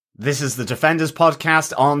This is the Defenders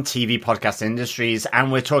podcast on TV Podcast Industries,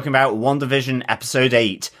 and we're talking about WandaVision Episode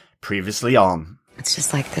 8, previously on. It's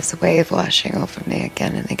just like this wave washing over me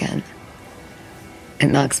again and again. It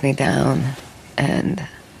knocks me down, and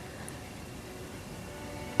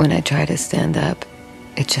when I try to stand up,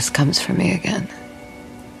 it just comes for me again.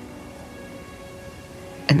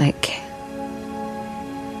 And I can't.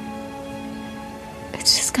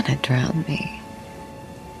 It's just gonna drown me.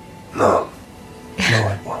 No,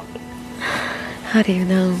 it won't. How do you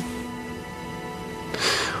know?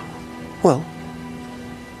 Well,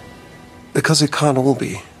 because it can't all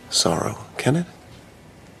be sorrow, can it?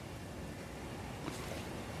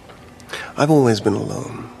 I've always been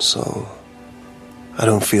alone, so I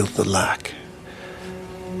don't feel the lack.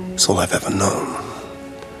 It's all I've ever known.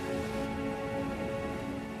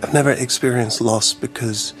 I've never experienced loss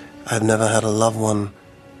because I've never had a loved one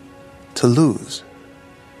to lose.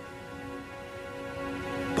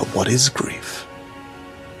 But what is grief,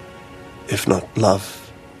 if not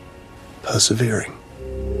love persevering?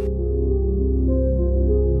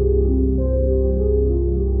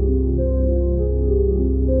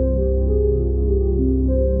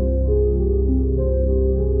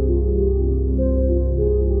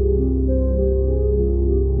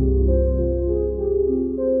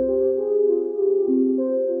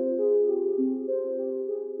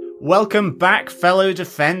 Welcome back, fellow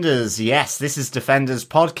Defenders. Yes, this is Defenders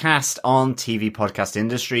podcast on TV Podcast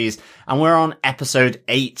Industries, and we're on episode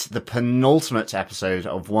 8, the penultimate episode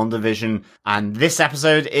of WandaVision, and this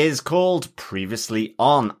episode is called Previously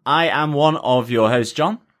On. I am one of your hosts,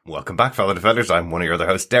 John. Welcome back, fellow Defenders. I'm one of your other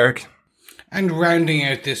hosts, Derek. And rounding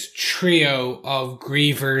out this trio of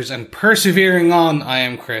grievers and persevering on, I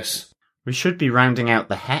am Chris. We should be rounding out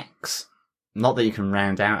the hex. Not that you can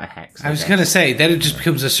round out a hex. I was going to say, then it just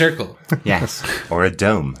becomes a circle. Yes. Or a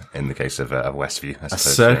dome, in the case of Westview. A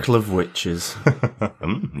circle of witches.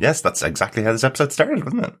 Yes, that's exactly how this episode started,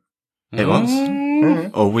 wasn't it? It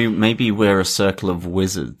was. Or maybe we're a circle of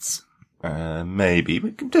wizards. Maybe.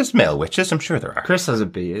 There's male witches, I'm sure there are. Chris has a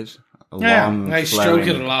beard. I stroke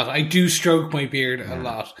it a lot. I do stroke my beard a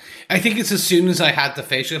lot. I think it's as soon as I had the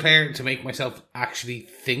facial hair to make myself actually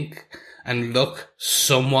think and look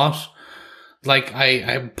somewhat like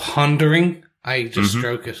I'm pondering, I just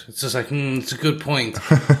stroke it. It's just like, it's a good point.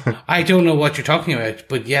 I don't know what you're talking about,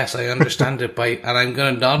 but yes, I understand it and I'm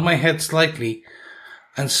going to nod my head slightly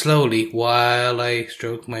and slowly while I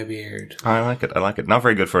stroke my beard. I like it. Not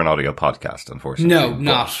very good for an audio podcast, unfortunately. No,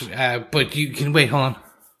 not. But you can wait, hold on.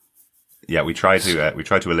 Yeah, we try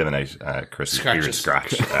to eliminate Chris's beard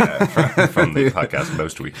scratch from the podcast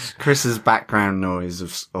most weeks. Chris's background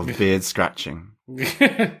noise of beard scratching.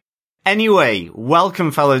 Anyway, welcome,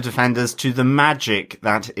 fellow Defenders, to the magic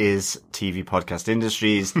that is TV Podcast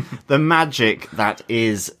Industries, the magic that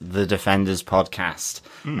is the Defenders podcast.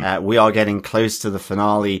 We are getting close to the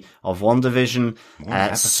finale of WandaVision,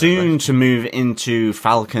 soon to move into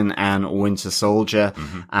Falcon and Winter Soldier,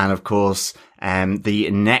 and of course,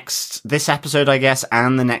 this episode, I guess,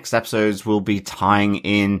 and the next episodes will be tying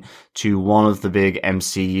in to one of the big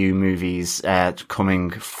MCU movies,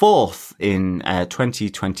 coming forth in,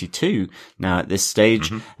 2022 now at this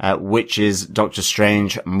stage, which is Doctor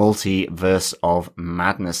Strange Multiverse of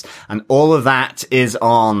Madness. And all of that is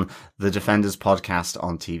on the Defenders podcast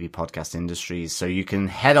on TV Podcast Industries. So you can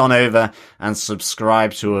head on over and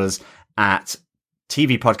subscribe to us at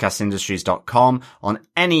tvpodcastindustries.com on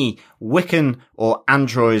any Wiccan or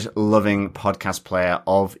Android loving podcast player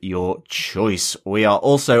of your choice. We are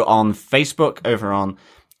also on Facebook over on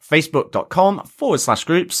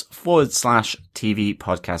facebook.com/groups/TV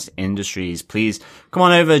Podcast Industries. Please come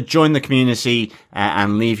on over, join the community,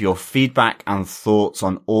 and leave your feedback and thoughts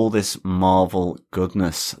on all this Marvel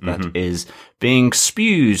goodness that is being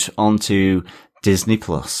spewed onto Disney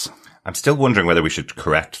Plus. I'm still wondering whether we should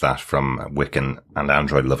correct that from Wiccan and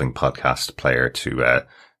Android loving podcast player to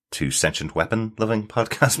sentient weapon loving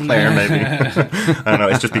podcast player, maybe. I don't know.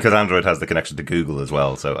 It's just because Android has the connection to Google as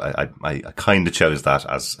well. So I kind of chose that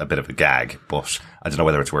as a bit of a gag, but I don't know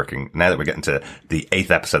whether it's working. Now that we're getting to the 8th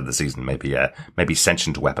episode of the season, maybe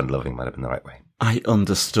sentient weapon loving might have been the right way. I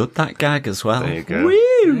understood that gag as well. There you go.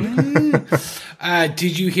 Woo!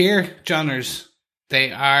 Did you hear, Johners?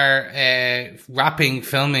 They are wrapping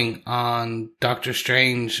filming on Doctor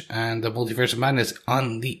Strange and the Multiverse of Madness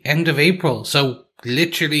on the end of April. So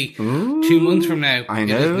literally 2 months from now, I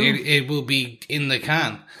know. It will be in the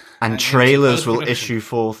can. And trailers will issue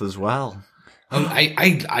forth as well.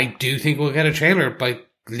 I do think we'll get a trailer by at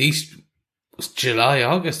least July,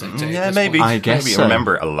 August, I'd say. Yeah, maybe. I guess maybe so.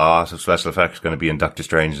 Remember, a lot of special effects going to be in Doctor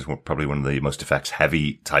Strange. It's probably one of the most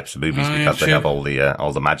effects-heavy types of movies because they have all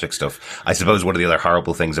the magic stuff. I suppose one of the other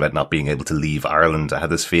horrible things about not being able to leave Ireland, I had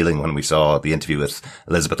this feeling when we saw the interview with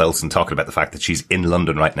Elizabeth Olsen talking about the fact that she's in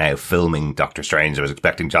London right now filming Doctor Strange. I was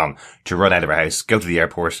expecting John to run out of her house, go to the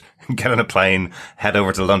airport, get on a plane, head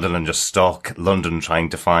over to London and just stalk London trying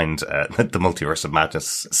to find the Multiverse of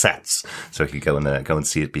Madness sets so he could go and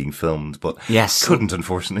see it being filmed. But yes, couldn't,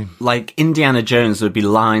 unfortunately. Like Indiana Jones, there would be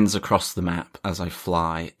lines across the map as I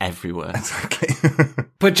fly everywhere. Exactly.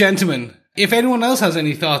 But gentlemen, if anyone else has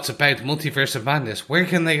any thoughts about Multiverse of Madness, where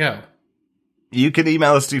can they go? You can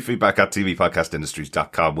email us to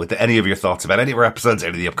feedback@tvpodcastindustries.com with any of your thoughts about any of our episodes,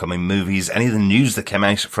 any of the upcoming movies, any of the news that came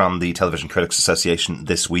out from the Television Critics Association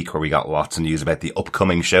this week, where we got lots of news about the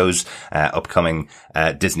upcoming shows, upcoming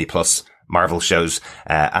Disney Plus Marvel shows,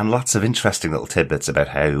 and lots of interesting little tidbits about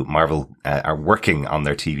how Marvel are working on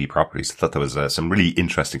their TV properties. I thought there was some really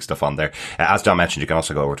interesting stuff on there. As John mentioned, you can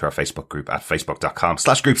also go over to our Facebook group at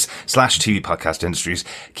facebook.com/groups/TV Podcast Industries.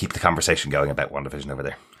 Keep the conversation going about WandaVision over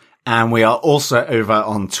there. And we are also over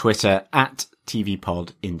on Twitter at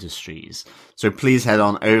TVPod Industries. So please head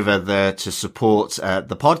on over there to support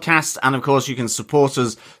the podcast. And of course, you can support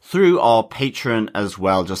us through our Patreon as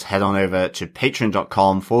well. Just head on over to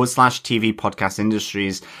patreon.com/TV Podcast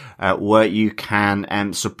Industries, where you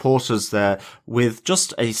can support us there with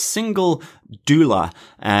just a single $1,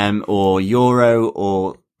 or euro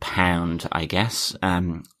or pound, I guess.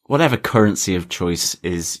 Whatever currency of choice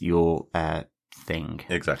is your thing.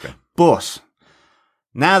 Exactly. But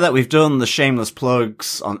now that we've done the shameless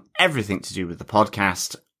plugs on everything to do with the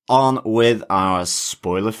podcast, on with our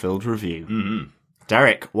spoiler-filled review. Mm-hmm.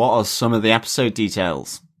 Derek, what are some of the episode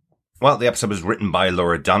details? Well, the episode was written by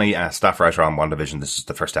Laura Donnie, a staff writer on WandaVision. This is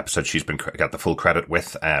the first episode she's got the full credit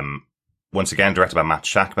with. Once again, directed by Matt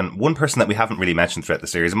Shakman. One person that we haven't really mentioned throughout the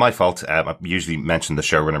series, and my fault, I usually mention the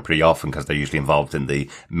showrunner pretty often because they're usually involved in the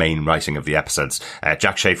main writing of the episodes.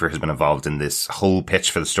 Jack Schaefer has been involved in this whole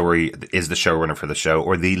pitch for the story, is the showrunner for the show,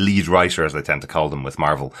 or the lead writer, as they tend to call them with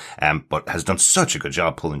Marvel, but has done such a good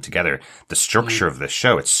job pulling together the structure of this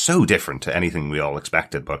show. It's so different to anything we all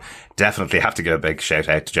expected, but definitely have to give a big shout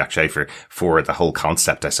out to Jack Schaefer for the whole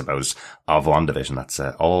concept, I suppose, of WandaVision. That's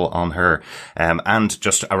all on her. And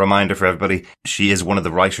just a reminder for everybody, she is one of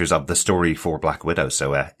the writers of the story for Black Widow,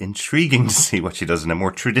 so intriguing to see what she does in a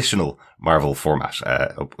more traditional Marvel format.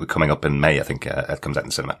 Coming up in May, I think it comes out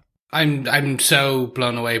in cinema. I'm so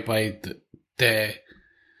blown away by the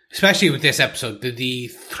especially with this episode, the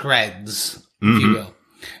threads, if you will.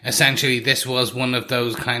 Essentially, this was one of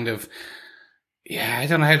those kind of, I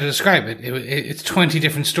don't know how to describe it. It's 20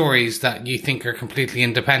 different stories that you think are completely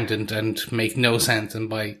independent and make no sense, and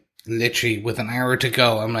by literally with an hour to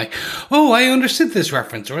go, I'm like, oh, I understood this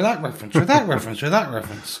reference, or that reference, or that reference, or that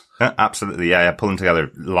reference. Absolutely, yeah, pulling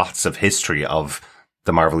together lots of history of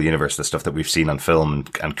the Marvel Universe, the stuff that we've seen on film,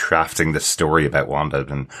 and crafting this story about Wanda,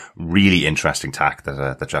 and really interesting tack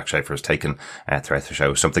that Jack Schaefer has taken throughout the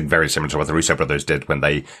show. Something very similar to what the Russo brothers did when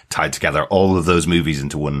they tied together all of those movies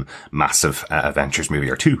into one massive Avengers movie,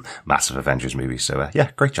 or two massive Avengers movies. So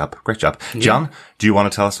great job. Yeah. John, do you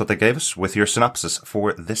want to tell us what they gave us with your synopsis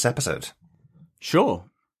for this episode? Sure.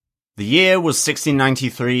 The year was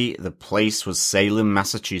 1693, the place was Salem,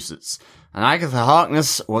 Massachusetts, and Agatha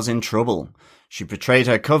Harkness was in trouble. She betrayed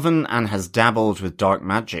her coven and has dabbled with dark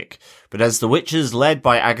magic, but as the witches led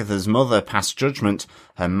by Agatha's mother pass judgment,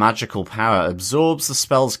 her magical power absorbs the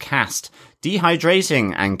spells cast,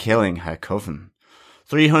 dehydrating and killing her coven.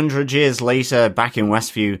 300 years later, back in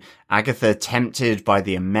Westview, Agatha, tempted by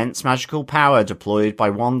the immense magical power deployed by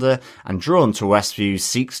Wanda and drawn to Westview,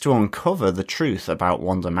 seeks to uncover the truth about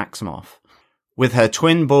Wanda Maximoff. With her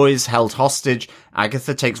twin boys held hostage,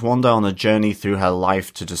 Agatha takes Wanda on a journey through her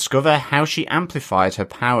life to discover how she amplified her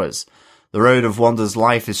powers. The road of Wanda's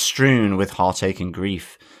life is strewn with heartache and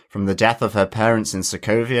grief. From the death of her parents in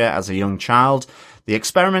Sokovia as a young child, the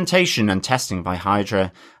experimentation and testing by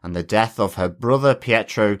Hydra, and the death of her brother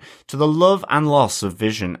Pietro, to the love and loss of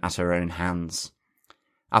Vision at her own hands.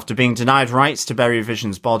 After being denied rights to bury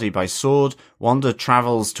Vision's body by sword, Wanda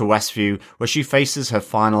travels to Westview, where she faces her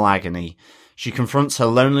final agony. She confronts her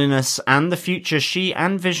loneliness and the future she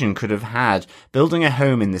and Vision could have had, building a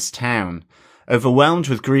home in this town. Overwhelmed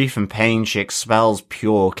with grief and pain, she expels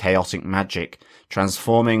pure chaotic magic,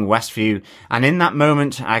 transforming Westview, and in that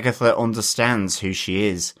moment, Agatha understands who she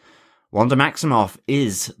is. Wanda Maximoff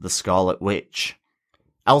is the Scarlet Witch.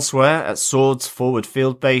 Elsewhere, at SWORD's forward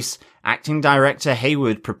field base, acting director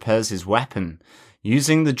Hayward prepares his weapon.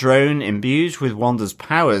 Using the drone imbued with Wanda's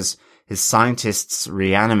powers, his scientists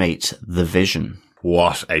reanimate the Vision.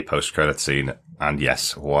 What a post-credit scene. And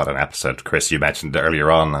yes, what an episode. Chris, you mentioned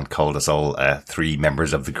earlier on and called us all 3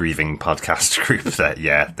 members of the grieving podcast group that,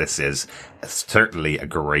 yeah, this is certainly a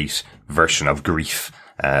great version of grief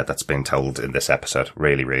that's been told in this episode.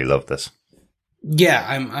 Really, really love this. Yeah,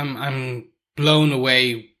 I'm blown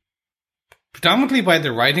away predominantly by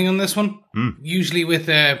the writing on this one. Usually with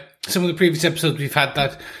some of the previous episodes, we've had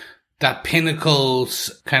that pinnacle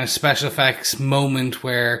kind of special effects moment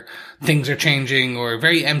where things are changing, or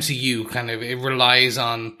very MCU kind of, it relies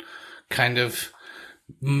on kind of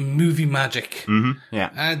movie magic.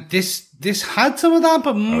 Yeah. This had some of that,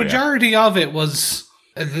 but majority of it was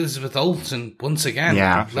Elizabeth Olsen once again.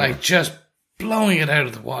 Yeah. Like just blowing it out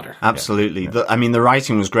of the water. Absolutely. Yeah. The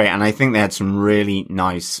writing was great, and I think they had some really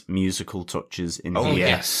nice musical touches in here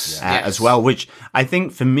yes. as well, which I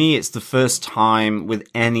think for me, it's the first time with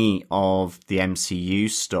any of the MCU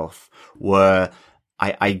stuff where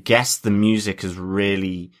I guess the music has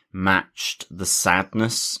really matched the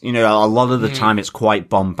sadness. You know, a lot of the time it's quite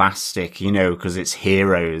bombastic, you know, because it's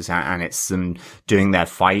heroes and it's them doing their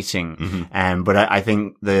fighting. But I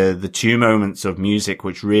think the 2 moments of music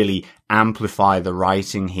which really amplify the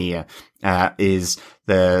writing here is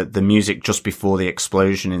the music just before the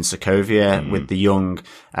explosion in Sokovia with the young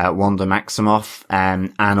Wanda Maximoff,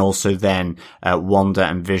 and also then Wanda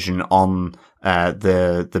and Vision on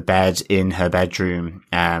the bed in her bedroom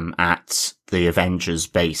at the Avengers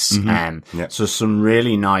base. So some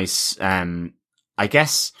really nice I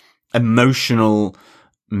guess emotional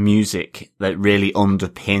music that really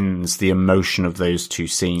underpins the emotion of those 2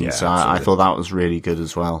 scenes. Yeah, so I thought that was really good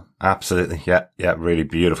as well. Absolutely. Yeah. Really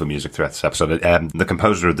beautiful music throughout this episode. The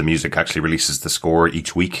composer of the music actually releases the score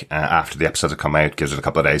each week after the episodes have come out, gives it a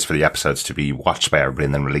couple of days for the episodes to be watched by everybody,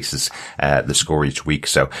 and then releases the score each week.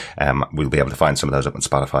 So we'll be able to find some of those up on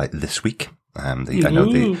Spotify this week. I know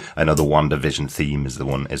the WandaVision theme is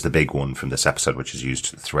the big one from this episode, which is used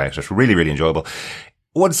throughout. It's really, really enjoyable.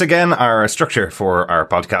 Once again, our structure for our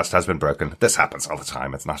podcast has been broken. This happens all the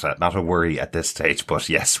time. It's not a worry at this stage. But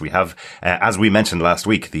yes, we have, as we mentioned last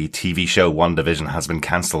week, the TV show WandaVision has been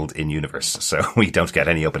cancelled in universe. So we don't get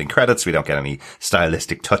any opening credits. We don't get any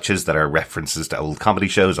stylistic touches that are references to old comedy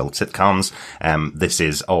shows, old sitcoms. This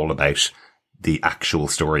is all about the actual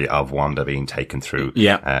story of Wanda being taken through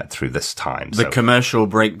through this time. The commercial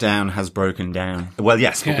breakdown has broken down. Well,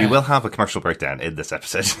 yes, but we will have a commercial breakdown in this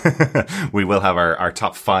episode. We will have our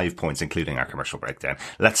top 5 points, including our commercial breakdown.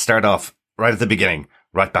 Let's start off right at the beginning,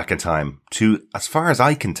 right back in time to, as far as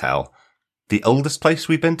I can tell, the oldest place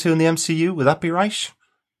we've been to in the MCU. Would that be right?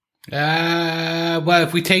 Well,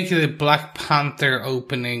 if we take the Black Panther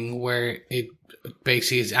opening where it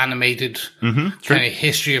basically is animated kind of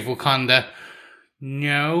history of Wakanda,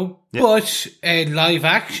 no, but live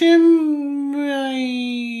action,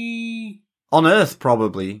 on Earth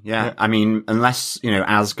probably, yeah. I mean, unless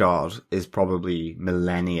Asgard is probably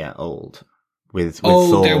millennia old with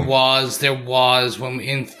Thor. There was when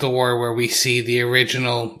in Thor where we see the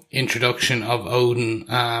original introduction of Odin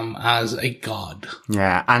as a god.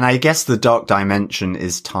 Yeah, and I guess the Dark Dimension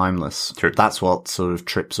is timeless. True. That's what sort of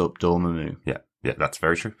trips up Dormammu. Yeah, that's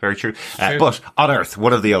very true. Very true. But on Earth,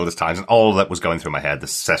 one of the oldest times, and all that was going through my head, this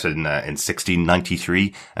is set in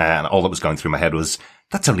 1693, and all that was going through my head was,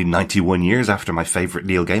 that's only 91 years after my favourite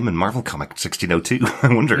Neil Gaiman Marvel comic, 1602.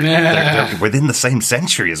 I wonder, they're within the same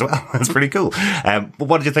century as well. That's pretty cool. But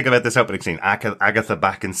what did you think about this opening scene? Agatha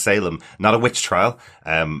back in Salem, not a witch trial.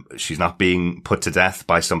 She's not being put to death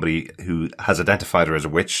by somebody who has identified her as a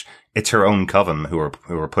witch. It's her own coven who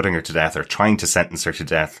are putting her to death, or trying to sentence her to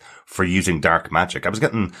death for using dark magic. I was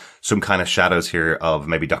getting some kind of shadows here of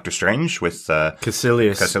maybe Doctor Strange with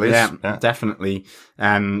Caecilius. Yeah, definitely.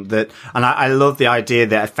 I love the idea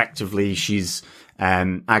that effectively she's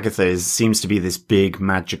Agatha seems to be this big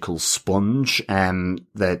magical sponge,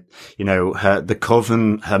 that the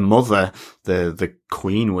coven, her mother, the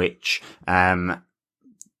Queen Witch,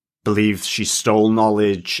 believes she stole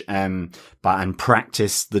knowledge and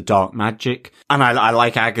practiced the dark magic. And I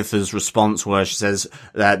like Agatha's response where she says,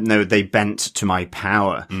 no, they bent to my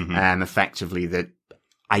power. Effectively that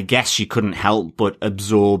I guess she couldn't help but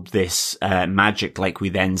absorb this magic, like we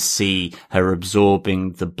then see her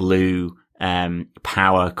absorbing the blue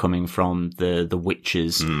power coming from the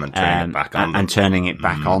witches and turning it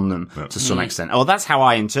back on them. To some extent. Oh, that's how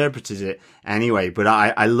I interpreted it anyway, but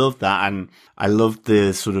I love that, and I love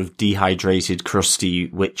the sort of dehydrated, crusty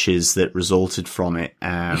witches that resulted from it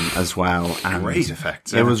as well. And great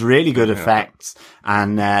effects. It was really good effects,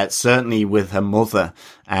 and certainly with her mother,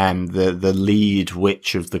 the lead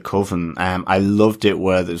witch of the coven. I loved it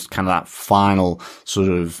where there's kind of that final sort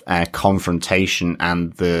of confrontation,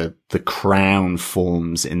 and the crown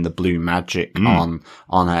forms in the blue magic on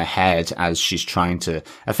her head as she's trying to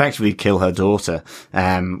effectively kill her daughter,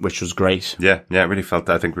 which was great. Yeah, it really felt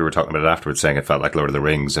that. I think we were talking about it afterwards, saying it felt like Lord of the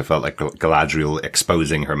Rings. It felt like Galadriel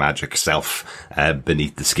exposing her magic self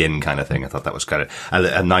beneath the skin kind of thing. I thought that was kind of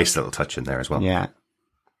a nice little touch in there as well. Yeah.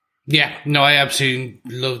 Yeah, no, I absolutely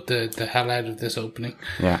loved the hell out of this opening.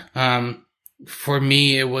 Yeah. For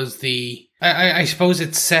me, it was I suppose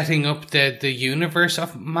it's setting up the universe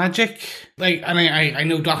of magic. Like, and I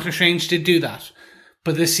know Doctor Strange did do that,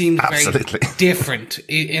 but this seems Absolutely. very different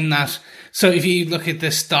in that. So if you look at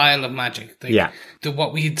the style of magic, like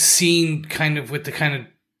what we had seen kind of with the kind of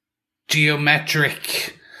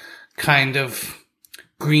geometric kind of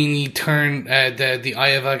greeny turn, the Eye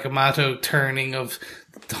of Agamotto turning of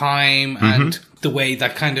time, and the way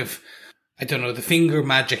that kind of, I don't know, the finger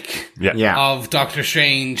magic of Doctor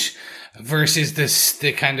Strange versus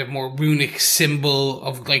the kind of more runic symbol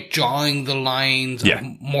of like drawing the lines of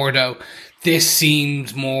Mordo. This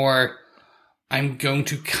seems more, I'm going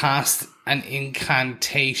to cast an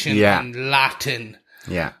incantation in Latin.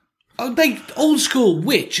 Yeah. Like old school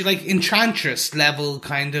witch, like Enchantress level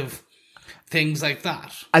kind of things like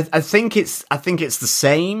that. I think it's the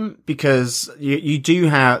same, because you do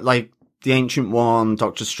have like the Ancient One,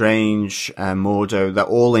 Doctor Strange, Mordo, they're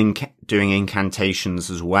all doing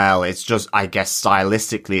incantations as well. It's just, I guess,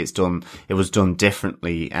 stylistically it was done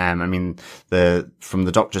differently. I mean, from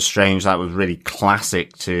the Doctor Strange, that was really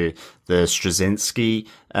classic to the Straczynski,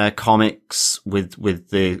 comics with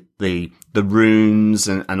the runes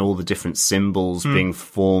and all the different symbols being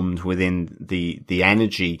formed within the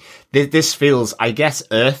energy. This feels, I guess,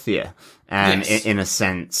 earthier, in a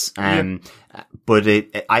sense. But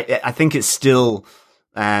I think it's still,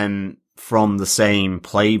 from the same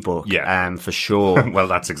playbook, for sure. Well,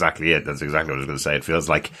 that's exactly it. That's exactly what I was going to say. It feels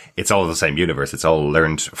like it's all the same universe. It's all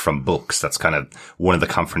learned from books. That's kind of one of the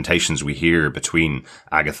confrontations we hear between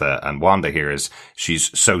Agatha and Wanda here, is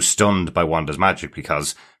she's so stunned by Wanda's magic,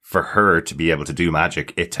 because for her to be able to do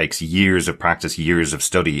magic, it takes years of practice, years of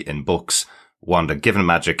study in books. Wanda given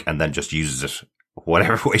magic and then just uses it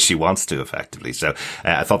whatever way she wants to, effectively. So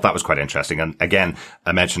I thought that was quite interesting. And again,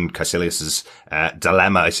 I mentioned Caecilius's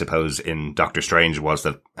dilemma, I suppose, in Doctor Strange, was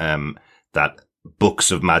that that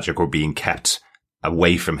books of magic were being kept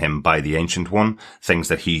away from him by the Ancient One, things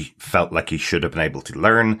that he felt like he should have been able to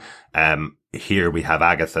learn. Here we have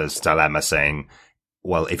Agatha's dilemma saying,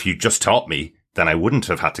 well, if you just taught me, then I wouldn't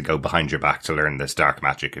have had to go behind your back to learn this dark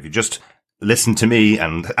magic. If you just listened to me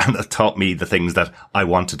and taught me the things that I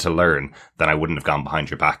wanted to learn, then I wouldn't have gone behind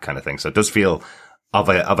your back, kind of thing. So it does feel of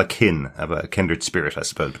a kindred spirit, I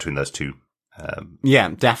suppose, between those two. Yeah,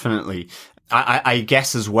 definitely. I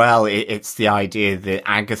guess as well, it's the idea that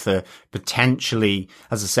Agatha potentially,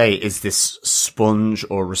 as I say, is this sponge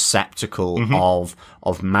or receptacle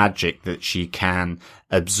of magic that she can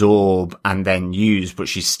absorb and then use, but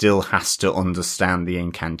she still has to understand the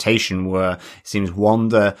incantation, where it seems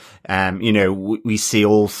Wanda, we see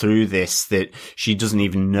all through this that she doesn't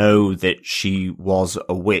even know that she was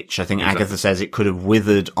a witch. I think Agatha says it could have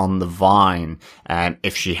withered on the vine,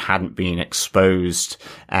 if she hadn't been exposed,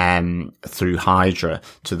 through Hydra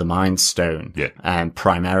to the Mind Stone,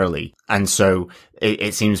 primarily. And so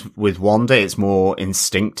it seems with Wanda, it's more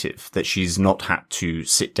instinctive, that she's not had to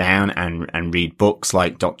sit down and read books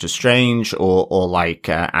like Doctor Strange or like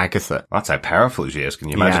Agatha. That's how powerful she is. Can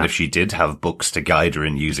you imagine if she did have books to guide her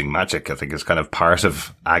in using magic? I think it's kind of part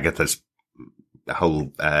of Agatha's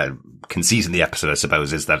whole conceit in the episode, I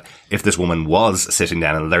suppose, is that if this woman was sitting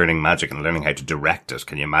down and learning magic and learning how to direct it,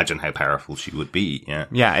 can you imagine how powerful she would be?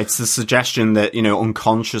 Yeah, it's the suggestion that,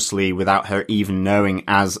 unconsciously, without her even knowing,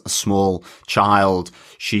 as a small child,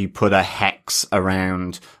 she put a hex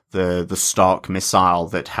around the Stark missile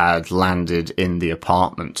that had landed in the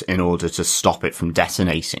apartment in order to stop it from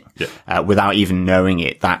detonating. Without even knowing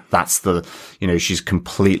it. That's the, she's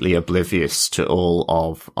completely oblivious to all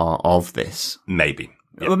of this. Maybe.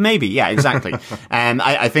 Well, maybe, yeah, exactly.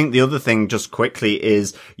 I think the other thing, just quickly,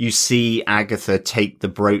 is you see Agatha take the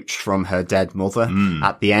brooch from her dead mother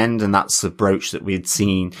at the end, and that's the brooch that we had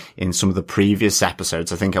seen in some of the previous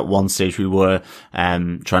episodes. I think at one stage we were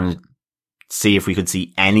trying to see if we could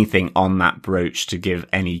see anything on that brooch to give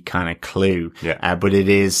any kind of clue. But it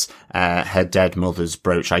is her dead mother's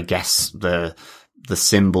brooch. I guess the the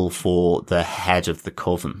symbol for the head of the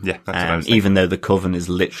coven. Yeah, that's what I was thinking. Even though the coven is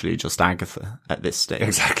literally just Agatha at this stage.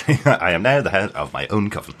 Exactly. I am now the head of my own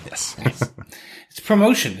coven. Yes. It's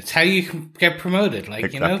promotion. It's how you can get promoted. Like,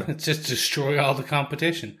 Exactly. it's just destroy all the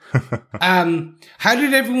competition. How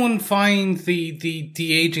did everyone find the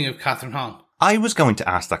de-aging of Catherine Hahn? I was going to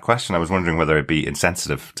ask that question. I was wondering whether it'd be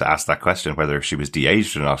insensitive to ask that question, whether she was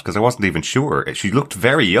de-aged or not, because I wasn't even sure. She looked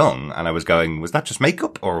very young, and I was going, was that just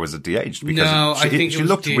makeup or was it de-aged? Because No, I think she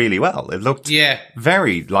looked really well. It looked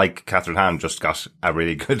very like Catherine Hahn just got a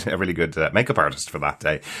really good makeup artist for that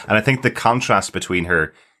day. And I think the contrast between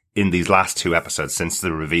her in these last two episodes, since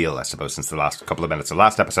the reveal, I suppose, since the last couple of minutes, the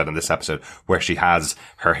last episode and this episode, where she has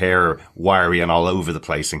her hair wiry and all over the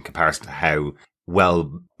place in comparison to how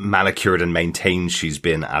well manicured and maintained she's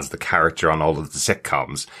been as the character on all of the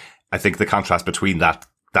sitcoms. I think the contrast between that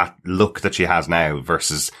look that she has now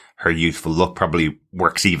versus her youthful look probably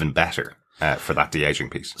works even better for that de-aging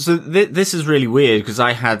piece. So this is really weird because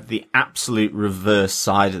I had the absolute reverse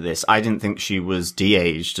side of this. I didn't think she was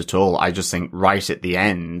de-aged at all. I just think right at the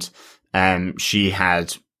end, she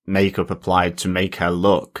had makeup applied to make her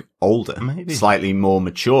look older, maybe slightly more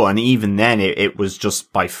mature. And even then it was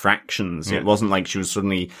just by fractions. Yeah. It wasn't like she was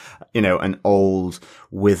suddenly, an old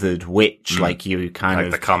withered witch, like you kind like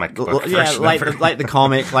of the comic book like the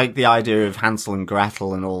comic, like the idea of Hansel and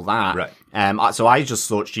Gretel and all that. Right. So I just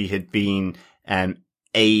thought she had been,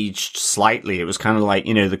 aged slightly. It was kind of like,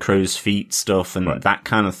 the crow's feet stuff and that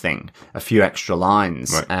kind of thing. A few extra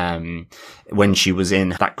lines. Right. When she was in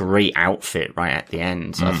that great outfit right at the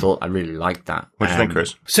end. So I really liked that. What do you think,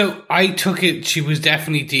 Chris? So I took it, she was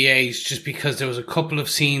definitely de-aged just because there was a couple of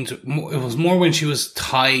scenes. It was more when she was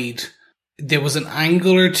tied. There was an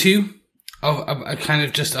angle or two of a kind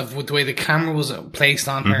of just of the way the camera was placed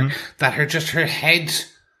on her, that her head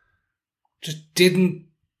just didn't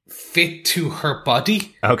fit to her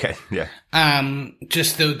body. Okay, yeah.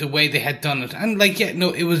 Just the way they had done it. And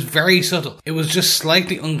it was very subtle. It was just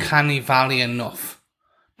slightly uncanny valley enough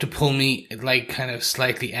to pull me kind of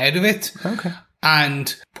slightly out of it. Okay.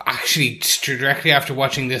 And actually, directly after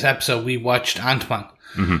watching this episode, we watched Ant-Man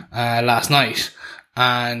last night.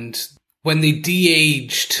 And when they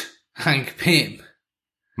de-aged Hank Pym,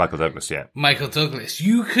 Michael Douglas,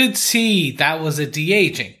 you could see that was a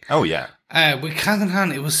de-aging. Oh, yeah. With Catherine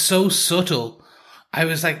Hahn, it was so subtle. I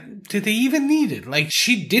was like, did they even need it?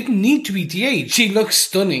 She didn't need to be de-aged. She looks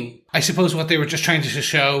stunning. I suppose what they were just trying to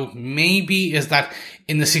show maybe is that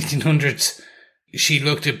in the 1600s,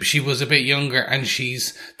 she was a bit younger, and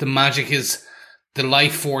the magic is the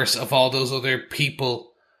life force of all those other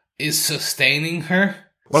people is sustaining her.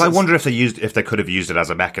 Well, I wonder if they could have used it as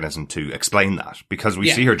a mechanism to explain that, because we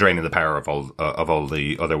see her draining the power of all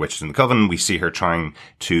the other witches in the coven. We see her trying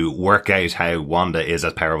to work out how Wanda is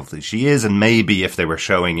as powerful as she is, and maybe if they were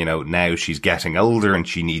showing, now she's getting older and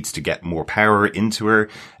she needs to get more power into her.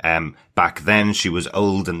 Back then she was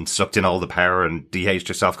old and sucked in all the power and de-aged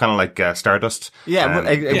herself, kind of like Stardust. Yeah,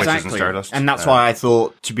 exactly. And Stardust. And that's why I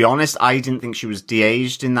thought, to be honest, I didn't think she was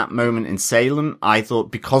de-aged in that moment in Salem. I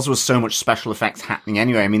thought because there was so much special effects happening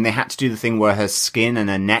anyway, I mean, they had to do the thing where her skin and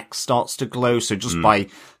her neck starts to glow. So just by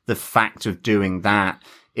the fact of doing that,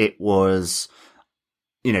 it was,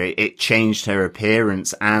 it changed her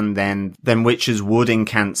appearance, and then witches would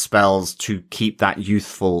incant spells to keep that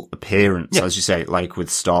youthful appearance, as you say, like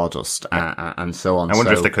with Stardust and so on. I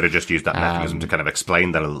wonder if they could have just used that mechanism to kind of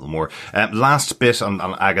explain that a little more. Last bit on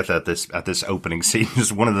Agatha at this opening scene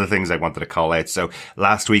is one of the things I wanted to call out. So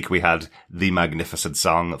last week we had the magnificent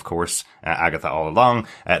song, of course, Agatha all along.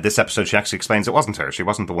 This episode she actually explains it wasn't her. She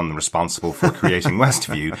wasn't the one responsible for creating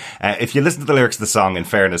Westview. If you listen to the lyrics of the song, in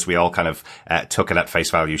fairness, we all kind of took it at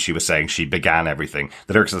face value. She was saying she began everything.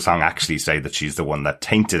 The lyrics of the song actually say that she's the one that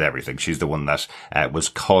tainted everything. She's the one that was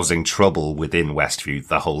causing trouble within Westview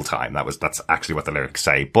the whole time. That's actually what the lyrics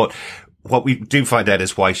say. But what we do find out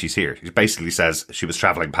is why she's here. She basically says she was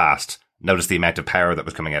travelling past, noticed the amount of power that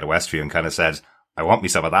was coming out of Westview, and kind of said, I want me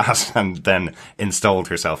some of that, and then installed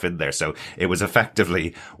herself in there. So it was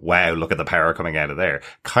effectively, wow, look at the power coming out of there.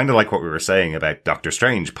 Kind of like what we were saying about Doctor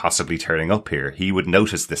Strange possibly turning up here. He would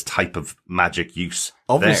notice this type of magic use.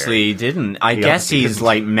 Obviously he didn't. I guess he's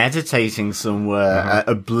meditating somewhere,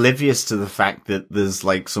 oblivious to the fact that there's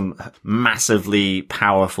some massively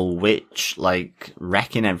powerful witch,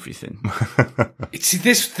 wrecking everything. See,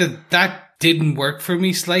 that didn't work for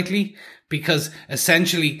me slightly, because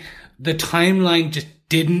essentially the timeline just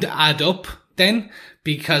didn't add up then,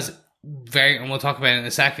 because and we'll talk about it in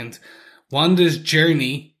a second, Wanda's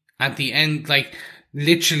journey at the end,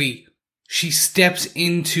 literally, she steps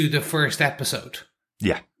into the first episode.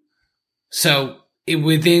 Yeah. So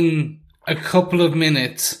within a couple of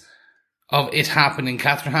minutes of it happening,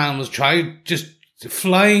 Catherine Hahn was just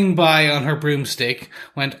flying by on her broomstick,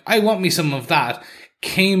 went, I want me some of that,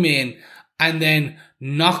 came in, and then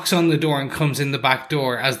knocks on the door and comes in the back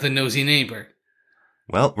door as the nosy neighbour.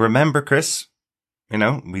 Well, remember, Chris,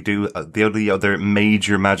 we do, the only other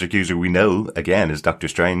major magic user we know, again, is Doctor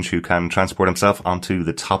Strange, who can transport himself onto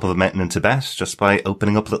the top of a mountain in Tibet just by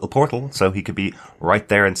opening up a little portal, so he could be right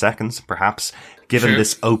there in seconds, perhaps. Given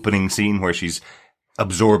this opening scene where she's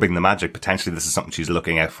absorbing the magic, potentially this is something she's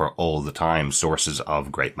looking out for all the time, sources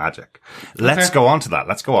of great magic. Let's go on to that.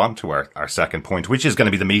 Let's go on to our second point, which is going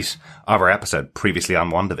to be the meat of our episode previously on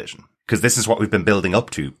WandaVision. Because this is what we've been building up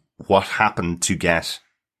to. What happened to get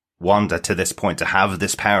Wanda to this point, to have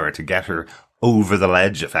this power, to get her over the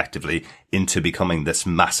ledge effectively into becoming this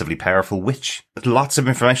massively powerful witch. Lots of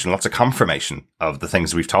information, lots of confirmation of the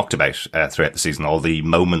things we've talked about throughout the season, all the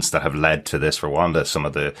moments that have led to this for Wanda, some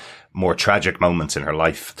of the more tragic moments in her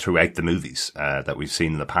life throughout the movies that we've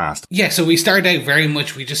seen in the past. Yeah, so we start out very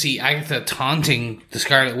much, we just see Agatha taunting the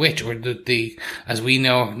Scarlet Witch, or the as we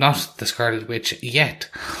know, not the Scarlet Witch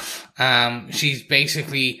yet. She's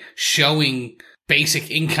basically showing basic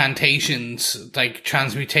incantations like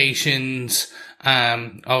transmutations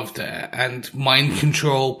and mind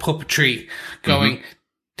control, puppetry, going,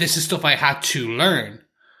 this is stuff I had to learn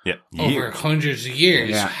over hundreds of years.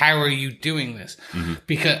 Yeah. How are you doing this?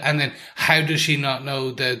 And then how does she not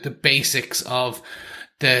know the basics of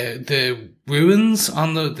the ruins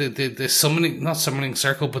on the summoning, not summoning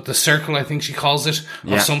circle, but the circle, I think she calls it,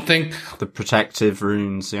 or something. The protective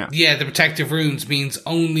runes, Yeah, the protective runes means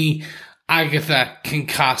only Agatha can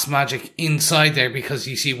cast magic inside there, because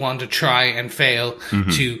you see Wanda try and fail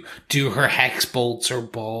to do her hex bolts or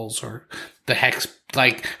balls, or the hex,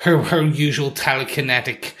 like her usual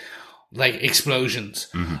telekinetic like explosions,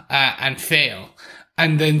 and fail.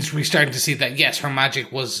 And then we started to see that, yes,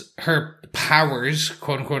 her powers,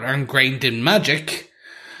 quote unquote, are ingrained in magic,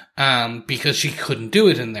 because she couldn't do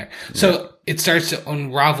it in there. Yeah. So it starts to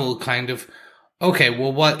unravel kind of, okay,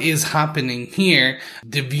 well, what is happening here?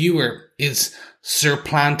 The viewer is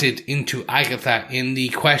supplanted into Agatha in the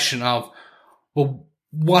question of, well,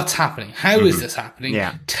 what's happening? How is this happening?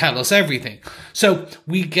 Yeah. Tell us everything. So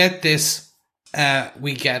we get this,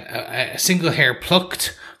 we get a single hair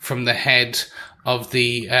plucked from the head of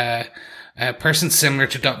the person, similar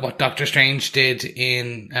to what Doctor Strange did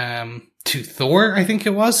in to Thor, I think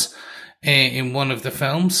it was, in one of the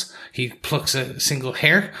films. He plucks a single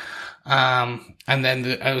hair. And then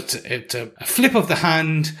it's a flip of the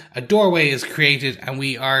hand, a doorway is created, and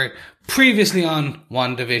we are previously on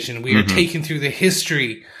WandaVision. We are taken through the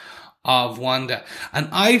history of Wanda. And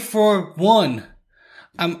I, for one,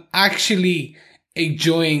 am actually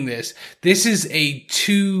enjoying this. This is a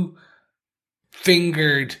two-fingered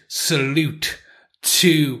salute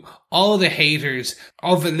to all the haters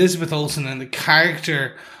of Elizabeth Olsen and the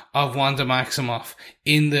character of Wanda Maximoff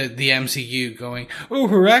in the MCU, going, oh,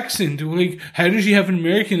 her accent, like, how does she have an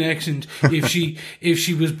American accent if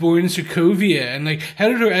she was born in Sokovia, and like, how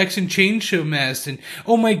did her accent change so much? And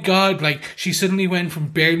oh my god, like, she suddenly went from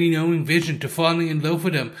barely knowing Vision to falling in love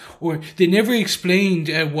with him, or they never explained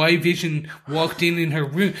why Vision walked in her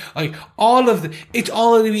room. Like, it's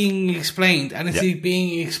all being explained, and it's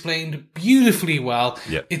being explained beautifully well.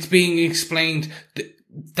 It's being explained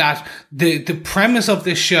that the premise of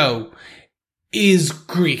this show is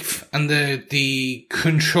grief, and the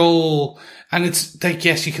control, and it's like,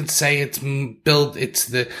 yes, you could say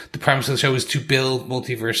the premise of the show is to build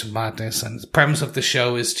Multiverse of Madness, and the premise of the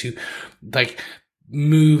show is to like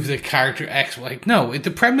move the character X. Like, no, the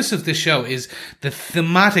premise of the show is the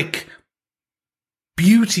thematic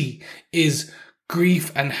beauty is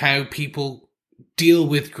grief, and how people deal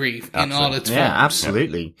with grief in all its forms. Yeah,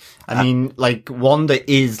 absolutely. I mean, like,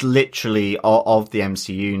 Wanda is literally of the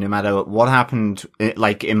MCU, no matter what happened,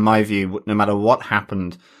 like, in my view, no matter what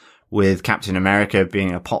happened with Captain America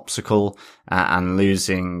being a popsicle and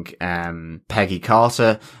losing Peggy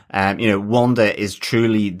Carter, Wanda is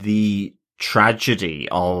truly the tragedy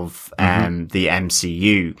of the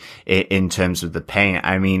MCU in terms of the pain.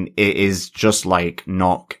 I mean, it is just like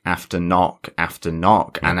knock after knock after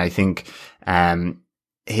knock. And I think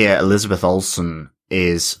here Elizabeth Olsen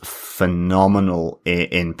is phenomenal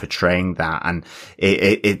in portraying that, and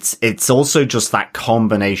it's also just that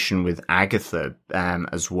combination with Agatha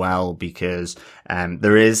as well, because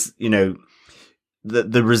there is,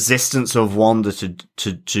 the resistance of Wanda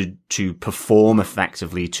to perform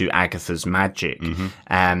effectively to Agatha's magic,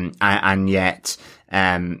 and yet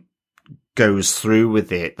goes through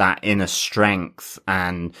with it, that inner strength.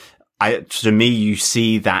 And to me, you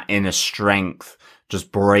see that inner strength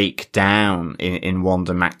just break down in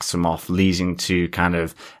Wanda Maximoff, leading to kind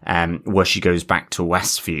of, where she goes back to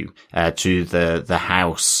Westview, to the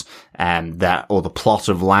house, or the plot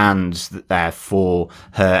of land, for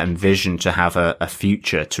her and Vision to have a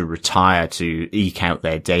future, to retire, to eke out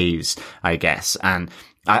their days, I guess. And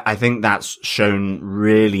I think that's shown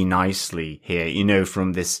really nicely here, you know,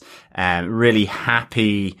 from this, really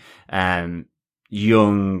happy,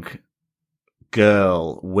 young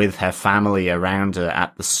girl with her family around her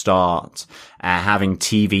at the start, having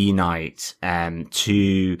TV night,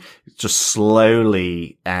 to just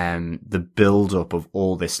slowly, the build up of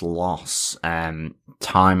all this loss,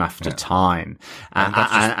 time after time,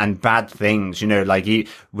 and bad things, you know, like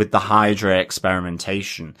with the Hydra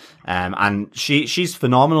experimentation. And she's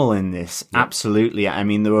phenomenal in this. Yeah. Absolutely. I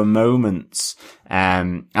mean, there were moments,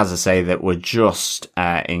 as I say, that were just,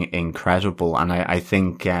 incredible. And I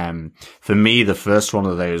think, for me, the first one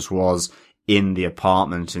of those was in the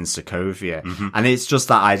apartment in Sokovia. Mm-hmm. And it's just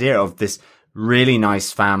that idea of this really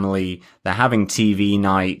nice family. They're having TV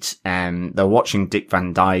night, and they're watching Dick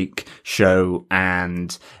Van Dyke show,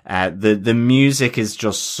 and the music is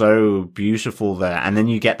just so beautiful there. And then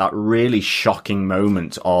you get that really shocking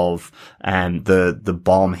moment of the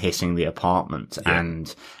bomb hitting the apartment. Yeah.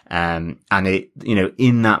 And it, you know,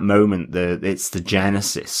 in that moment, it's the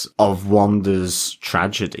genesis of Wanda's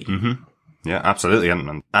tragedy. Mm-hmm. Yeah, absolutely.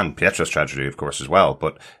 And Pietro's tragedy, of course, as well.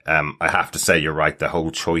 But, I have to say, you're right. The whole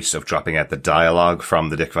choice of dropping out the dialogue from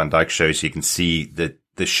the Dick Van Dyke show, so you can see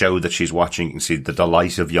the show that she's watching. You can see the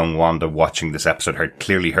delight of young Wanda watching this episode,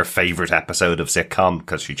 clearly her favorite episode of sitcom,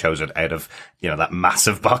 because she chose it out of, you know, that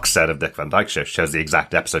massive box set of Dick Van Dyke show. She chose the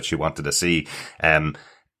exact episode she wanted to see.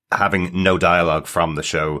 Having no dialogue from the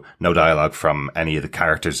show, no dialogue from any of the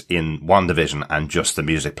characters in WandaVision, and just the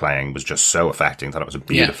music playing was just so affecting. I thought it was a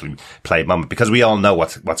beautifully played moment, because we all know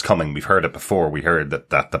what's coming. We've heard it before. We heard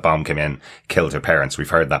that the bomb came in, killed her parents. We've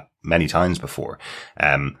heard that many times before.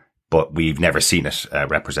 But we've never seen it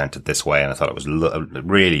represented this way. And I thought it was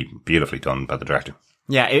really beautifully done by the director.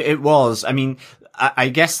 Yeah, it was. I mean, I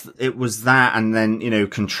guess it was that, and then, you know,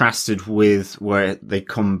 contrasted with where they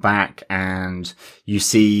come back and you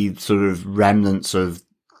see sort of remnants of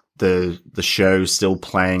the show still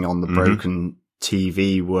playing on the broken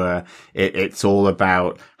TV, where it's all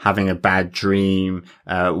about having a bad dream.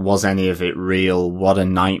 Was any of it real? What a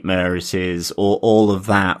nightmare it is. All of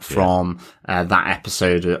that from that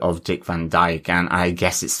episode of Dick Van Dyke. And I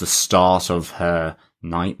guess it's the start of her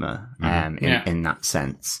nightmare, in that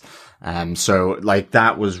sense. So like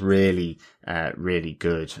that was really, really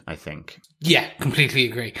good, I think. Yeah, completely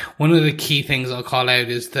agree. One of the key things I'll call out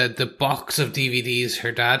is that the box of DVDs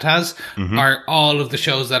her dad has are all of the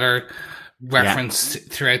shows that are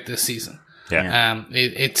referenced throughout this season. Yeah.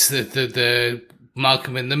 It's the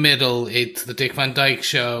Malcolm in the Middle, it's the Dick Van Dyke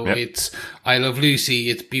show, it's I Love Lucy,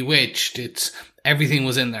 it's Bewitched, it's everything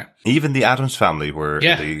was in there. Even the Addams Family, where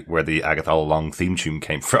the Agatha All Along theme tune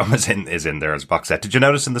came from, is in there as a box set. Did you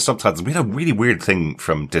notice in the subtitles? We had a really weird thing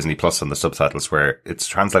from Disney Plus on the subtitles, where it's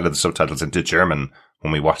translated the subtitles into German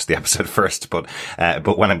when we watched the episode first, but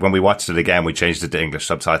when we watched it again, we changed it to English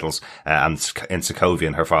subtitles. And in Sokovia,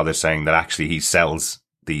 and her father's saying that actually he sells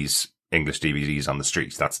these English DVDs on the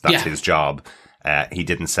streets. That's his job. He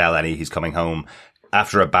didn't sell any. He's coming home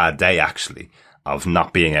after a bad day, actually, of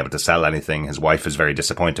not being able to sell anything. His wife is very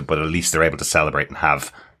disappointed, but at least they're able to celebrate and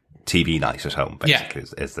have TV night at home, basically,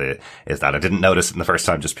 is that. I didn't notice it in the first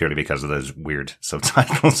time just purely because of those weird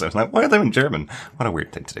subtitles. I was like, why are they in German? What a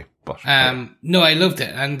weird thing to do. But no, I loved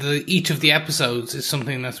it. And each of the episodes is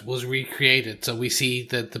something that was recreated. So we see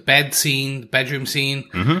the bedroom scene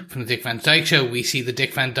from the Dick Van Dyke show. We see the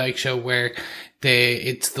Dick Van Dyke show where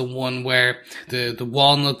it's the one where the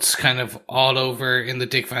walnuts kind of all over in the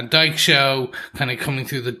Dick Van Dyke show, kind of coming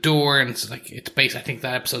through the door, and it's based, I think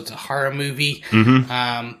that episode's a horror movie.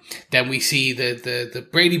 Then we see the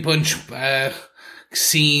Brady Bunch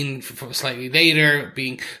scene slightly later,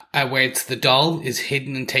 being where it's the doll is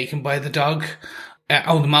hidden and taken by the dog.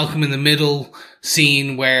 The Malcolm in the Middle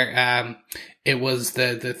scene where it was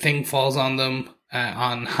the thing falls on them,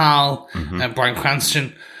 on Hal and Bryan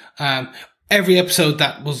Cranston. Every episode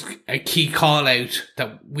that was a key call out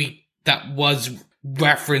that was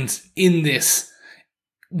referenced in this,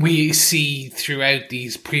 we see throughout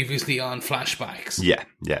these previously on flashbacks. Yeah,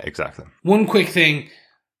 exactly. One quick thing.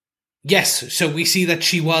 Yes, so we see that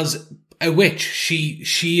she was a witch.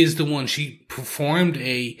 She is the one. She performed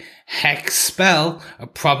a hex spell, a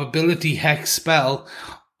probability hex spell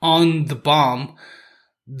on the bomb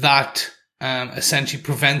that essentially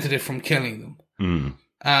prevented it from killing them.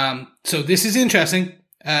 So this is interesting.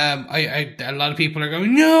 A lot of people are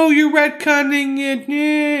going, no, you're retconning it.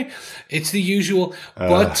 Yeah. It's the usual,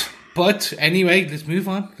 but anyway, let's move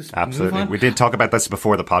on. Absolutely. We did talk about this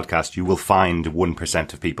before the podcast. You will find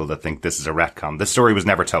 1% of people that think this is a retcon. This story was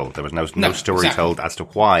never told. There was no story told as to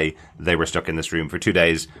why they were stuck in this room for 2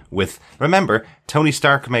 days with, remember, Tony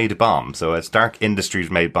Stark made a bomb. So a Stark Industries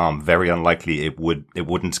made bomb. Very unlikely it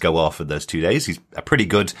wouldn't go off in those 2 days. He's a pretty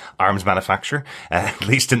good arms manufacturer, at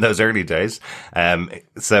least in those early days.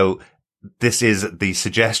 So this is the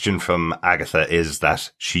suggestion from Agatha, is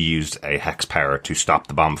that she used a hex power to stop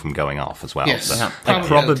the bomb from going off as well. Yes. So, A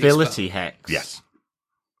probability hex. yes.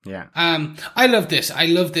 Yeah. I love this. I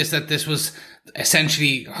love this, that this was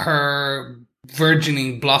essentially her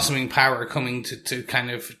burgeoning, blossoming power coming to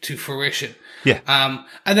kind of to fruition. Yeah.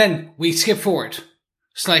 And then we skip forward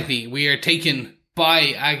slightly. We are taken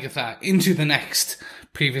by Agatha into the next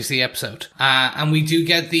previously episode. And we do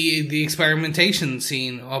get the experimentation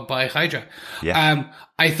scene by Hydra. Yeah.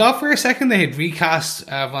 I thought for a second they had recast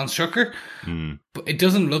Von Strucker, but it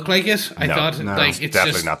doesn't look like it. I thought it's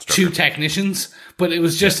definitely not just Strucker. 2 technicians, but it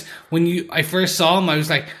was just when I first saw him, I was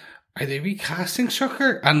like, are they recasting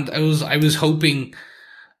Strucker? And I was hoping,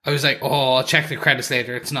 I was like, oh, I'll check the credits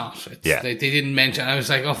later. It's not. They didn't mention. I was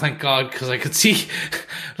like, oh, thank God, because I could see,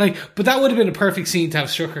 but that would have been a perfect scene to have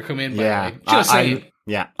Strucker come in. Yeah. Just saying.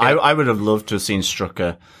 I would have loved to have seen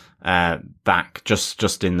Strucker back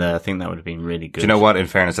just in the, I think that would have been really good. Do you know what? In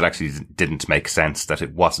fairness, it actually didn't make sense that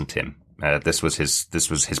it wasn't him. This was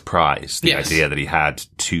his prize. The idea that he had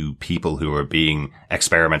 2 people who were being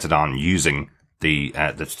experimented on using the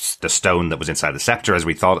stone that was inside the scepter, as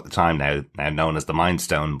we thought at the time, now known as the Mind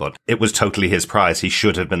Stone, but it was totally his prize. He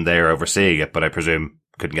should have been there overseeing it, but I presume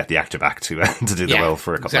couldn't get the actor back to do the role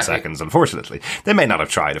for a couple of seconds, unfortunately. They may not have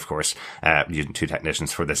tried, of course, using 2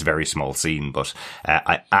 technicians for this very small scene, but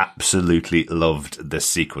I absolutely loved this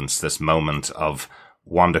sequence, this moment of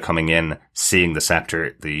Wanda coming in, seeing the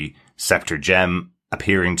scepter gem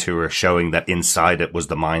appearing to her, showing that inside it was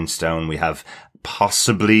the Mind Stone. We have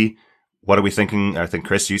possibly, what are we thinking? I think,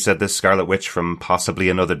 Chris, you said this, Scarlet Witch from possibly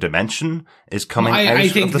another dimension is coming out of the stone. I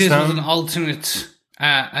think this was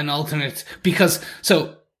an alternate, because,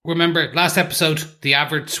 so, remember, last episode, the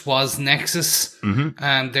average was Nexus.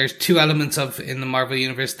 Mm-hmm. There's 2 elements in the Marvel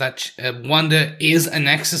Universe that Wanda is a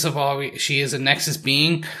Nexus she is a Nexus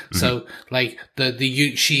being. Mm-hmm. So,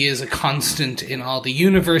 she is a constant in all the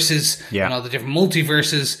universes, and all the different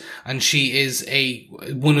multiverses, and she is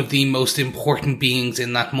one of the most important beings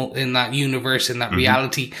in that universe, in that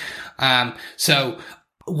reality. So,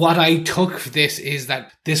 what I took for this is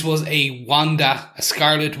that this was a Wanda, a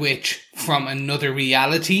Scarlet Witch from another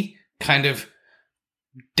reality, kind of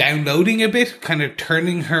downloading a bit, kind of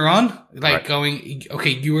turning her on, going, okay,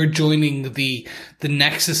 you are joining the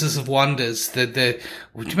nexuses of Wanda's. Do you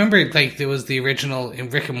remember, there was the original in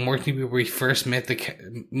Rick and Morty where we first meet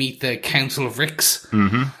the Council of Ricks?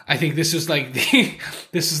 Mm-hmm. I think this was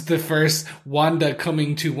this is the first Wanda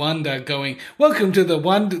coming to Wanda, going, welcome to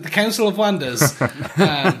the Council of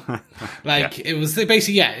Wandas. It was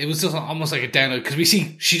basically, it was just almost like a download, because we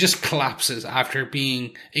see she just collapses after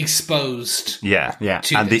being exposed. Yeah.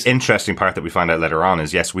 And the interesting part that we find out later on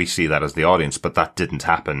is, yes, we see that as the audience, but that didn't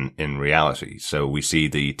happen in reality. So we see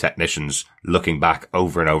the technicians looking back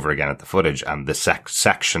over and over again at the footage, and the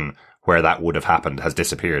section where that would have happened has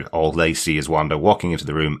disappeared. All they see is Wanda walking into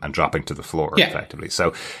the room and dropping to the floor, effectively.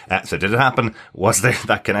 So did it happen? Was there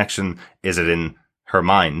that connection? Is it in her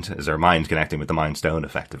mind? Is her mind connecting with the Mind Stone,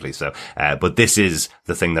 effectively? So, but this is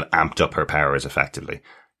the thing that amped up her powers, effectively.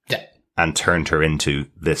 Yeah. And turned her into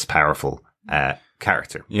this powerful,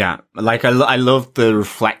 character. Yeah. I love the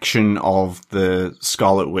reflection of the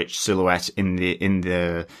Scarlet Witch silhouette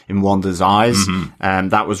in Wanda's eyes. Mm-hmm.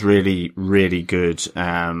 That was really, really good.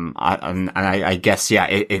 I guess,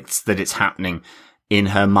 it's that it's happening in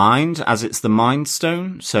her mind, as it's the Mind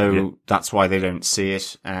Stone. So that's why they don't see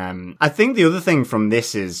it. I think the other thing from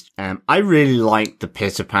this is, I really like the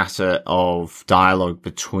pitter patter of dialogue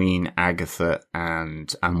between Agatha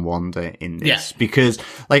and Wanda in this, because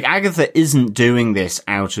Agatha isn't doing this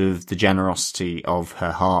out of the generosity of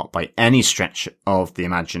her heart by any stretch of the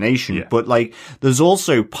imagination, but there's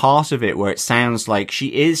also part of it where it sounds like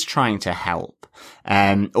she is trying to help.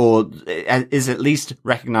 Or is at least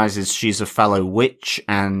recognizes she's a fellow witch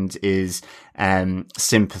and is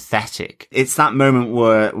sympathetic. It's that moment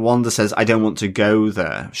where Wanda says, I don't want to go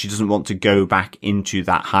there. She doesn't want to go back into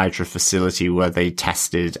that Hydra facility where they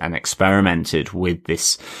tested and experimented with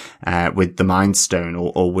this, with the Mind Stone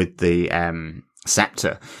or with the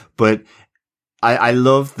scepter. But I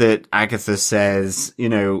love that Agatha says,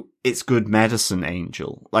 it's good medicine,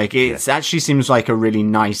 Angel. Like, it actually seems like a really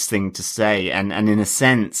nice thing to say. And in a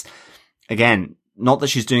sense, again, not that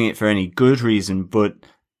she's doing it for any good reason, but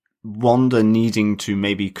Wanda needing to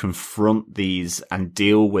maybe confront these and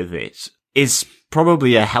deal with it is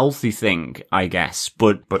probably a healthy thing, I guess.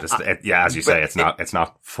 But it's, as you say, it's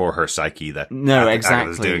not for her psyche that exactly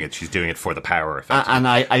Agatha's doing it. She's doing it for the power effect. And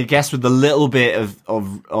I guess with the little bit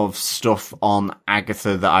of stuff on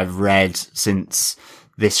Agatha that I've read since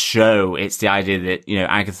this show, it's the idea that, you know,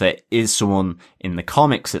 Agatha is someone in the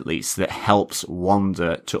comics, at least, that helps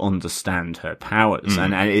Wanda to understand her powers.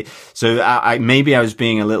 And maybe I was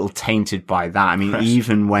being a little tainted by that. I mean,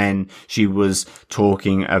 even when she was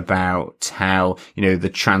talking about how, you know, the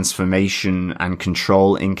transformation and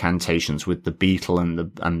control incantations with the beetle and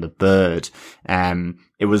the bird,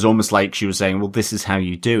 it was almost like she was saying, well, this is how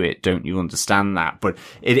you do it. Don't you understand that? But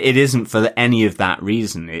it isn't for any of that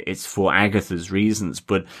reason. It's for Agatha's reasons.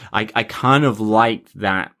 But I kind of liked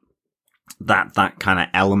that kind of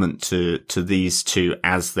element to these two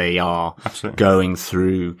as they are going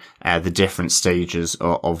through the different stages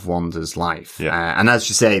of Wanda's life. Yeah. And as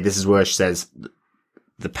you say, this is where she says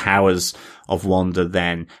the powers of Wanda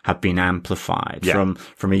then have been amplified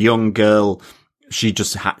from a young girl. She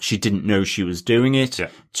just she didn't know she was doing it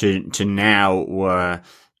to now where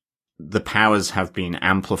the powers have been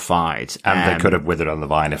amplified. And they could have withered on the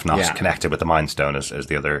vine if not connected with the Mind Stone as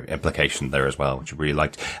the other implication there as well, which I really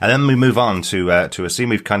liked. And then we move on to a scene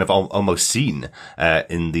we've kind of almost seen,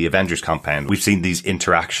 in the Avengers compound. We've seen these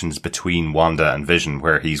interactions between Wanda and Vision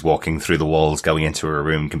where he's walking through the walls, going into her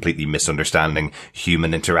room, completely misunderstanding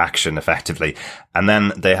human interaction effectively. And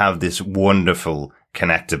then they have this wonderful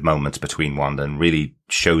connective moments between Wanda and really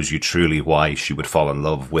shows you truly why she would fall in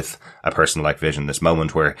love with a person like Vision. This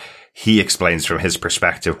moment where he explains from his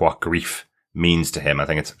perspective what grief means to him. I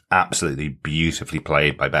think it's absolutely beautifully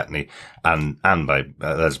played by Bettany and by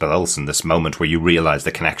Elizabeth Olsen. This moment where you realize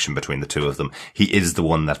the connection between the two of them. He is the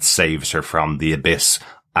one that saves her from the abyss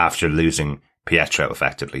after losing Pietro,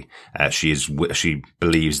 effectively. She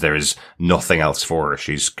believes there is nothing else for her.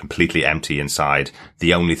 She's completely empty inside.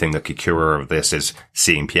 The only thing that could cure her of this is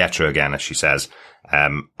seeing Pietro again, as she says.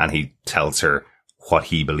 And he tells her what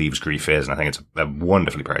he believes grief is. And I think it's a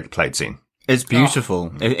wonderfully played scene. It's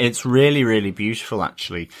beautiful. It's really, really beautiful,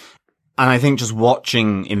 actually. And I think just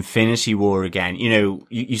watching Infinity War again, you know,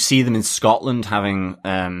 you see them in Scotland having,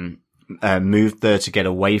 moved there to get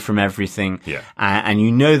away from everything. Yeah. And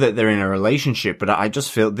you know that they're in a relationship, but I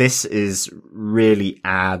just feel this really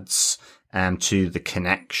adds, to the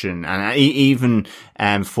connection. And even,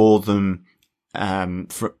 for them,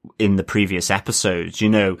 in the previous episodes, you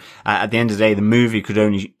know, at the end of the day, the movie could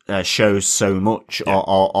only show so much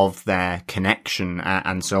of their connection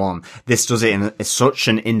and so on. This does it in such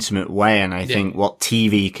an intimate way. And I think what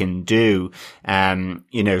TV can do,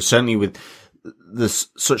 you know, certainly with there's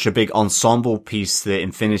such a big ensemble piece that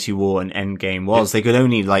Infinity War and Endgame was, they could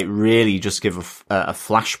only like really just give a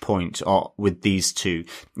flashpoint with these two,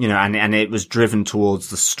 you know, and it was driven towards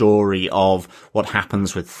the story of what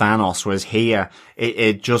happens with Thanos, whereas here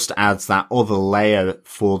it just adds that other layer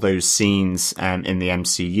for those scenes in the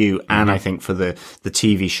MCU, and I think for the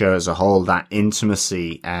TV show as a whole, that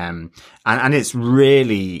intimacy, and it's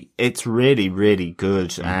really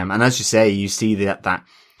good. And as you say, you see that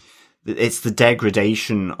it's the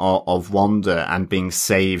degradation of Wanda and being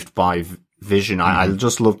saved by Vision. I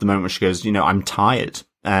just love the moment where she goes, you know, I'm tired.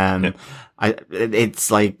 It's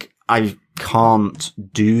like, I can't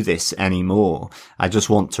do this anymore. I just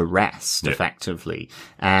want to rest, effectively.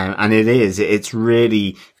 And it's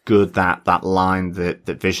really good that line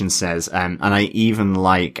that Vision says. And I even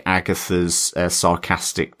like Agatha's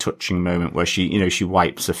sarcastic, touching moment where she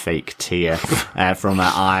wipes a fake tear from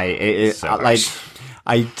her eye.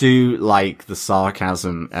 I do like the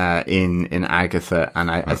sarcasm in Agatha, and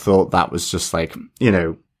I thought that was just like, you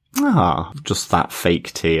know, just that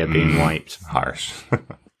fake tear being wiped. Harsh.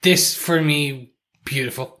 This, for me,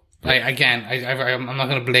 beautiful. I'm not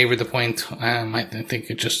going to belabor the point. I think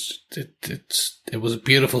it was a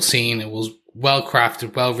beautiful scene. It was well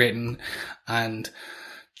crafted, well written, and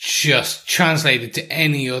just translated to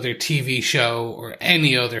any other TV show or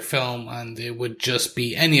any other film, and it would just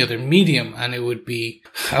be any other medium, and it would be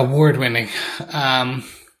award-winning.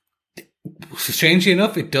 Strangely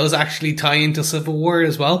enough, it does actually tie into Civil War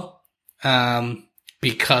as well,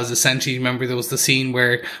 because essentially, remember, there was the scene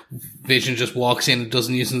where Vision just walks in and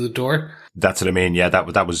doesn't use the door. That's what I mean. Yeah,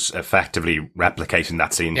 that was effectively replicating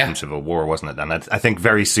that scene from Civil War, wasn't it? And I think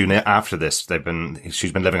very soon after this,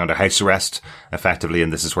 she's been living under house arrest effectively,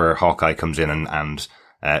 and this is where Hawkeye comes in and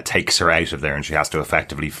takes her out of there, and she has to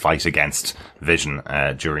effectively fight against Vision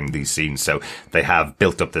during these scenes. So they have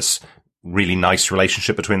built up this really nice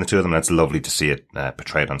relationship between the two of them, and it's lovely to see it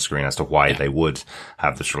portrayed on screen as to why they would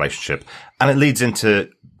have this relationship. And it leads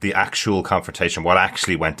into the actual confrontation, what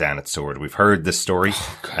actually went down at Sword. We've heard this story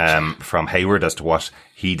from Hayward as to what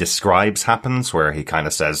he describes happens, where he kind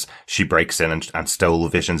of says she breaks in and stole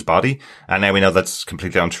Vision's body. And now we know that's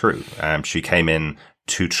completely untrue. She came in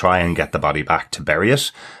to try and get the body back, to bury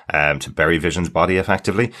it, to bury Vision's body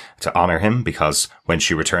effectively, to honor him, because when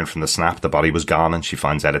she returned from the snap, the body was gone, and she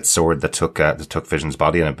finds out it's Sword that took Vision's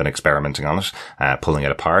body and had been experimenting on it, pulling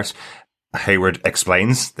it apart. Hayward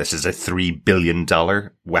explains this is a $3 billion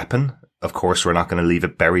weapon. Of course, we're not going to leave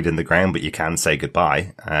it buried in the ground, but you can say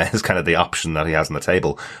goodbye. Is kind of the option that he has on the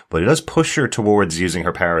table. But he does push her towards using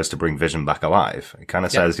her powers to bring Vision back alive. He kind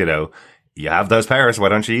of says, you know, you have those powers, why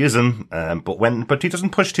don't you use them? But he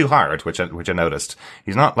doesn't push too hard, which I noticed.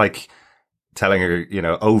 He's not like telling her, you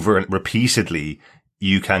know, over and repeatedly,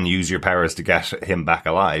 you can use your powers to get him back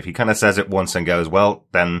alive. He kind of says it once and goes, well,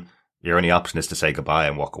 then your only option is to say goodbye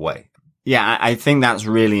and walk away. Yeah, I think that's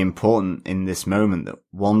really important in this moment, that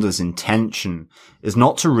Wanda's intention is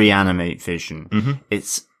not to reanimate Vision. Mm-hmm.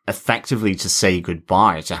 It's effectively to say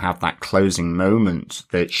goodbye, to have that closing moment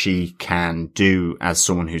that she can do as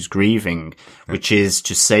someone who's grieving, which is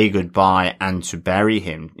to say goodbye and to bury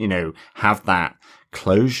him, you know, have that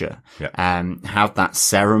closure, have that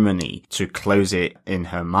ceremony to close it in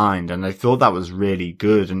her mind. And I thought that was really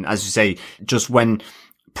good. And as you say, just when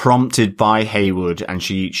prompted by Hayward and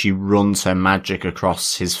she runs her magic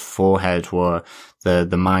across his forehead where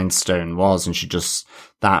the Mind Stone was, and she just,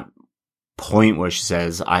 that point where she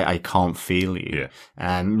says, I can't feel you.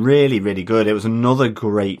 Yeah. Really, really good. It was another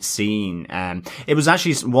great scene. It was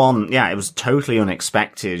actually it was totally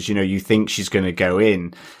unexpected. You know, you think she's going to go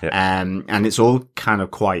in, and it's all kind of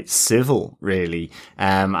quite civil, really.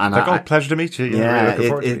 Like, pleasure to meet you. Yeah,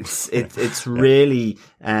 it's really,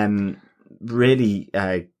 really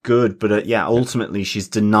good, but ultimately she's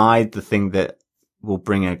denied the thing that will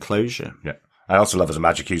bring her closure. Yeah, I also love as a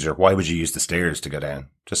magic user, why would you use the stairs to go down?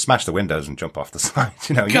 Just smash the windows and jump off the side.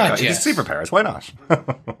 You know, it's superpowers. Why not?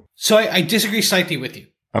 So I disagree slightly with you.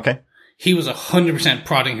 Okay, he was 100%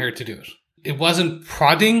 prodding her to do it. It wasn't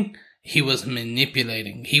prodding. He was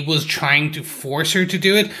manipulating. He was trying to force her to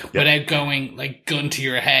do it without going like gun to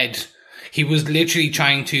your head. He was literally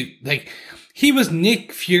trying to he was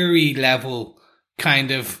Nick Fury level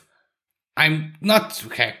kind of. I'm not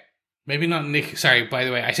okay. Maybe not Nick. Sorry, by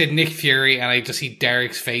the way, I said Nick Fury, and I just see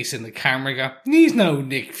Derek's face in the camera. Go, he's no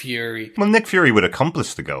Nick Fury. Well, Nick Fury would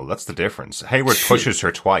accomplish the goal. That's the difference. Hayward pushes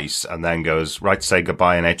her twice and then goes, right, say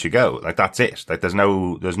goodbye, and out you go. Like, that's it. Like, there's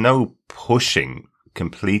no pushing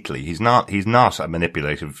completely. He's not a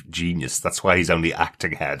manipulative genius. That's why he's only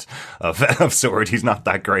acting head of Sword. He's not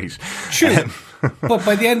that great. True. But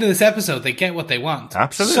by the end of this episode, they get what they want.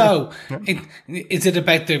 Absolutely. So, is it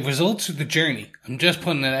about the results or the journey? I'm just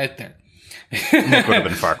putting it out there. Nick would have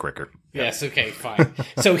been far quicker. Yes, okay, fine.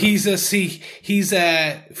 So he's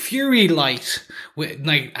a Fury Light with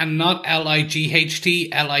and not LIGHT,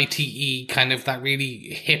 LITE, kind of that really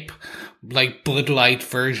hip like Bud Light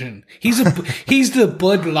version. He's the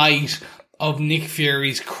Bud Light of Nick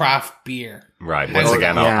Fury's craft beer. Right. Once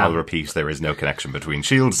again, I'll repeat, there is no connection between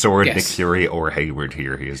S.H.I.E.L.D., Sword, Nick Fury, or Hayward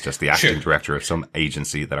here. He is just the acting director of some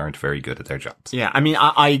agency that aren't very good at their jobs. Yeah, I mean,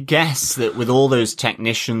 I guess that with all those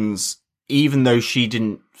technicians, even though she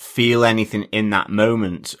didn't feel anything in that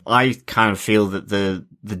moment, I kind of feel that the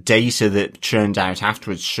data that churned out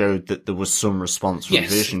afterwards showed that there was some response from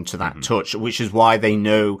Vision to that touch, which is why they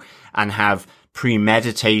know and have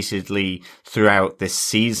premeditatedly throughout this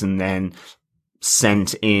season then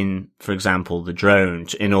sent in, for example, the drone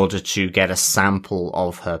in order to get a sample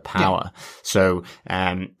of her power. Yeah. So,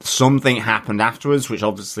 something happened afterwards, which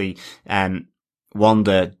obviously,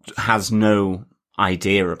 Wanda has no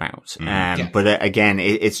idea about. But again,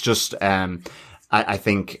 it's just, I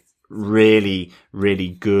think really, really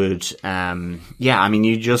good. I mean,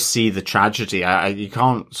 you just see the tragedy. You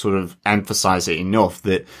can't sort of emphasize it enough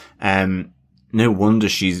that, no wonder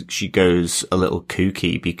she goes a little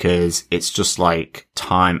kooky, because it's just like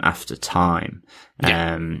time after time.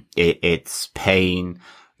 Yeah. It's pain,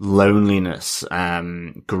 loneliness,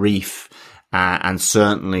 grief, and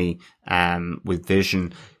certainly, with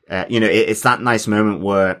Vision, it's that nice moment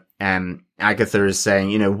where, Agatha is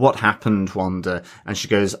saying, what happened, Wanda? And she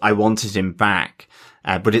goes, I wanted him back.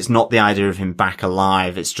 But it's not the idea of him back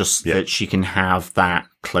alive. It's just that she can have that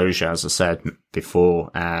closure, as I said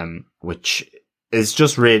before, which is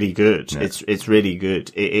just really good. Yeah. It's really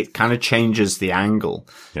good. It kind of changes the angle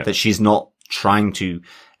that she's not trying to,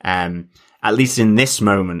 at least in this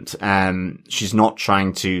moment, she's not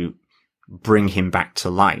trying to bring him back to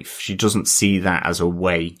life. She doesn't see that as a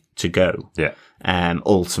way to go. Yeah.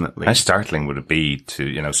 Ultimately. How startling would it be to,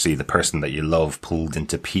 you know, see the person that you love pulled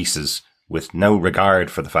into pieces with no regard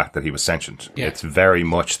for the fact that he was sentient. Yeah. It's very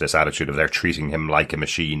much this attitude of they're treating him like a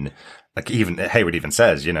machine. Like even Hayward even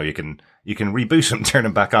says, you know, you can reboot him, turn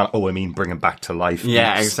him back on. Oh, I mean, bring him back to life.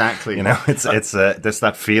 Yeah, exactly. You know, it's there's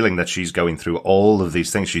that feeling that she's going through all of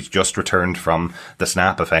these things. She's just returned from the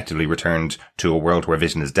snap, effectively returned to a world where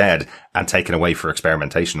Vision is dead and taken away for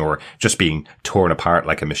experimentation or just being torn apart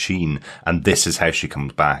like a machine. And this is how she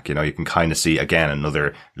comes back. You know, you can kind of see again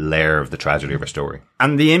another layer of the tragedy of her story.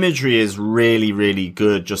 And the imagery is really, really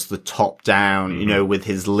good. Just the top down, you know, with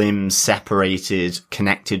his limbs separated,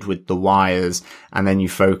 connected with the wires, and then you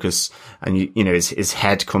focus and you know, his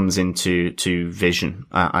head comes into vision,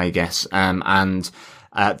 I guess. Thought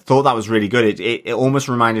that was really good. It almost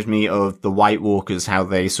reminded me of the White Walkers, how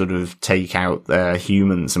they sort of take out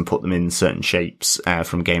humans and put them in certain shapes,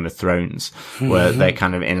 from Game of Thrones, where they're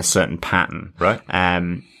kind of in a certain pattern. Right.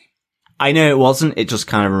 I know it wasn't. It just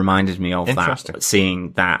kind of reminded me of that,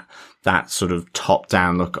 seeing that sort of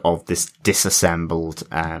top-down look of this disassembled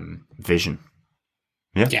Vision.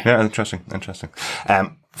 Yeah, interesting.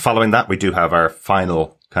 Following that, we do have our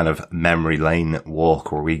final kind of memory lane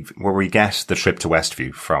walk where we get the trip to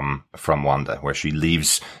Westview from Wanda, where she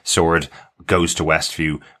leaves SWORD, goes to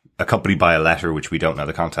Westview, accompanied by a letter which we don't know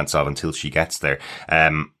the contents of until she gets there.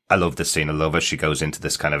 I love this scene. I love as she goes into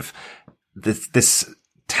this kind of this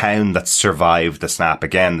town that survived the snap.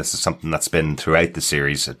 Again, this is something that's been throughout the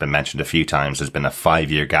series. It's been mentioned a few times. There's been a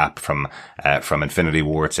 5-year gap from Infinity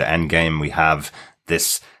War to Endgame. We have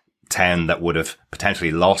this town that would have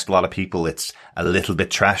potentially lost a lot of people. It's a little bit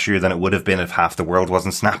trashier than it would have been if half the world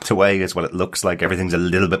wasn't snapped away, is what it looks like. Everything's a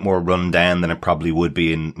little bit more run down than it probably would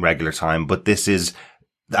be in regular time. But this is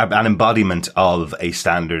an embodiment of a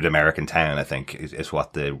standard American town, I think, is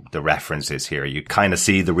what the reference is here. You kind of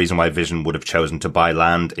see the reason why Vision would have chosen to buy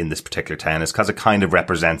land in this particular town is because it kind of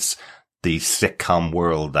represents the sitcom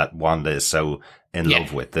world that Wanda is so in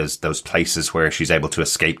love with. There's those places where she's able to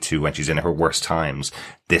escape to when she's in her worst times.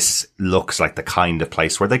 This looks like the kind of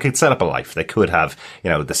place where they could set up a life. They could have, you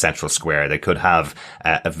know, the central square. They could have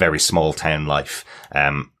a very small town life.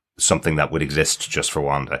 Something that would exist just for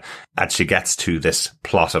Wanda. And she gets to this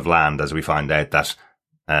plot of land as we find out that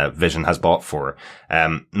Vision has bought for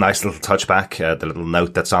her. Nice little touchback, the little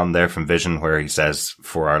note that's on there from Vision where he says,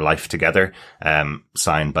 "For our life together,"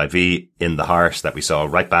 signed by V, in the heart that we saw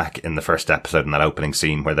right back in the first episode in that opening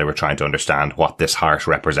scene where they were trying to understand what this heart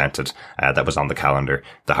represented, that was on the calendar.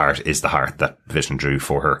 The heart is the heart that Vision drew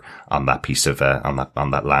for her on that piece of,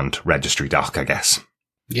 on that land registry doc, I guess.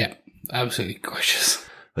 Yeah, absolutely gorgeous.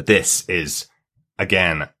 But this is,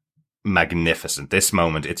 again, magnificent. This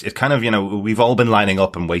moment, it's kind of, you know, we've all been lining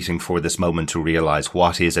up and waiting for this moment to realize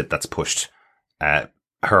what is it that's pushed her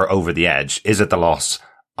over the edge. Is it the loss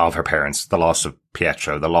of her parents, the loss of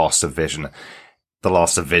Pietro, the loss of Vision, the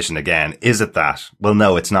loss of Vision again? Is it that? Well,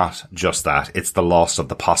 no, it's not just that. It's the loss of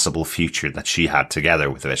the possible future that she had together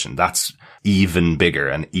with Vision. That's even bigger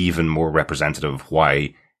and even more representative of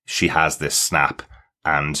why she has this snap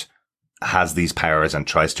and has these powers and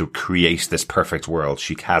tries to create this perfect world.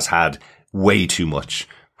 She has had way too much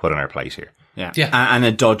put on her plate here. Yeah. And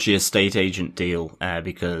a dodgy estate agent deal,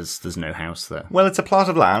 because there's no house there. Well, it's a plot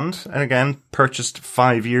of land, and again, purchased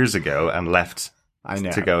 5 years ago and left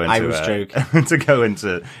to go into, I was joking. to go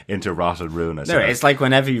into rot and ruin. No, it's like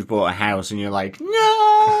whenever you've bought a house and you're like,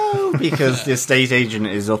 no, because the estate agent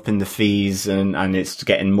is up in the fees and it's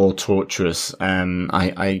getting more torturous.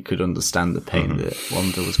 I could understand the pain that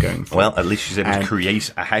Wanda was going through. Well, at least she's able to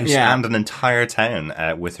create a house and an entire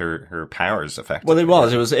town with her powers, effectively. Well,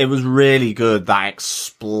 it was really good. That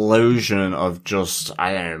explosion of just,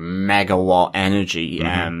 I don't know, megawatt energy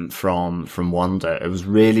from Wanda. It was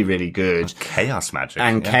really, really good. Chaos magic.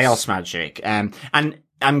 And chaos magic. And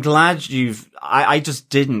I'm glad I just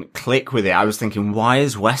didn't click with it. I was thinking, why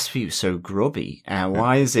is Westview so grubby?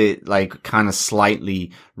 Why is it like kind of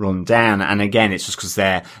slightly run down? And again, it's just because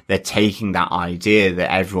they're taking that idea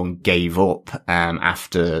that everyone gave up,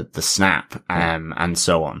 after the snap, and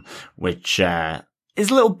so on, which, is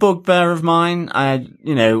a little bugbear of mine.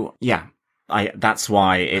 That's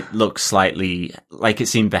why it looks slightly like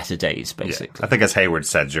it's seen better days, basically. Yeah. I think as Hayward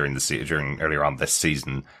said during earlier on this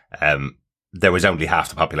season, there was only half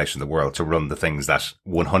the population of the world to run the things that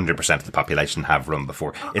 100% of the population have run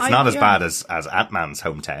before. It's not as bad as Ant-Man's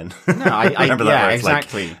hometown. No, I remember that. Where it's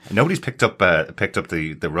exactly. Like, nobody's picked up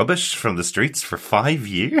the rubbish from the streets for 5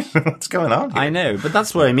 years. What's going on here? I know, but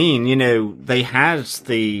that's what I mean. You know, they had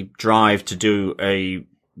the drive to do a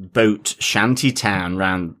boat shanty town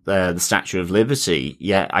around the Statue of Liberty.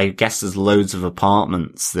 Yet I guess there's loads of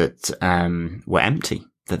apartments that were empty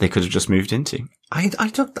that they could have just moved into. I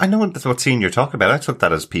know what scene you're talking about. I took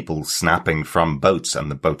that as people snapping from boats,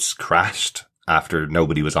 and the boats crashed after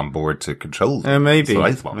nobody was on board to control them. Maybe.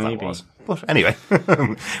 That's what I thought that was. But anyway,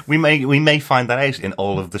 we may find that out in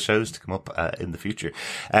all of the shows to come up in the future.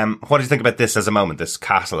 What do you think about this as a moment, this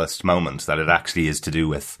catalyst moment, that it actually is to do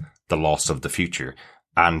with the loss of the future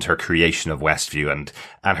and her creation of Westview and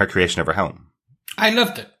her creation of her home? I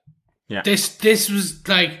loved it. Yeah. This was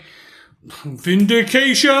like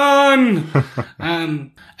vindication.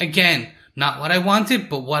 Again, not what I wanted,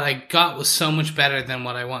 but what I got was so much better than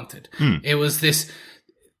what I wanted. It was this,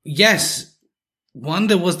 yes,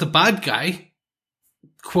 Wanda was the bad guy,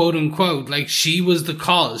 quote unquote, like she was the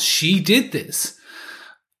cause. She did this.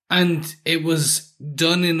 And it was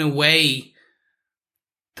done in a way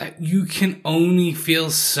that you can only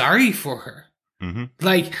feel sorry for her. Mm-hmm.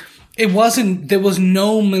 Like, there was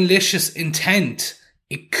no malicious intent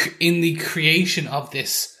in the creation of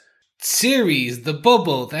this series, the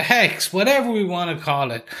bubble, the hex, whatever we want to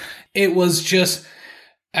call it. It was just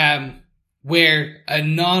where a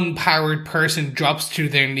non-powered person drops to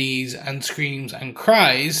their knees and screams and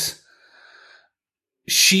cries.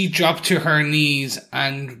 She dropped to her knees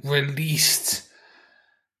and released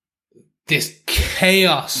this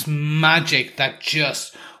chaos magic that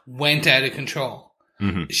just went out of control.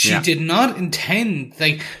 Mm-hmm. She did not intend,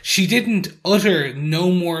 like, she didn't utter no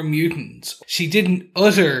more mutants. She didn't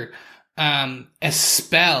utter a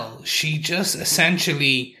spell. She just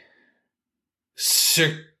essentially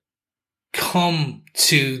succumbed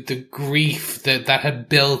to the grief that had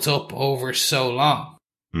built up over so long.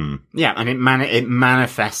 Yeah, and it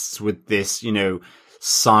manifests with this, you know,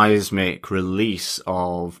 seismic release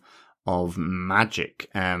of magic,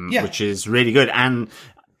 which is really good. And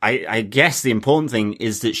I guess the important thing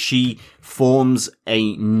is that she forms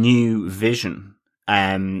a new vision,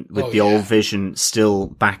 with the old vision still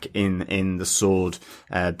back in the sword,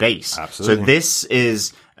 base. Absolutely. So this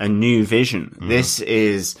is a new vision. This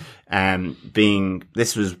is,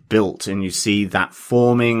 this was built, and you see that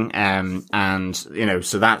forming, and, you know,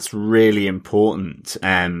 so that's really important,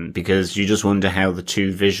 because you just wonder how the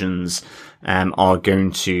two visions, are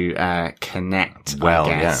going to, connect, well,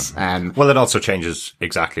 I guess. Yeah. Well, it also changes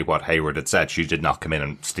exactly what Hayward had said. She did not come in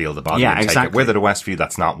and steal the body and take exactly. it with her to Westview.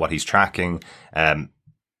 That's not what he's tracking.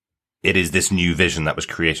 It is this new vision that was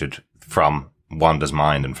created from Wanda's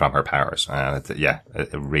mind and from her powers.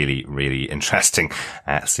 Really, really interesting.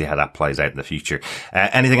 See how that plays out in the future.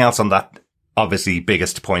 Anything else on that obviously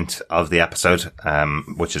biggest point of the episode,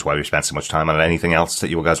 which is why we spent so much time on it? Anything else that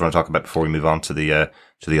you guys want to talk about before we move on to the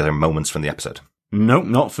other moments from the episode? Nope,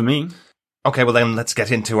 not for me. Okay, well then let's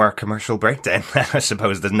get into our commercial breakdown. I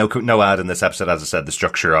suppose there's no ad in this episode. As I said, the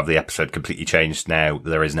structure of the episode completely changed now.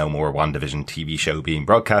 There is no more WandaVision TV show being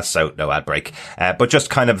broadcast, so no ad break. But just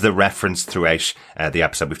kind of the reference throughout the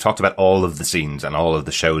episode. We've talked about all of the scenes and all of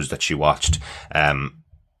the shows that she watched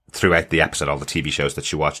throughout the episode, all the TV shows that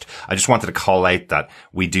she watched. I just wanted to call out that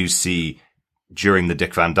we do see during the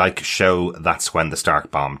Dick Van Dyke show, that's when the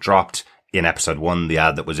Stark bomb dropped. In episode 1, the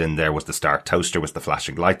ad that was in there was the Stark toaster with the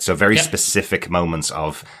flashing lights. So very specific moments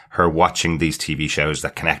of her watching these TV shows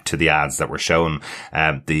that connect to the ads that were shown.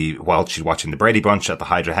 While she's watching the Brady Bunch at the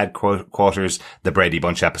Hydra headquarters, the Brady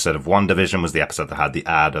Bunch episode of WandaVision was the episode that had the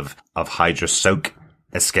ad of Hydra Soak,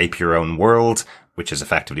 Escape Your Own World, which is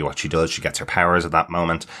effectively what she does. She gets her powers at that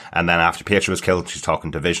moment. And then after Pietro was killed, she's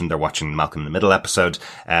talking to Vision. They're watching Malcolm in the Middle episode.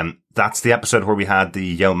 That's the episode where we had the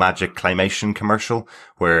Yo Magic claymation commercial,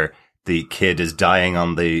 where the kid is dying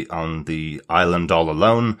on the island all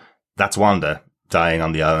alone. That's Wanda dying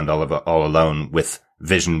on the island all alone, with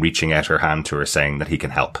Vision reaching out her hand to her saying that he can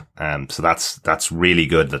help. So that's really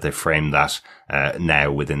good that they framed that,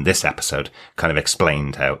 now within this episode, kind of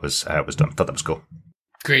explained how it was done. Thought that was cool.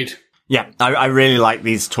 Great. Yeah, I really like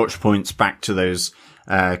these touch points back to those,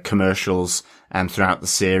 commercials, throughout the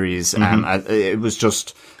series. It was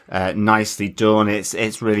just, nicely done.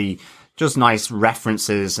 It's really just nice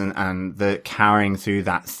references and the carrying through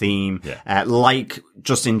that theme. Yeah. Like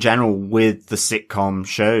just in general with the sitcom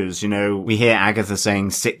shows, you know, we hear Agatha saying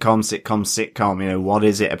sitcom, you know, what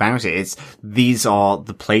is it about it? These are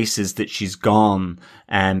the places that she's gone,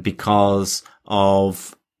 because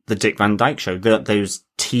of the Dick Van Dyke show, those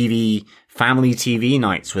TV family TV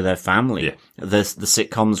nights with her family. Yeah. The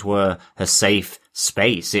sitcoms were her safe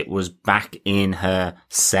space. It was back in her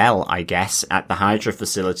cell, I guess, at the Hydra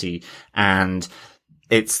facility. And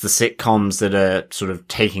it's the sitcoms that are sort of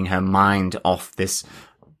taking her mind off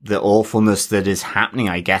the awfulness that is happening,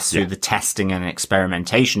 I guess, through the testing and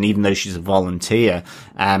experimentation, even though she's a volunteer.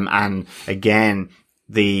 And again,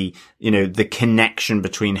 the connection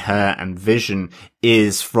between her and Vision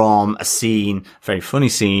is from a scene, very funny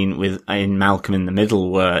scene in Malcolm in the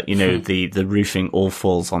Middle where, the roofing all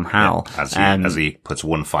falls on Hal. As he puts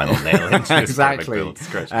one final nail into it. Exactly. It's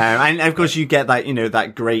great. And of course you get that,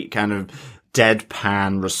 that great kind of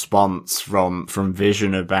deadpan response from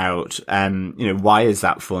Vision about, why is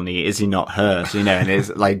that funny? Is he not hurt? And it's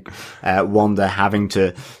like, Wanda having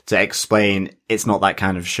to explain it's not that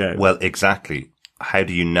kind of show. Well, exactly. How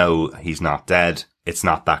do you know he's not dead? It's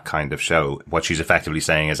not that kind of show. What she's effectively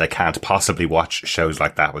saying is I can't possibly watch shows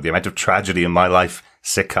like that. With the amount of tragedy in my life,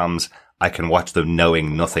 sitcoms, I can watch them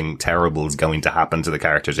knowing nothing terrible is going to happen to the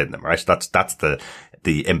characters in them, right? That's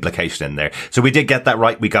the implication in there. So we did get that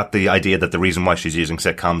right. We got the idea that the reason why she's using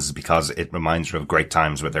sitcoms is because it reminds her of great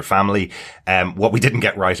times with her family. What we didn't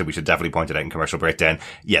get right, and we should definitely point it out in Commercial Breakdown,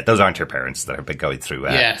 those aren't her parents that have been going through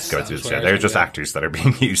the show. They're just actors that are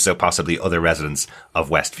being used. So possibly other residents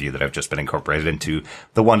of Westview that have just been incorporated into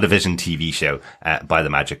the WandaVision TV show, by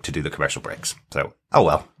the magic to do the commercial breaks. So, oh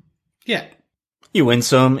well. Yeah. You win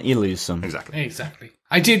some, you lose some. Exactly.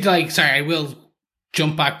 I did I will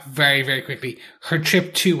jump back very, very quickly. Her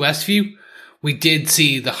trip to Westview, we did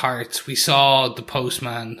see the Hearts. We saw the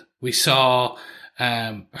Postman. We saw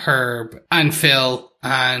Herb and Phil.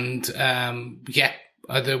 And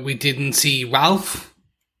we didn't see Ralph.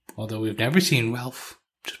 Although we've never seen Ralph.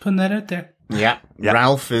 Just putting that out there. Yeah.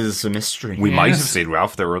 Ralph is a mystery. We might have seen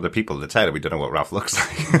Ralph. There were other people in the town, and we don't know what Ralph looks like.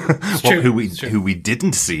 Who we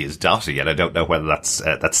didn't see is Dottie, and I don't know whether that's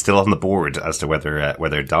still on the board as to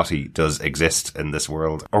whether Dottie does exist in this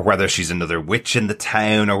world, or whether she's another witch in the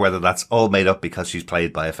town, or whether that's all made up because she's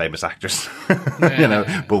played by a famous actress.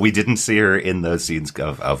 But we didn't see her in those scenes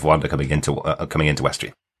of Wanda coming into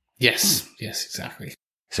Westview. Yes, exactly.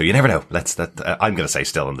 So you never know. I'm going to say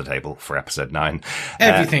still on the table for episode 9.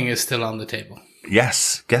 Everything is still on the table.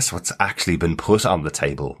 Yes. Guess what's actually been put on the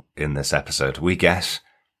table in this episode? We get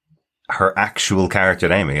her actual character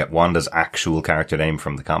name. We get Wanda's actual character name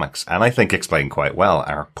from the comics. And I think explained quite well.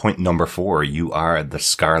 Our point number 4, you are the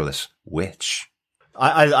Scarlet Witch.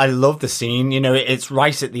 I love the scene. It's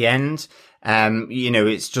right at the end.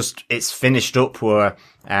 It's finished up where,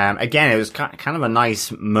 again, it was kind of a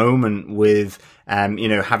nice moment with,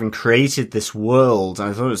 having created this world. And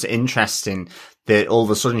I thought it was interesting that all of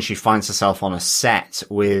a sudden she finds herself on a set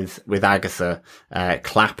with Agatha,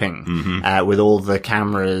 clapping, with all the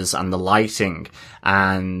cameras and the lighting.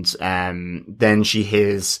 And, then she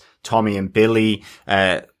hears Tommy and Billy,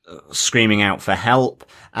 screaming out for help.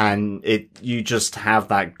 And you just have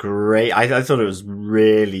that great, I thought it was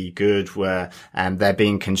really good where, they're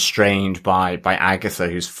being constrained by Agatha,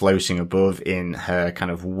 who's floating above in her kind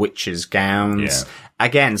of witch's gowns. Yeah.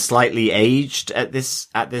 Again, slightly aged at this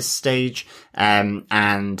stage,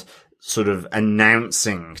 and sort of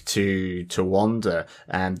announcing to Wanda,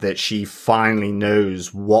 that she finally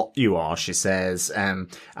knows what you are, she says, and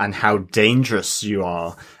how dangerous you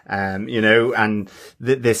are, and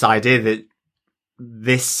this idea that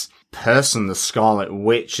this person, the Scarlet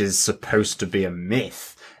Witch, is supposed to be a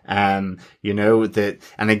myth. And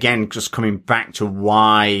again, just coming back to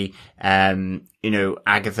why,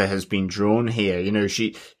 Agatha has been drawn here.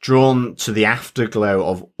 She drawn to the afterglow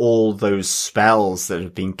of all those spells that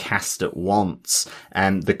have been cast at once,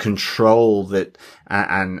 and the control that,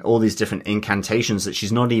 and all these different incantations that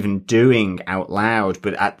she's not even doing out loud,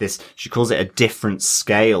 but at this, she calls it a different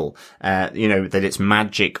scale, that it's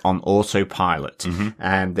magic on autopilot,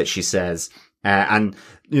 that she says. And,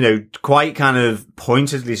 quite kind of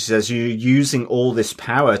pointedly, she says, you're using all this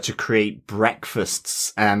power to create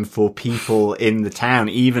breakfasts, for people in the town,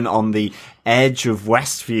 even on the edge of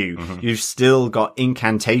Westview. You've still got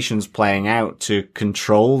incantations playing out to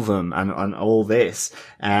control them and all this.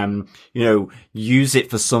 Use it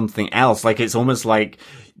for something else. Like, it's almost like,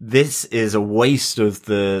 this is a waste of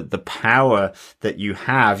the power that you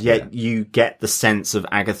have, yet you get the sense of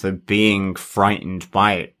Agatha being frightened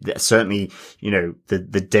by it. Certainly,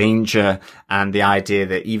 the danger and the idea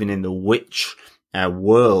that even in the witch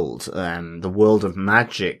world, the world of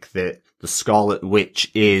magic, that the Scarlet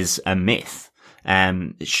Witch is a myth.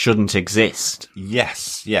 It shouldn't exist.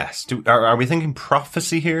 Yes. Are we thinking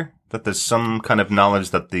prophecy here? That there's some kind of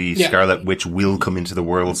knowledge that the Scarlet Witch will come into the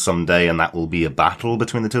world someday, and that will be a battle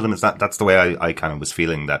between the two of them. That's the way I kind of was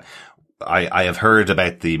feeling, that I have heard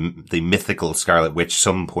about the mythical Scarlet Witch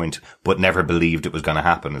some point, but never believed it was going to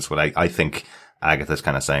happen, is what I think Agatha's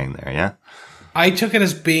kind of saying there, yeah? I took it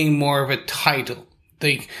as being more of a title.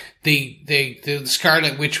 The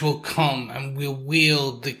Scarlet Witch will come and will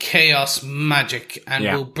wield the chaos magic and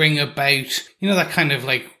will bring about, that kind of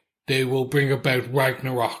like, they will bring about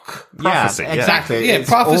Ragnarok. Prophecy. Yeah, exactly. Yeah,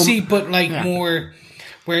 prophecy, but like more,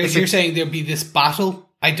 whereas you're saying there'll be this battle,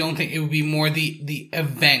 I don't think it would be more the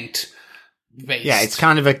event based. Yeah, it's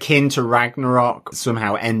kind of akin to Ragnarok,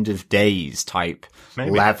 somehow end of days type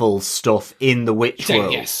level stuff in the witch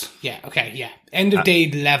world. Yes. Yeah. Okay. Yeah. End of day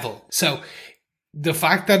level. So the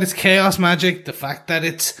fact that it's chaos magic, the fact that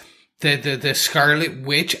it's the Scarlet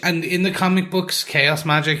Witch, and in the comic books, chaos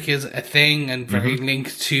magic is a thing and very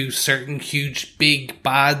linked to certain huge big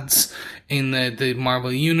bads in the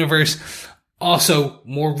Marvel universe. Also,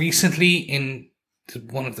 more recently in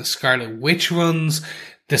one of the Scarlet Witch runs,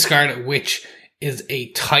 the Scarlet Witch is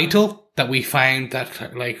a title that we found that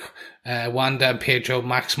Wanda and Pietro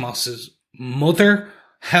Maximoff's mother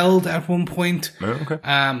held at one point. Oh,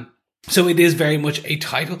 okay. So it is very much a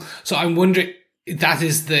title. So I'm wondering, that's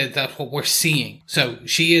what we're seeing. So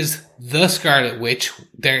she is the Scarlet Witch.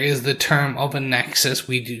 There is the term of a nexus.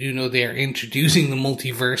 We do know they are introducing the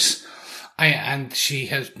multiverse. And she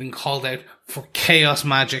has been called out for chaos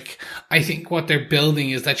magic. I think what they're building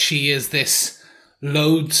is that she is this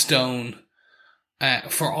lodestone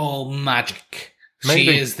for all magic. Maybe.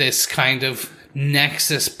 She is this kind of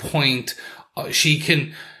nexus point. She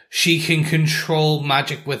can control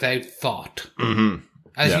magic without thought. Mm-hmm.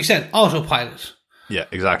 As you said, autopilot. Yeah,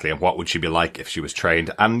 exactly. And what would she be like if she was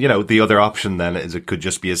trained? And, the other option then is it could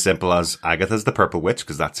just be as simple as Agatha's the Purple Witch,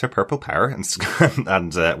 because that's her purple power, and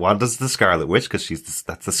Wanda's the Scarlet Witch, because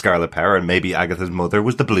that's the Scarlet power, and maybe Agatha's mother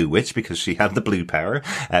was the Blue Witch, because she had the blue power.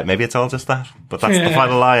 Maybe it's all just that. But that's the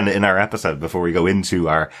final line in our episode before we go into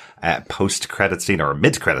our post-credit scene, or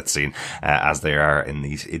mid-credit scene, as they are in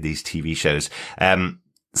these TV shows.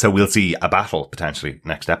 So we'll see a battle potentially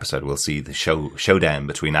next episode. We'll see the showdown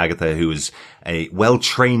between Agatha, who is a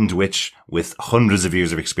well-trained witch with hundreds of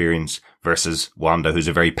years of experience, versus Wanda, who's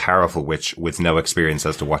a very powerful witch with no experience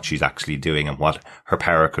as to what she's actually doing and what her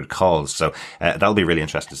power could cause. So that'll be really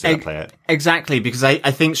interesting to see that play out. Exactly, because I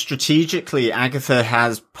think strategically Agatha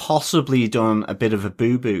has possibly done a bit of a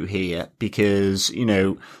boo-boo here, because,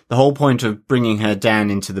 the whole point of bringing her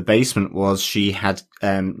down into the basement was she had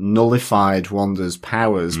nullified Wanda's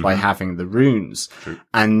powers by having the runes. True.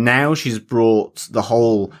 And now she's brought the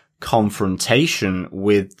whole confrontation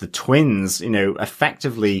with the twins,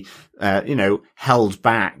 effectively, held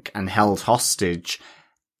back and held hostage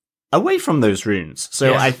away from those runes.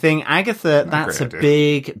 So I think Agatha, that's a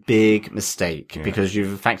big, big mistake, because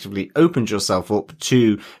you've effectively opened yourself up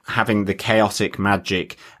to having the chaotic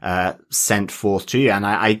magic, sent forth to you. And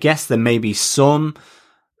I guess there may be some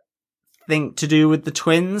thing to do with the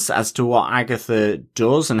twins as to what Agatha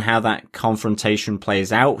does and how that confrontation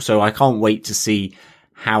plays out. So I can't wait to see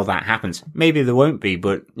how that happens. Maybe there won't be,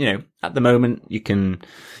 but at the moment you can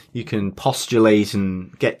postulate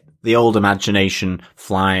and get the old imagination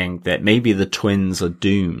flying that maybe the twins are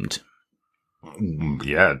doomed.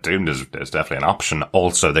 Yeah, doomed is definitely an option.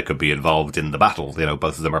 Also, they could be involved in the battle.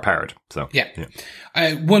 Both of them are powered. So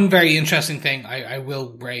one very interesting thing I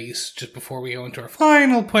will raise just before we go into our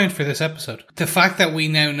final point for this episode: the fact that we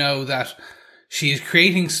now know that she is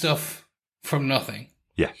creating stuff from nothing.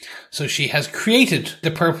 Yeah. So she has created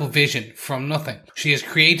the Purple Vision from nothing. She has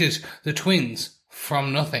created the twins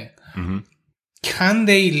from nothing. Mm-hmm. Can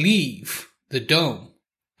they leave the dome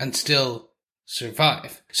and still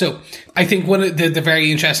survive? So I think one of the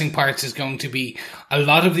very interesting parts is going to be a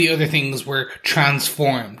lot of the other things were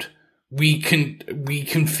transformed,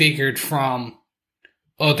 reconfigured from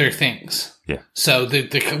other things. Yeah. So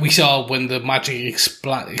we saw when the magic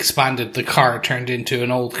expanded, the car turned into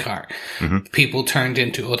an old car. Mm-hmm. People turned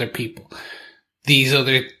into other people. These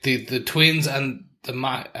other the twins and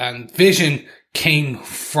and Vision came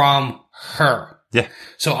from her. Yeah.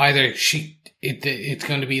 So either it's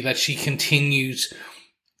going to be that she continues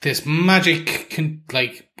this magic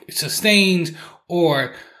sustained,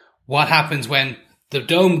 or what happens when the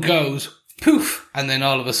dome goes poof, and then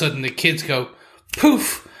all of a sudden the kids go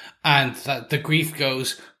poof, and that the grief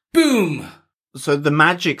goes boom. So the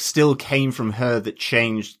magic still came from her that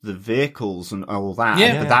changed the vehicles and all that.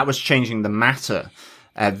 Yeah. But that was changing the matter.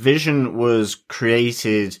 Vision was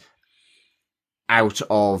created out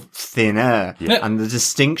of thin air. Yeah. And the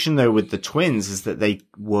distinction though with the twins is that they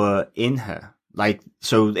were in her.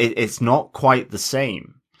 So it's not quite the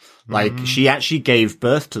same. She actually gave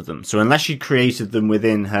birth to them. So unless she created them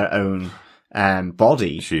within her own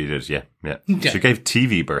body. She did, yeah. She gave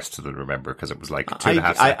TV burst to the Remember because it was like 2.5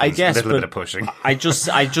 seconds. I guess, a little bit of pushing. I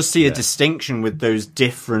just see a distinction with those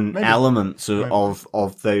different elements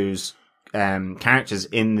of those characters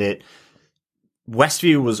in that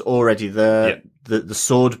Westview was already there. The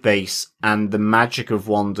sword base and the magic of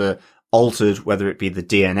Wanda altered, whether it be the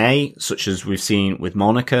DNA, such as we've seen with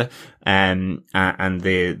Monica, and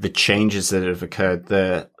the changes that have occurred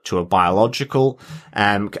there to a biological,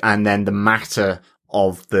 and then the matter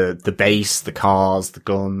of the base, the cars, the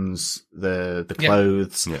guns, the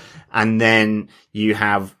clothes. Yeah. And then you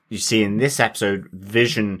see in this episode,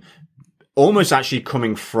 Vision almost actually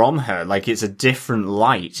coming from her, like it's a different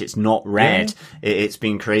light. It's not red. It's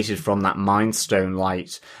been created from that Mind Stone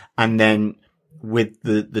light. And then with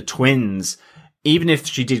the twins, even if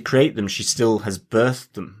she did create them, she still has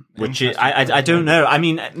birthed them, which I don't know. I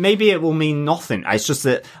mean, maybe it will mean nothing. It's just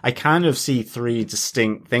that I kind of see three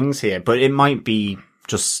distinct things here, but it might be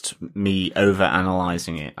just me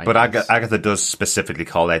over-analyzing it. But Agatha does specifically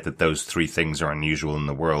call out that those three things are unusual in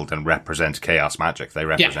the world and represent chaos magic. They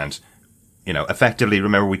represent... effectively,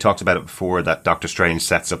 remember we talked about it before, that Doctor Strange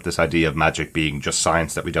sets up this idea of magic being just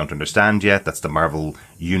science that we don't understand yet. That's the Marvel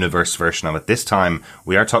Universe version of it. This time,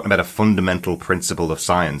 we are talking about a fundamental principle of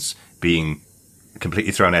science being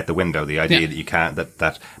completely thrown out the window. The idea that you can't,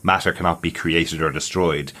 that matter cannot be created or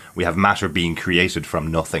destroyed. We have matter being created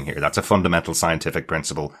from nothing here. That's a fundamental scientific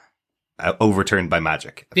principle overturned by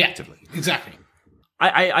magic, effectively. Yeah, exactly.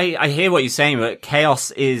 I hear what you're saying, but chaos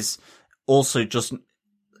is also just...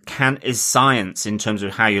 is science in terms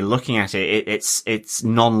of how you're looking at it. It's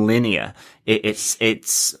non-linear.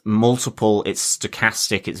 It's multiple. It's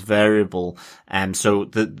stochastic. It's variable. So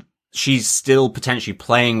she's still potentially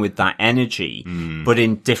playing with that energy, but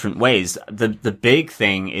in different ways. The big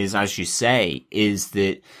thing is, as you say, is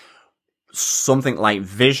that something like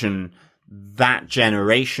Vision, that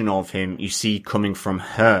generation of him, you see coming from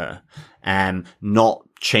her, not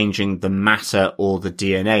changing the matter or the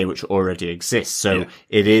DNA, which already exists. So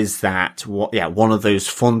it is that, one of those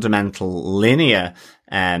fundamental linear,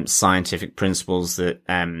 scientific principles that,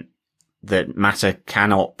 that matter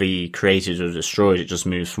cannot be created or destroyed. It just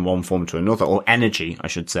moves from one form to another, or energy, I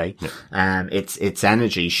should say. Yeah. It's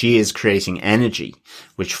energy. She is creating energy,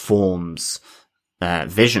 which forms,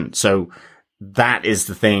 Vision. So, that is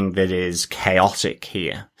the thing that is chaotic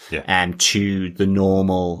here, and to the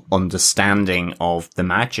normal understanding of the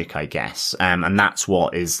magic, I guess. And that's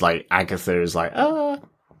what is like, Agatha is like,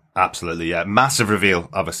 Absolutely, yeah. Massive reveal,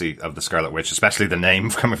 obviously, of the Scarlet Witch, especially the name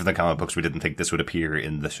coming from the comic books. We didn't think this would appear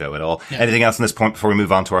in the show at all. Yeah. Anything else on this point before we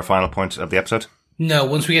move on to our final point of the episode? No,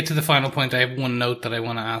 once we get to the final point, I have one note that I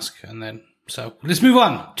want to ask, and then, so let's move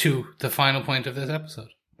on to the final point of this episode.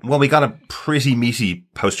 Well, we got a pretty meaty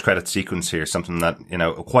post-credit sequence here, something that,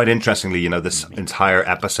 quite interestingly, this entire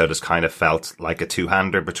episode has kind of felt like a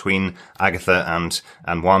two-hander between Agatha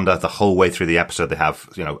and Wanda. The whole way through the episode, they have,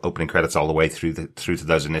 opening credits all the way through to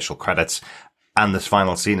those initial credits. And this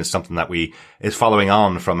final scene is something that is following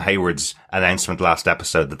on from Hayward's announcement last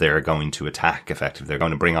episode that they are going to attack, effectively. They're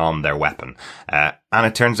going to bring on their weapon. And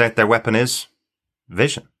it turns out their weapon is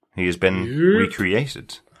Vision. He has been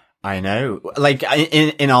recreated. I know. Like,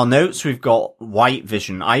 in our notes, we've got white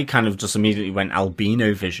Vision. I kind of just immediately went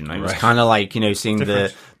albino Vision. It was kind of like, seeing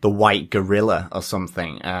the white gorilla or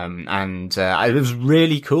something. It was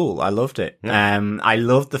really cool. I loved it. Yeah. I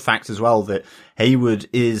loved the fact as well that Hayward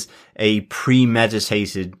is a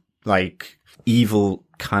premeditated, like, evil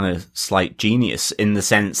kind of slight genius, in the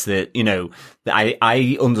sense that,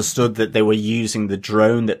 I understood that they were using the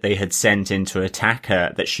drone that they had sent in to attack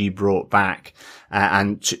her, that she brought back,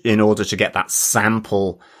 in order to get that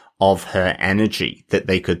sample of her energy that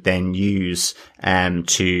they could then use,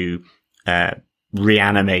 to,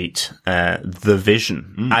 reanimate, the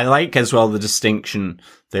Vision. I like as well the distinction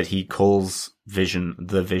that he calls Vision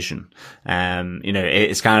the Vision.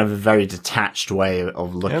 It's kind of a very detached way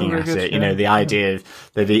of looking at it. The idea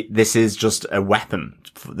that this is just a weapon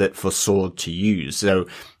for Sword to use. So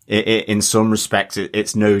in some respects,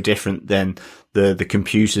 it's no different than the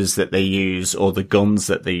computers that they use or the guns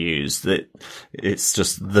that they use. That it's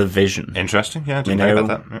just the Vision. Interesting. Yeah, I didn't know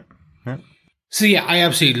about that. Yeah. So yeah, I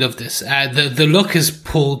absolutely love this. The look is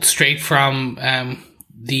pulled straight from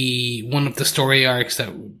one of the story arcs that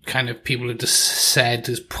kind of people have just said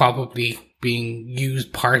is probably being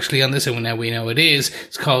used partially on this, and now we know it is.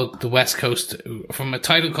 It's called the West Coast, from a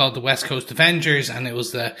title called the West Coast Avengers, and it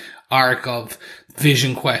was the arc of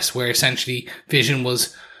Vision Quest, where essentially Vision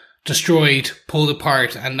was destroyed, pulled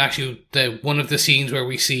apart, and actually one of the scenes where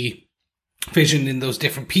we see Vision in those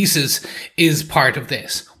different pieces is part of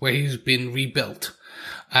this, where he's been rebuilt.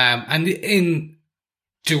 And in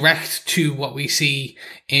direct to what we see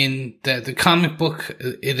in the comic book,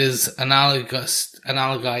 it is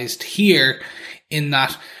analogized here in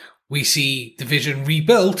that we see the Vision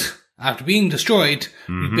rebuilt after being destroyed,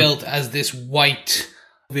 rebuilt as this white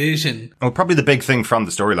Vision. Well, probably the big thing from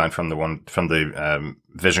the storyline, from the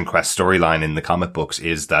Vision Quest storyline in the comic books,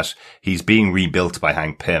 is that he's being rebuilt by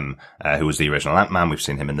Hank Pym, who was the original Ant-Man. We've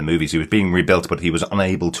seen him in the movies. He was being rebuilt, but he was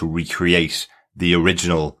unable to recreate the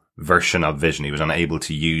original version of Vision. He was unable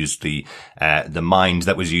to use the mind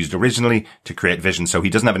that was used originally to create Vision. So he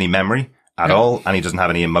doesn't have any memory at all, and he doesn't have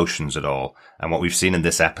any emotions at all. And what we've seen in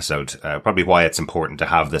this episode, probably why it's important to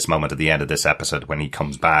have this moment at the end of this episode when he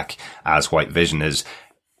comes back as White Vision, is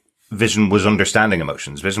Vision was understanding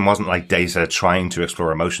emotions. Vision wasn't like Data trying to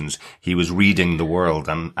explore emotions. He was reading the world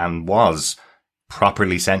and was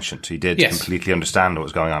properly sentient. He did completely understand what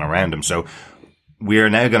was going on around him. So we are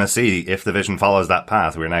now going to see, if the Vision follows that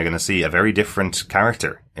path, we're now going to see a very different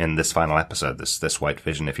character in this final episode, this White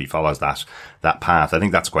Vision, if he follows that path. I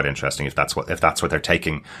think that's quite interesting if that's what they're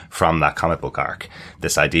taking from that comic book arc.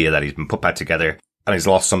 This idea that he's been put back together and he's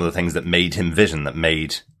lost some of the things that made him Vision, that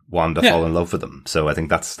made Wanda fall in love with him. So I think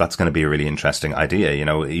that's going to be a really interesting idea. You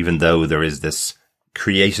know, even though there is this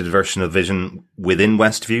created version of Vision within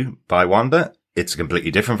Westview by Wanda, it's a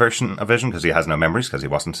completely different version of Vision because he has no memories, because he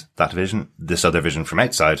wasn't that Vision. This other Vision from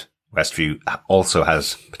outside Westview also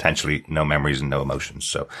has potentially no memories and no emotions.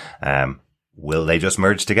 So, will they just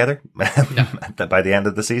merge together by the end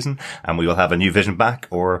of the season and we will have a new Vision back,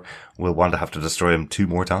 or will Wanda have to destroy him 2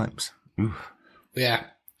 more times? Ooh. Yeah.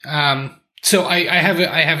 So I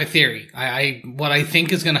have a theory. What I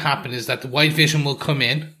think is going to happen is that the White Vision will come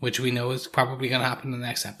in, which we know is probably going to happen in the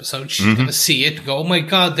next episode. She's going to see it, go, oh my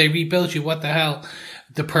God, they rebuilt you. What the hell?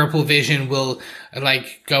 The Purple Vision will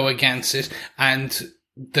go against it, and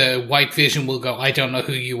the White Vision will go, I don't know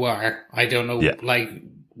who you are. I don't know,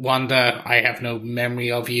 Wanda, I have no memory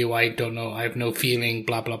of you. I don't know. I have no feeling,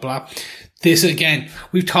 blah, blah, blah. This again,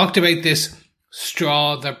 we've talked about this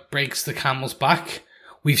straw that breaks the camel's back.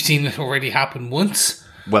 We've seen it already happen once.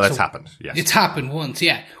 Well, it's happened, yes. It's happened once,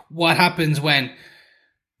 yeah. What happens when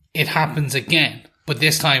it happens again? But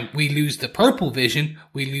this time we lose the Purple Vision,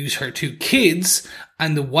 we lose her 2 kids,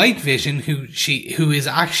 and the White Vision, who is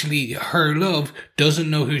actually her love, doesn't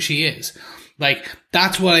know who she is.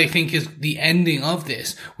 That's what I think is the ending of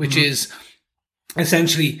this, which is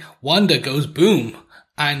essentially Wanda goes boom,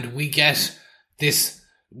 and we get this,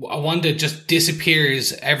 Wanda just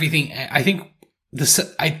disappears, everything. I think the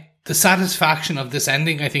satisfaction of this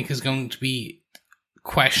ending, I think, is going to be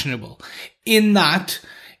questionable. In that,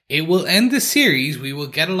 it will end the series, we will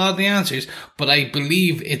get a lot of the answers, but I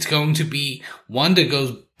believe it's going to be Wanda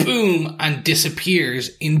goes boom and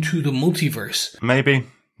disappears into the multiverse.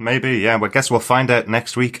 Maybe, yeah. Well, I guess we'll find out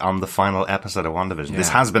next week on the final episode of WandaVision. Yeah. This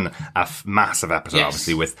has been a massive episode,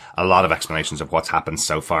 obviously, with a lot of explanations of what's happened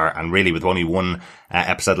so far, and really with only one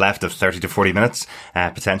episode left of 30 to 40 minutes,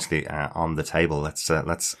 potentially on the table.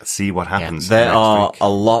 Let's see what happens. Yeah, there are a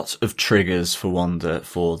lot of triggers for Wanda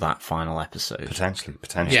for that final episode. Potentially.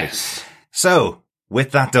 Yes. So, with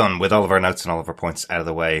that done, with all of our notes and all of our points out of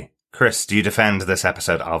the way, Chris, do you defend this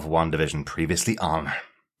episode of WandaVision previously on?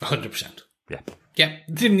 100%. Yeah. Yeah,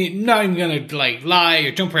 not even gonna lie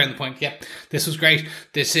or jump around the point. Yeah, this was great.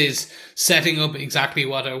 This is setting up exactly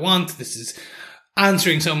what I want. This is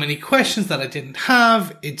answering so many questions that I didn't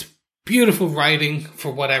have. It's beautiful writing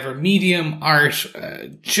for whatever medium, art,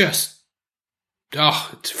 it's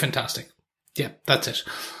fantastic. Yeah, that's it.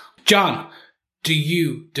 John, do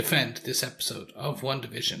you defend this episode of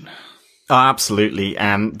WandaVision? Oh, absolutely.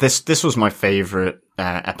 This was my favourite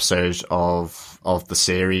episode of the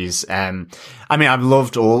series. I mean, I've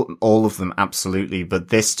loved all of them, absolutely, but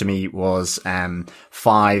this to me was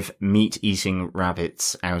 5 meat-eating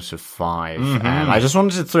rabbits out of 5. I just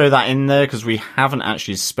wanted to throw that in there because we haven't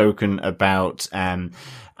actually spoken about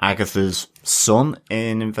Agatha's son,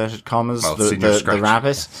 in inverted commas, the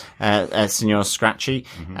rabbit, Senor Scratchy.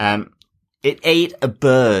 It ate a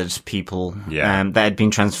bird, people, that had been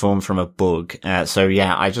transformed from a bug. So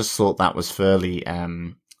yeah, I just thought that was fairly,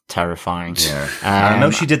 terrifying. Yeah. I know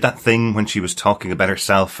she did that thing when she was talking about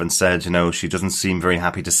herself and said, she doesn't seem very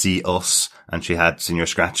happy to see us, and she had Senor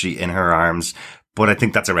Scratchy in her arms. But I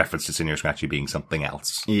think that's a reference to Senor Scratchy being something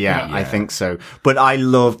else. Yeah, I think so. But I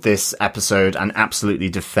loved this episode and absolutely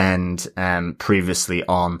defend, previously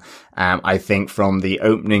on, I think from the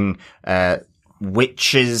opening,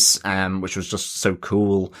 witches, which was just so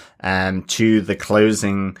cool, to the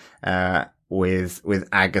closing, with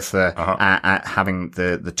Agatha at having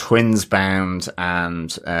the twins bound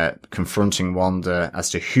and confronting Wanda as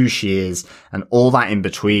to who she is and all that in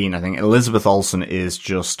between. I think Elizabeth Olsen is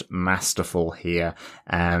just masterful here.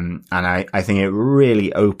 And I think it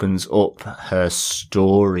really opens up her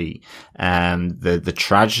story, the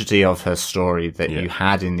tragedy of her story that you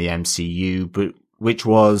had in the MCU, but which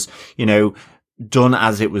was, done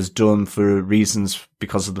as it was done for reasons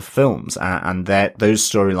because of the films and those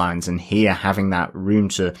storylines, and here having that room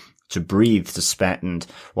to breathe, to spend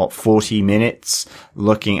 40 minutes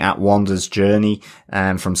looking at Wanda's journey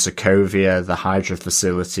from Sokovia, the Hydra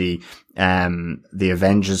facility, the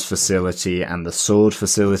Avengers facility and the Sword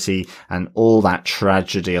facility, and all that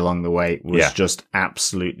tragedy along the way was just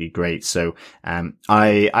absolutely great. So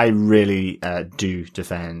I really do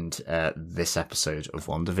defend this episode of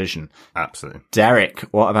WandaVision. Absolutely. Derek,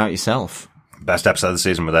 what about yourself? Best episode of the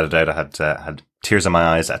season, without a doubt. I had tears in my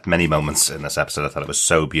eyes at many moments in this episode. I thought it was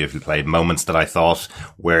so beautifully played. Moments that I thought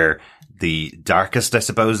were the darkest, I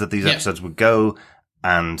suppose, that these episodes would go,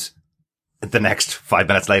 and the next 5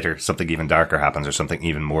 minutes later, something even darker happens, or something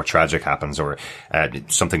even more tragic happens, or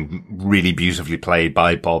something really beautifully played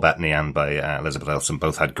by Paul Bettany and by Elizabeth Olsen.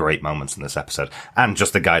 Both had great moments in this episode, and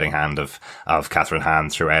just the guiding hand of Catherine Hahn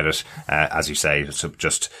throughout it, as you say. So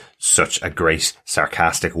just such a great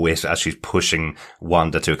sarcastic wit as she's pushing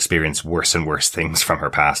Wanda to experience worse and worse things from her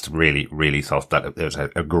past. Really, really thought that it was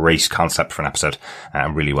a great concept for an episode,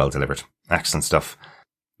 and really well delivered. Excellent stuff.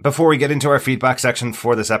 Before we get into our feedback section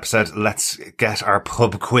for this episode, let's get our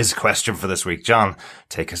pub quiz question for this week. John,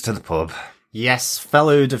 take us to the pub. Yes,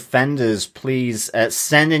 fellow defenders, please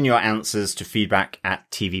send in your answers to feedback at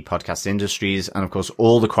TV Podcast Industries. And of course,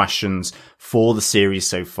 all the questions for the series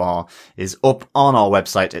so far is up on our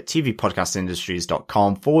website at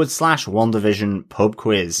tvpodcastindustries.com/WandaVision pub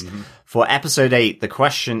quiz. Mm-hmm. For episode 8, the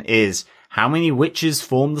question is, how many witches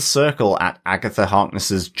form the circle at Agatha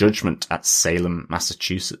Harkness's judgment at Salem,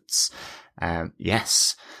 Massachusetts?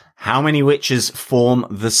 Yes. How many witches form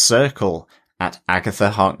the circle at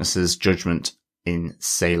Agatha Harkness's judgment in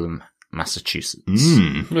Salem, Massachusetts?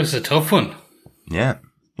 That's a tough one. Yeah.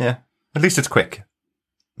 At least it's quick.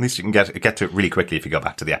 At least you can get to it really quickly if you go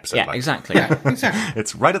back to the episode. Yeah, exactly.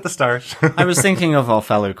 It's right at the start. I was thinking of our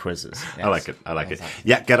fellow quizzes. Yes. I like it.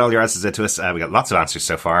 Yeah, get all your answers into us. We got lots of answers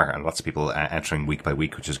so far, and lots of people entering week by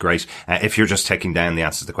week, which is great. If you're just taking down the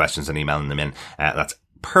answers to the questions and emailing them in, that's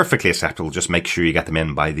perfectly acceptable. Just make sure you get them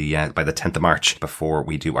in by the 10th of March before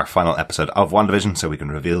we do our final episode of WandaVision, so we can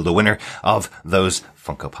reveal the winner of those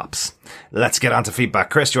Funko Pops. Let's get on to feedback.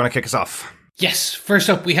 Chris, do you want to kick us off? Yes. First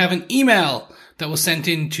up, we have an email that was sent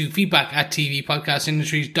in to feedback at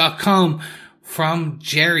tvpodcastindustries.com from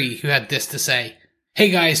Jerry, who had this to say. Hey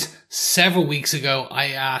guys, several weeks ago I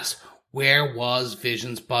asked, where was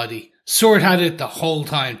Vision's body? Sword had it the whole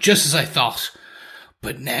time, just as I thought.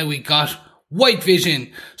 But now we got White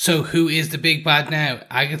Vision. So who is the big bad now?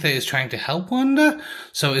 Agatha is trying to help Wanda?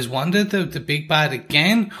 So is Wanda the big bad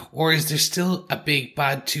again? Or is there still a big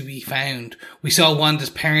bad to be found? We saw Wanda's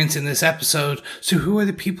parents in this episode. So who are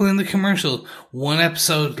the people in the commercial? One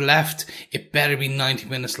episode left. It better be 90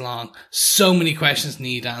 minutes long. So many questions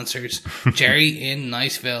need answers. Jerry in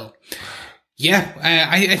Niceville. Yeah,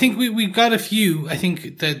 I think we got a few. I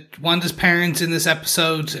think that Wanda's parents in this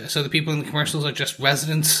episode, so the people in the commercials are just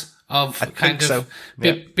residents of kind of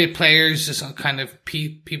bit players, just kind of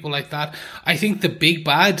people like that. I think the big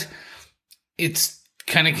bad, it's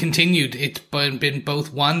kind of continued. It's been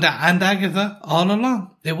both Wanda and Agatha all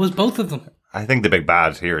along. It was both of them. I think the big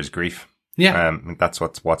bad here is grief. Yeah. I think that's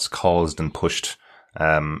what's caused and pushed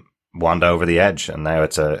Wanda over the edge, and now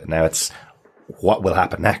it's what will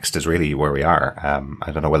happen next is really where we are.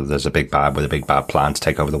 I don't know whether there's a big bad with a big bad plan to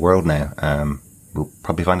take over the world now. We'll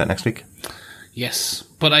probably find out next week. Yes,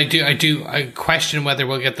 but I question whether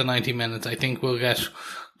we'll get the 90 minutes. I think we'll get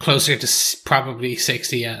closer to probably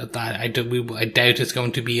 60 at that. I doubt it's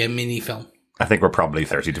going to be a mini film. I think we're probably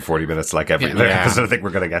 30 to 40 minutes like every other episode. I think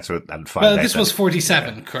we're going to get to it and find out. Well, this was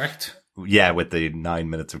 47, correct? Yeah, with the 9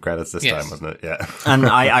 minutes of credits this time, wasn't it? Yeah. And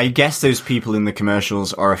I guess those people in the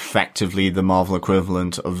commercials are effectively the Marvel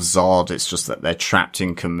equivalent of Zod. It's just that they're trapped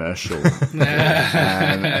in commercial.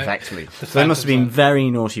 Effectively. So they must have been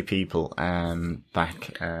very naughty people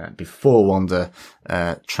back before Wanda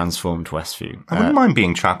transformed Westview. I wouldn't mind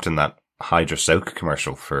being trapped in that Hydra Soak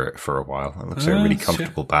commercial for a while. It looks like a really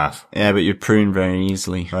comfortable bath. Yeah, but you prune very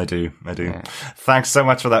easily. I do. Yeah. Thanks so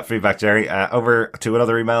much for that feedback, Jerry. Over to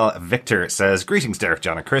another email. Victor says, greetings, Derek,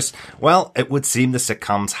 John and Chris. Well, it would seem the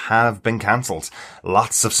sitcoms have been cancelled.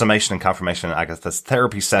 Lots of summation and confirmation in Agatha's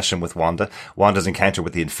therapy session with Wanda. Wanda's encounter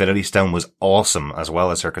with the Infinity Stone was awesome, as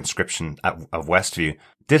well as her conscription of Westview.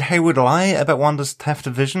 Did Hayward lie about Wanda's theft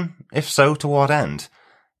of Vision? If so, to what end?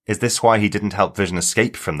 Is this why he didn't help Vision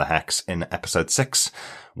escape from the Hex in episode 6?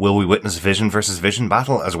 Will we witness Vision versus Vision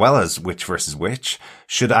battle as well as Witch versus Witch?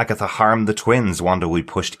 Should Agatha harm the twins, Wanda will be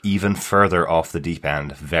pushed even further off the deep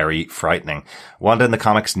end. Very frightening. Wanda in the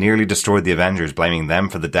comics nearly destroyed the Avengers, blaming them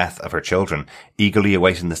for the death of her children. Eagerly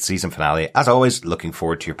awaiting the season finale. As always, looking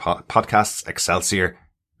forward to your podcasts. Excelsior,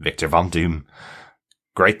 Victor Von Doom.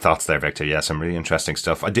 Great thoughts there, Victor. Yeah, some really interesting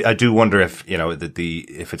stuff. I do wonder if,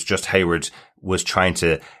 if it's just Hayward was trying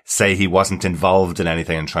to say he wasn't involved in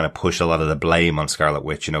anything and trying to push a lot of the blame on Scarlet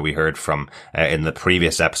Witch. We heard from, in the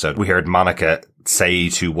previous episode, we heard Monica say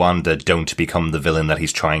to Wanda, don't become the villain that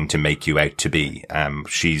he's trying to make you out to be.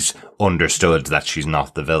 She's understood that she's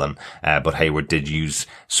not the villain. But Hayward did use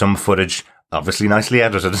some footage, obviously nicely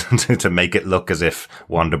edited, to make it look as if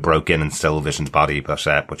Wanda broke in and stole Vision's body, but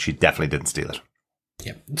she definitely didn't steal it.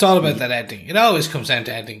 Yeah, it's all about that editing. It always comes down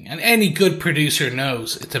to editing. And any good producer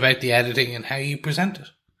knows it's about the editing and how you present it.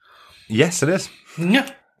 Yes, it is. Yeah.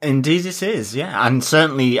 Indeed it is, yeah. And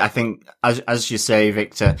certainly, I think, as you say,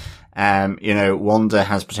 Victor, Wanda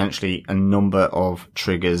has potentially a number of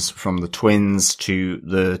triggers from the twins to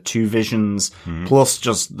the two Visions, plus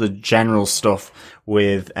just the general stuff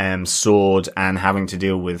with Sword and having to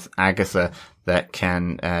deal with Agatha that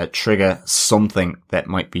can trigger something that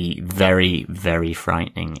might be very, very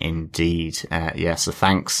frightening indeed. So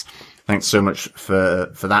thanks so much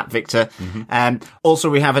for that, Victor. Also,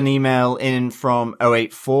 we have an email in from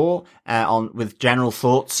 084 with general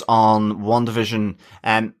thoughts on WandaVision.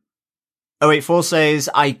 084 says,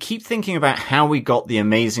 I keep thinking about how we got the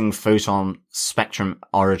amazing photon spectrum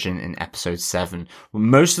origin in episode 7. Well,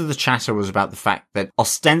 most of the chatter was about the fact that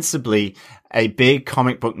ostensibly a big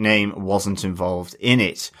comic book name wasn't involved in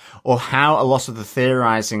it, or how a lot of the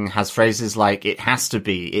theorizing has phrases like, it has to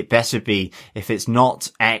be, it better be, if it's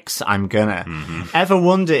not X, I'm gonna. Ever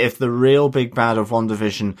wonder if the real big bad of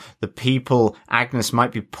WandaVision, the people Agnes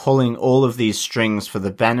might be pulling all of these strings for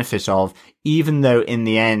the benefit of, even though in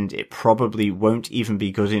the end it probably won't even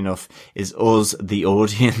be good enough, is us, the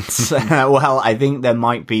audience? Well, I think there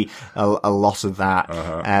might be a lot of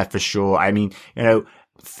that, for sure. I mean,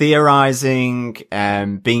 theorizing,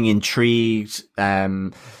 being intrigued,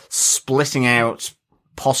 splitting out,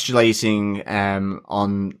 postulating,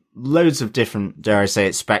 on loads of different, dare I say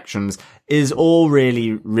it, spectrums is all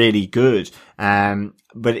really, really good.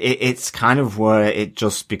 But it's kind of where it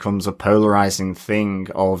just becomes a polarizing thing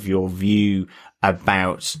of your view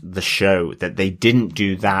about the show, that they didn't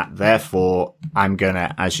do that. Therefore, I'm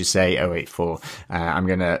gonna, as you say, 084, I'm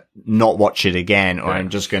gonna not watch it again, or I'm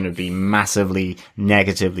just gonna be massively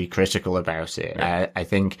negatively critical about it. I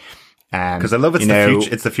think, because I love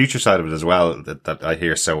it's the future side of it as well that I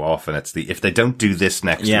hear so often. It's if they don't do this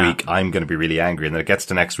next week, I'm going to be really angry. And then it gets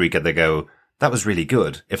to next week and they go, that was really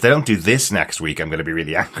good. If they don't do this next week, I'm going to be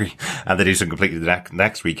really angry. And they do something completely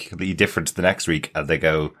next week, completely different the next week, and they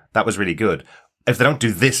go, that was really good. If they don't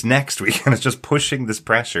do this next week, and it's just pushing this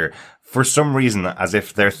pressure for some reason as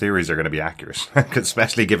if their theories are going to be accurate,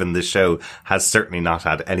 especially given this show has certainly not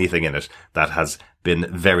had anything in it that has been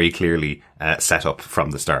very clearly set up from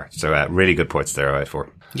the start. So really good points there,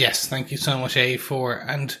 084. Yes, thank you so much, A4.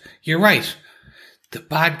 And you're right. The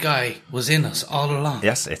bad guy was in us all along.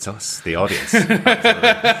 Yes, it's us, the audience.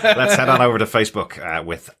 Let's head on over to Facebook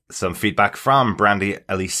with some feedback from Brandy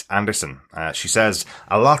Elise Anderson. She says,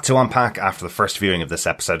 a lot to unpack after the first viewing of this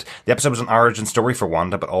episode. The episode was an origin story for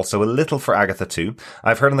Wanda, but also a little for Agatha too.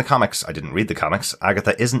 I've heard in the comics, I didn't read the comics,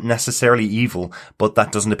 Agatha isn't necessarily evil, but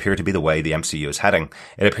that doesn't appear to be the way the MCU is heading.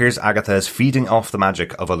 It appears Agatha is feeding off the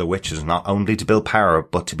magic of other witches, not only to build power,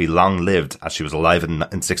 but to be long-lived, as she was alive in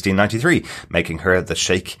 1693, making her the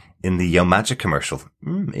Shake in the Yo Magic commercial.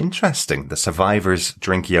 Interesting. The survivors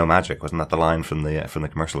drink Yo Magic. Wasn't that the line from the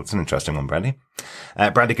commercial? It's an interesting one, Brandy.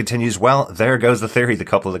 Brandy continues, well, there goes the theory. The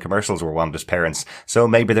couple of the commercials were Wanda's parents. So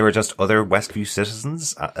maybe they were just other Westview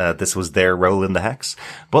citizens. This was their role in the Hex.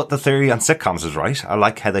 But the theory on sitcoms is right. I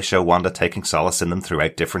like how they show Wanda taking solace in them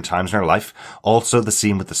throughout different times in her life. Also the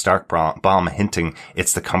scene with the Stark bomb hinting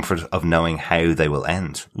it's the comfort of knowing how they will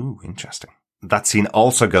end. Ooh, interesting. That scene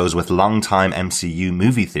also goes with long-time MCU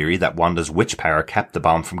movie theory that Wanda's witch power kept the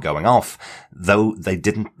bomb from going off, though they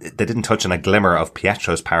didn't touch on a glimmer of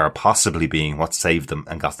Pietro's power possibly being what saved them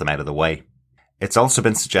and got them out of the way. It's also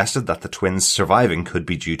been suggested that the twins surviving could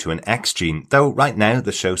be due to an X gene, though right now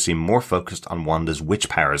the show seems more focused on Wanda's witch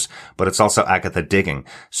powers, but it's also Agatha digging,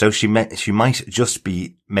 so she might just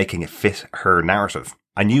be making it fit her narrative.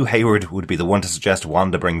 I knew Hayward would be the one to suggest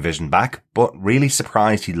Wanda bring Vision back, but really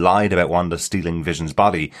surprised he lied about Wanda stealing Vision's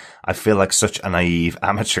body. I feel like such a naive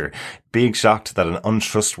amateur, being shocked that an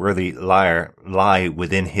untrustworthy liar lie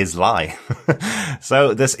within his lie.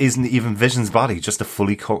 So this isn't even Vision's body, just a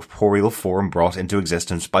fully corporeal form brought into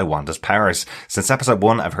existence by Wanda's powers. Since episode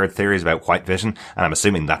 1, I've heard theories about White Vision, and I'm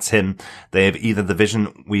assuming that's him. They have either the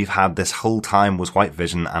Vision we've had this whole time was White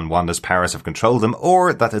Vision and Wanda's powers have controlled him,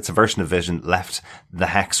 or that it's a version of Vision left the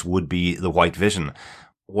Hex would be the White Vision.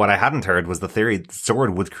 What I hadn't heard was the theory that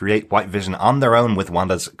S.W.O.R.D. would create White Vision on their own, with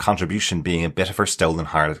Wanda's contribution being a bit of her stolen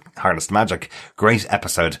harnessed magic. Great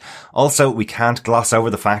episode. Also, we can't gloss over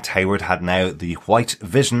the fact Hayward had now the White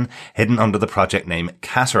Vision hidden under the project name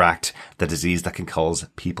Cataract, the disease that can cause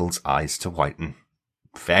people's eyes to whiten.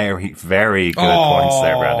 Very, very good points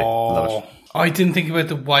there, Brandy. Love it. I didn't think about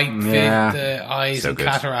the white the eyes So and good.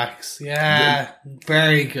 cataracts. Yeah,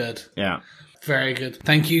 very good. Yeah. Very good.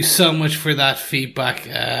 Thank you so much for that feedback,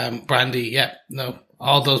 Brandy. Yeah, no,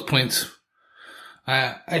 all those points.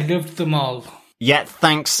 I loved them all. Yeah,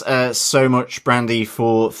 thanks so much, Brandy,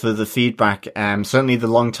 for the feedback. Certainly the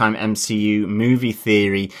long-time MCU movie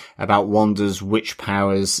theory about Wanda's witch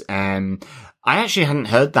powers. I actually hadn't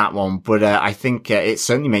heard that one, but I think it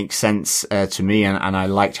certainly makes sense to me, and I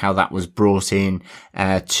liked how that was brought in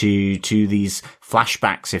to these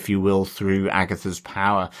flashbacks, if you will, through Agatha's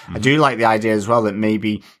power. I do like the idea as well that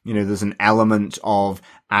maybe, there's an element of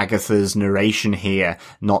Agatha's narration here,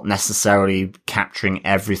 not necessarily capturing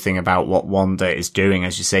everything about what Wanda is doing.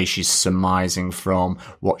 As you say, she's surmising from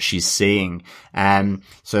what she's seeing.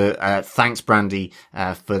 So thanks, Brandy,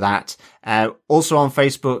 for that. Also on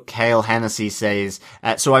Facebook, Cale Hennessy says,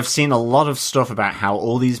 so I've seen a lot of stuff about how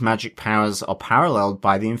all these magic powers are paralleled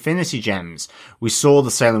by the Infinity Gems. We saw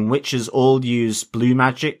the Salem Witches all use blue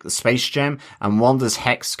magic, the Space Gem, and Wanda's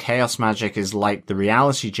Hex Chaos magic is like the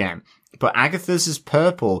Reality Gem. But Agatha's is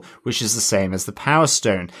purple, which is the same as the Power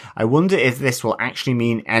Stone. I wonder if this will actually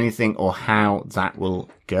mean anything or how that will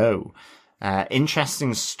go.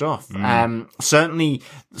 Interesting stuff. Certainly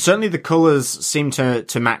the colours seem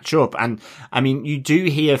to match up. And I mean, you do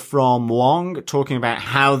hear from Wong talking about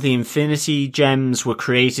how the Infinity Gems were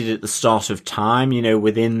created at the start of time,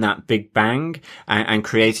 within that Big Bang and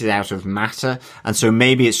created out of matter. And so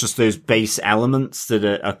maybe it's just those base elements that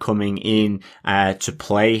are coming in, to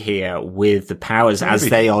play here with the powers as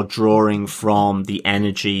they are drawing from the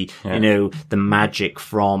energy, the magic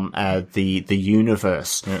from, the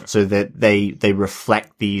universe. So that they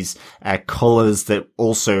reflect these colors that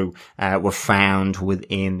also were found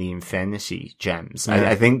within the Infinity Gems.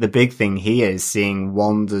 I think the big thing here is seeing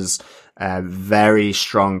Wanda's very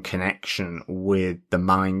strong connection with the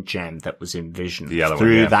Mind Gem that was in Vision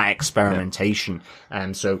through that experimentation.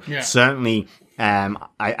 Certainly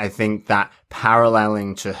I think that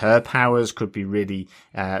paralleling to her powers could be really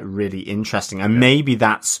interesting. And maybe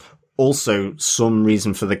that's also some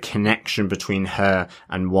reason for the connection between her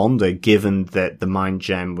and Wanda, given that the Mind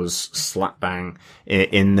Gem was slap bang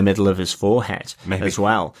in the middle of his forehead as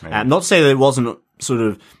well. Not to say that it wasn't sort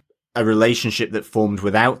of a relationship that formed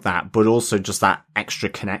without that, but also just that extra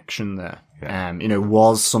connection there.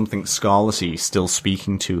 Was something Scarlety still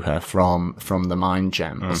speaking to her from the Mind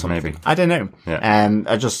Gem or something? Maybe. I don't know.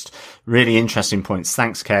 Are just really interesting points.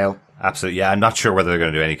 Thanks, Cale. Absolutely, yeah. I'm not sure whether they're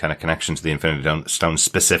going to do any kind of connection to the Infinity Stones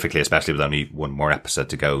specifically, especially with only one more episode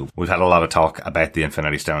to go. We've had a lot of talk about the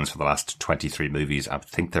Infinity Stones for the last 23 movies. I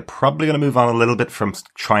think they're probably going to move on a little bit from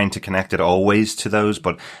trying to connect it always to those,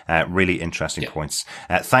 but really interesting points.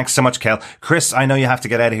 Thanks so much, Kel. Chris, I know you have to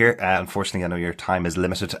get out of here. Unfortunately, I know your time is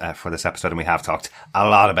limited for this episode, and we have talked a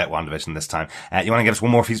lot about WandaVision this time. You want to give us one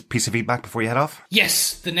more piece of feedback before you head off?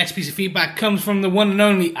 Yes, the next piece of feedback comes from the one and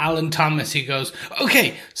only Alan Thomas. He goes,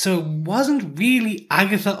 okay, so wasn't really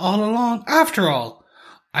Agatha all along after all?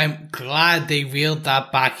 I'm glad they reeled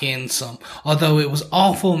that back in some, although it was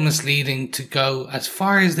awful misleading to go as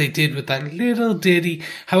far as they did with that little ditty,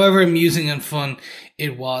 however amusing and fun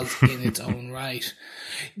it was in its own right.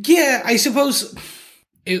 Yeah, I suppose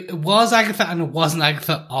it was Agatha and it wasn't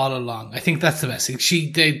Agatha all along. I think that's the best thing. She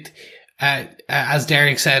did, as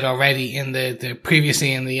Derek said already in the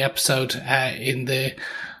previously in the episode, in the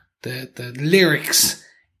lyrics,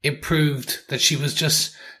 it proved that she was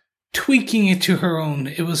just tweaking it to her own.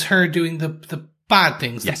 It was her doing the bad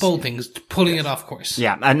things, the bold things, pulling it off course.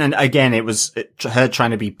 Yeah, and again, it was her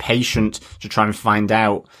trying to be patient to try and find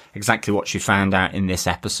out exactly what she found out in this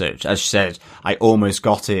episode. As she said, I almost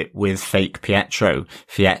got it with fake Fietro.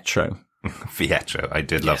 I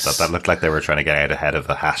did love that. That looked like they were trying to get out ahead of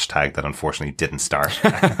a hashtag that unfortunately didn't start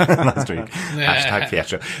last week. Hashtag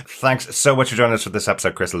Fietro. Thanks so much for joining us for this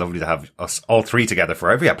episode, Chris. Lovely to have us all three together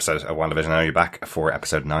for every episode of WandaVision. I know you're back for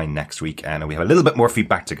episode 9 next week, and we have a little bit more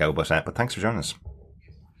feedback to go, but thanks for joining us.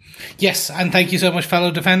 Yes, and thank you so much,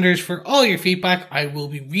 fellow defenders, for all your feedback. I will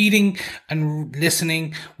be reading and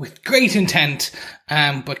listening with great intent,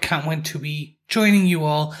 but can't wait to be joining you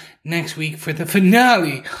all next week for the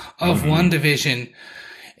finale of WandaVision.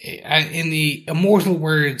 In the immortal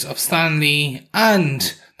words of Stan Lee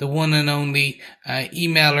and the one and only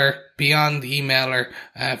emailer, beyond emailer,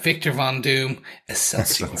 Victor Von Doom,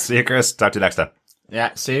 Excelsior. See you, Chris. Talk to you next time.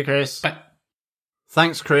 Yeah, see you, Chris. Bye.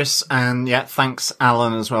 Thanks, Chris, and yeah, thanks,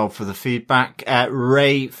 Alan, as well for the feedback.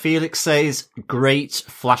 Ray Felix says, great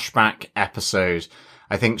flashback episode.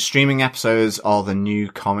 I think streaming episodes are the new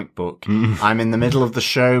comic book. I'm in the middle of the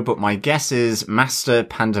show, but my guess is Master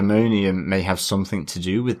Pandemonium may have something to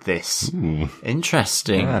do with this.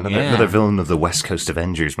 Interesting. Yeah, another villain of the West Coast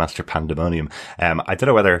Avengers, Master Pandemonium. I don't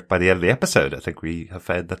know whether by the end of the episode, I think we have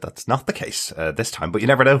found that that's not the case this time, but you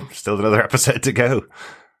never know. Still another episode to go.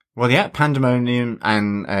 Well, yeah, Pandemonium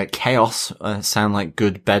and Chaos sound like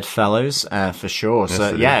good bedfellows, for sure. Yes,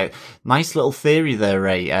 So, yeah, nice little theory there,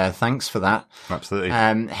 Ray. Thanks for that. Absolutely.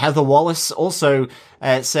 Heather Wallace also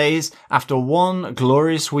says, after one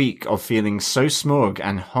glorious week of feeling so smug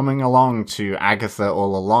and humming along to Agatha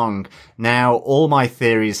all along, now all my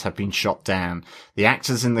theories have been shot down. The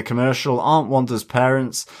actors in the commercial aren't Wanda's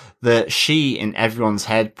parents. That she in everyone's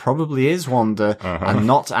head probably is Wanda and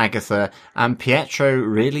not Agatha, and Pietro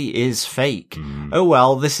really is fake. Oh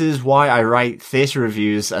well, this is why I write theatre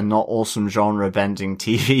reviews and not awesome genre-bending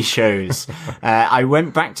TV shows. I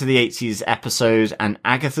went back to the 80s episode and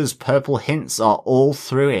Agatha's purple hints are all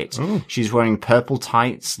through it. She's wearing purple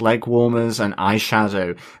tights, leg warmers and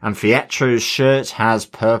eyeshadow, and Pietro's shirt has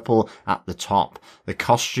purple at the top. The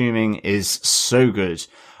costuming is so good.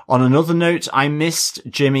 On another note, I missed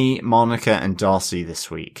Jimmy, Monica, and Darcy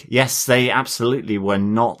this week. Yes, they absolutely were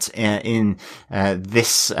not in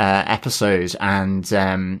this episode,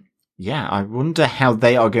 and yeah, I wonder how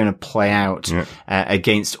they are going to play out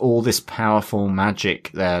against all this powerful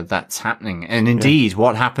magic that's happening. And indeed,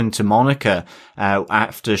 what happened to Monica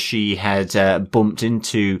after she had bumped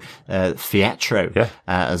into Fietro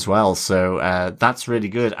as well. So that's really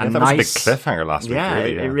good. And that was a big cliffhanger last week. Yeah,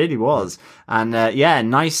 really, it really was. And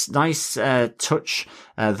nice touch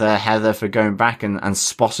there, Heather, for going back and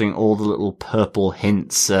spotting all the little purple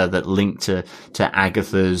hints that link to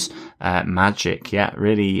Agatha's magic. Yeah,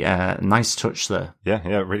 really nice touch there. Yeah,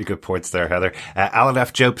 really good points there, Heather. Alan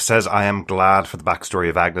F. Jope says, I am glad for the backstory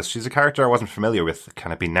of Agnes. She's a character I wasn't familiar with.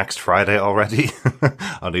 Can it be next Friday already?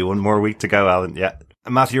 Only one more week to go, Alan. Yeah.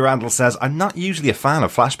 Matthew Randall says, I'm not usually a fan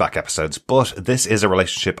of flashback episodes, but this is a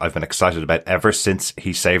relationship I've been excited about ever since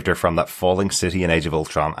he saved her from that falling city in Age of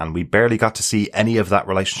Ultron, and we barely got to see any of that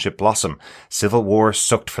relationship blossom. Civil War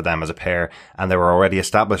sucked for them as a pair, and they were already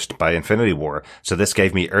established by Infinity War, so this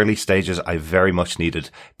gave me early stages I very much needed.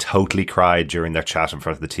 Totally cried during their chat in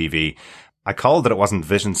front of the TV. I called that it wasn't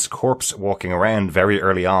Vision's corpse walking around very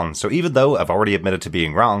early on, so even though I've already admitted to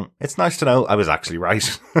being wrong, it's nice to know I was actually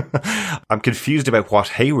right. I'm confused about what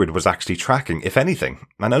Hayward was actually tracking, if anything.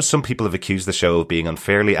 I know some people have accused the show of being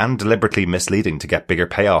unfairly and deliberately misleading to get bigger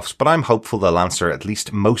payoffs, but I'm hopeful they'll answer at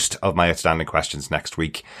least most of my outstanding questions next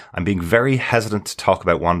week. I'm being very hesitant to talk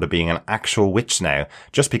about Wanda being an actual witch now.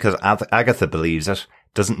 Just because Agatha believes it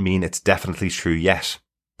doesn't mean it's definitely true yet.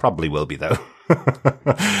 Probably will be though.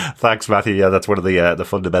 Thanks, Matthew. Yeah, that's one of the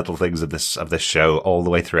fundamental things of this show. All the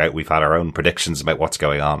way throughout, we've had our own predictions about what's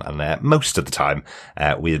going on, and most of the time,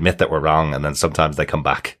 we admit that we're wrong, and then sometimes they come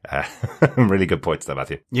back. Really good points there,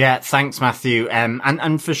 Matthew. Yeah, thanks, Matthew.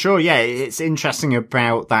 And for sure, yeah, it's interesting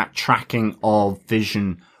about that tracking of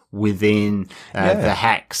Vision within the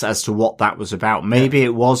Hex as to what that was about. Maybe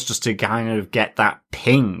it was just to kind of get that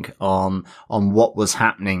ping on what was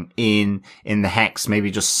happening in the Hex.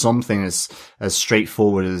 Maybe just something as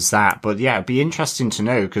straightforward as that. But yeah, it'd be interesting to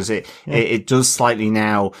know, because it does slightly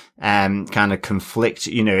now kind of conflict.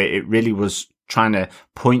 You know, it really was trying to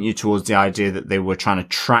point you towards the idea that they were trying to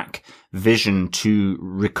track Vision to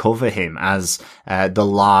recover him, as the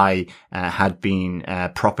lie had been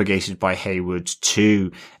propagated by Hayward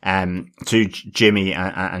to Jimmy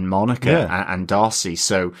and Monica and Darcy.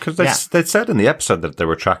 So because they'd said in the episode that they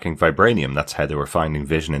were tracking vibranium. That's how they were finding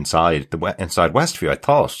Vision inside Westview, I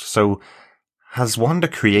thought. So has Wanda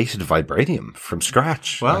created vibranium from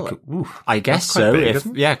scratch? Well, I guess so.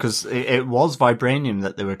 Because it was vibranium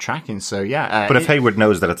that they were tracking. So but if Hayward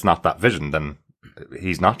knows that it's not that Vision, then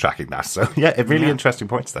he's not tracking that. So really interesting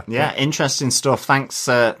points there. Yeah, interesting stuff. Thanks,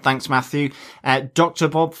 Matthew. Dr.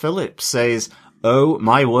 Bob Phillips says, "Oh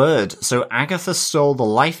my word. So Agatha stole the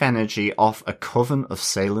life energy off a coven of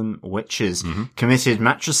Salem witches, committed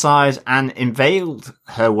matricide and inveigled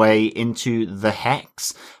her way into the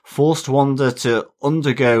Hex, forced Wanda to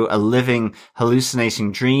undergo a living,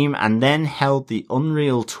 hallucinating dream, and then held the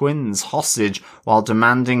Unreal Twins hostage while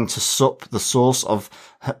demanding to sup the source of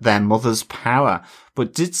their mother's power,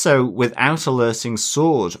 but did so without alerting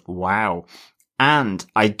SWORD. Wow. And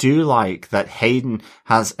I do like that Hayden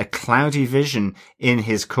has a cloudy vision in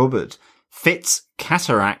his cupboard. Fits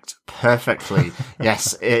cataract perfectly."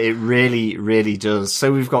 Yes, it really, really does.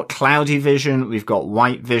 So we've got cloudy vision, we've got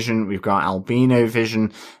white vision, we've got albino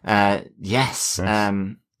vision. Yes.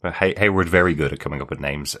 Hayward very good at coming up with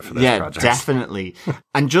names for those projects. Yeah, definitely.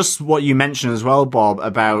 And just what you mentioned as well, Bob,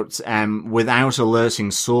 about without alerting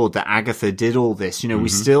SWORD that Agatha did all this. We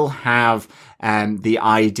still have the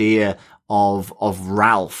idea of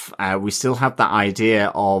Ralph. We still have that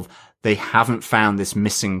idea of they haven't found this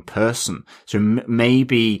missing person. So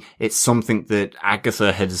maybe it's something that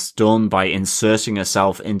Agatha has done by inserting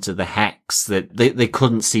herself into the Hex, that they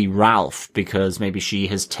couldn't see Ralph because maybe she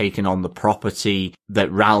has taken on the property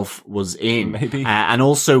that Ralph was in. Maybe. And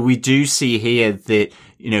also we do see here that,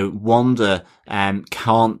 Wanda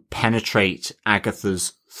can't penetrate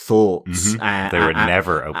Agatha's thoughts. They were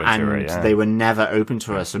never open to her. Yeah. They were never open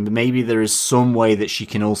to her. So maybe there is some way that she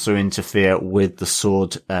can also interfere with the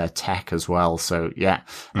SWORD tech as well. So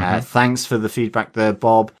thanks for the feedback there,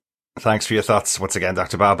 Bob. Thanks for your thoughts once again,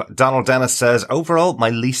 Dr. Bob. Donald Dennis says, overall, my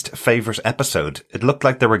least favourite episode. It looked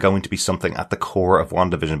like there were going to be something at the core of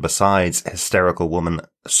WandaVision besides hysterical woman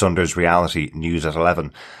Sunder's reality news at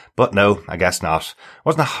 11. But no, I guess not. It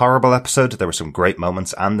wasn't a horrible episode. There were some great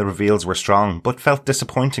moments and the reveals were strong, but felt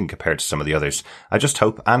disappointing compared to some of the others. I just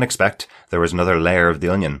hope and expect there was another layer of the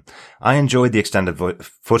onion. I enjoyed the extended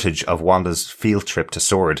footage of Wanda's field trip to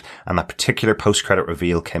SWORD, and that particular post-credit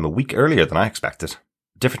reveal came a week earlier than I expected.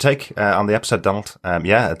 Different take on the episode, Donald. I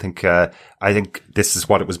think this is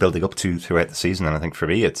what it was building up to throughout the season, and I think for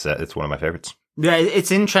me, it's one of my favourites. Yeah,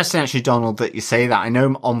 it's interesting actually, Donald, that you say that. I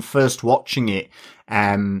know on first watching it,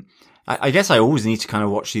 I guess I always need to kind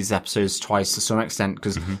of watch these episodes twice to some extent,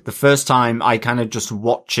 because the first time I kind of just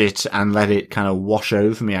watch it and let it kind of wash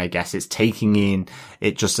over me, I guess. It's taking in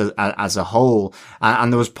it just as a whole.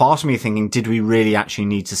 And there was part of me thinking, did we really actually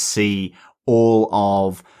need to see all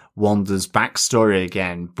of Wanda's backstory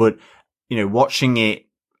again? But, watching it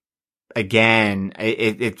again,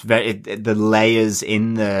 the layers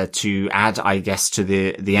in there to add, I guess, to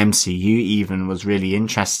the MCU even was really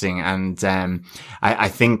interesting. And, I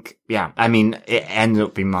think, it ended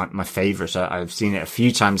up being my favorite. I've seen it a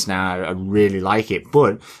few times now. I really like it,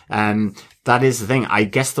 but, that is the thing. I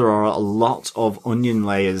guess there are a lot of onion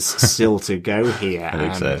layers still to go here. I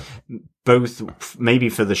think so. Both maybe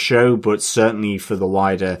for the show, but certainly for the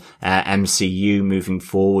wider MCU moving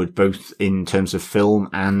forward, both in terms of film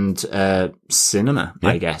and cinema,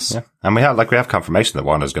 I guess. Yeah. And we have confirmation that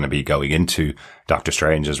Wanda's going to be going into Doctor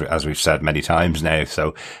Strange, as we've said many times now.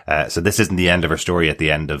 So this isn't the end of her story at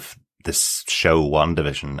the end of this show,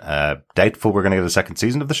 WandaVision. Doubtful we're going to get a second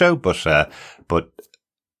season of the show, but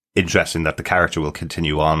interesting that the character will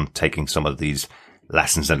continue on taking some of these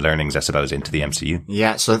lessons and learnings, I suppose, into the MCU.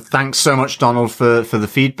 Yeah, so thanks so much, Donald, for the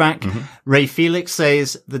feedback. Ray Felix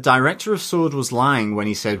says, the director of SWORD was lying when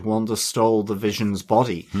he said Wanda stole the Vision's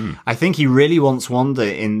body. I think he really wants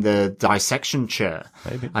Wanda in the dissection chair.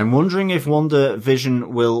 Maybe. I'm wondering if Wanda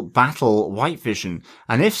Vision will battle White Vision,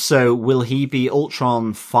 and if so, will he be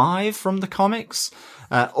Ultron 5 from the comics?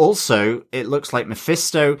 Also, it looks like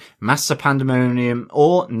Mephisto, Master Pandemonium,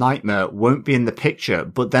 or Nightmare won't be in the picture,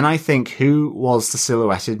 but then I think who was the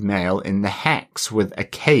silhouetted male in the Hex with a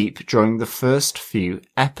cape during the first few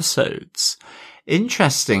episodes?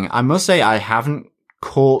 Interesting. I must say I haven't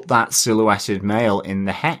caught that silhouetted male in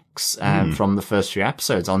the Hex from the first few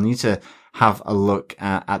episodes. I'll need to have a look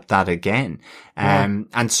at that again.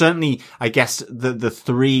 And certainly, I guess the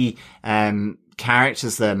three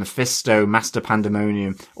characters there, Mephisto, Master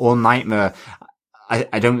Pandemonium, or Nightmare,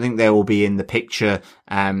 I don't think they will be in the picture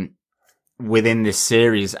within this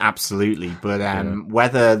series, absolutely. But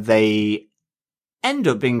whether they end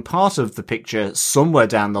up being part of the picture somewhere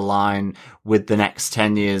down the line with the next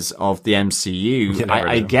 10 years of the MCU,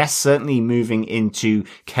 I guess certainly moving into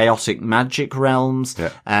chaotic magic realms,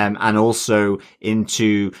 and also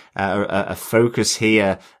into a focus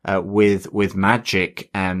here with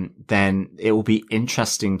magic, then it will be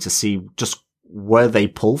interesting to see just where they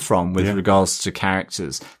pull from with regards to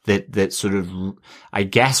characters that sort of, I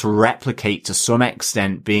guess, replicate to some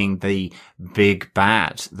extent being the big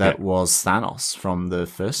bad that was Thanos from the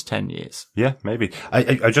first 10 years. Yeah, maybe.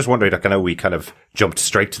 I just wondered, I know we kind of jumped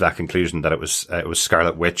straight to that conclusion that it was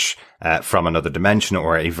Scarlet Witch from another dimension,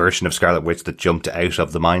 or a version of Scarlet Witch that jumped out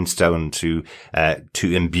of the Mind Stone to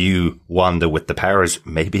imbue Wanda with the powers.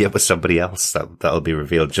 Maybe it was somebody else that'll be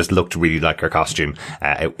revealed. Just looked really like her costume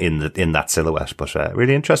in that silhouette, but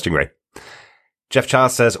really interesting, Ray. Jeff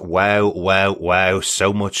Charles says, wow,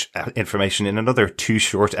 so much information in another too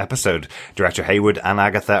short episode. Director Hayward and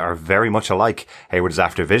Agatha are very much alike. Hayward is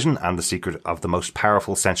after Vision and the secret of the most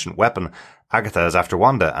powerful sentient weapon. Agatha is after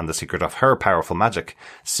Wanda and the secret of her powerful magic.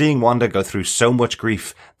 Seeing Wanda go through so much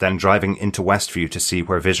grief, then driving into Westview to see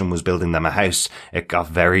where Vision was building them a house, it got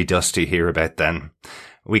very dusty here about then.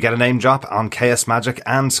 We get a name drop on Chaos Magic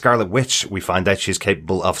and Scarlet Witch. We find out she's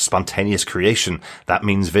capable of spontaneous creation. That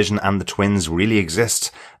means Vision and the twins really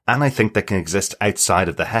exist. And I think they can exist outside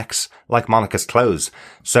of the Hex, like Monica's clothes.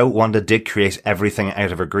 So Wanda did create everything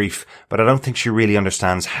out of her grief, but I don't think she really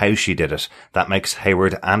understands how she did it. That makes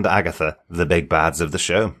Hayward and Agatha the big bads of the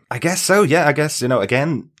show. I guess so, yeah, I guess,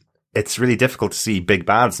 again, it's really difficult to see big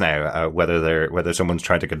bads now, whether someone's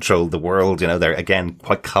trying to control the world, they're again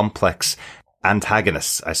quite complex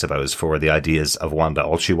antagonists, I suppose, for the ideas of Wanda.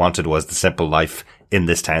 All she wanted was the simple life in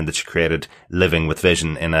this town that she created, living with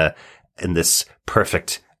Vision in this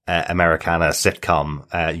perfect Americana sitcom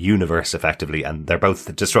universe, effectively, and they're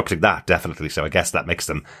both disrupting that, definitely. So I guess that makes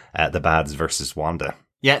them the bads versus Wanda.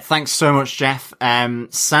 Yeah, thanks so much, Jeff.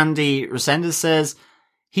 Sandy Resendez says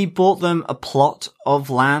he bought them a plot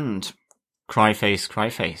of land. Cry face.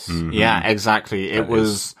 Mm-hmm. Yeah, exactly. It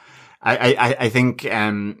was. I think.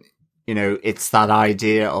 It's that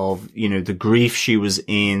idea of, the grief she was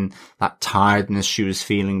in, that tiredness she was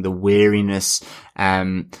feeling, the weariness,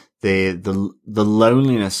 the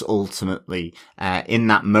loneliness ultimately, in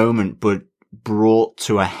that moment, but brought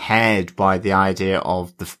to a head by the idea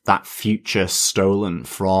of that future stolen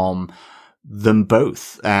from them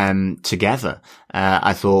both, together.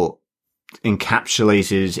 I thought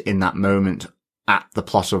encapsulated in that moment at the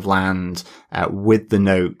plot of land, with the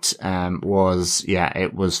note,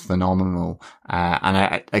 it was phenomenal.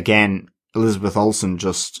 And again, Elizabeth Olsen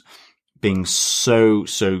just being so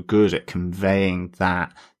good at conveying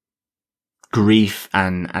that grief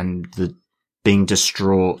and the being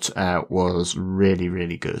distraught, was really,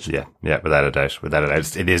 really good. Yeah, without a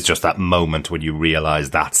doubt. It is just that moment when you realize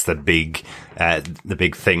that's the big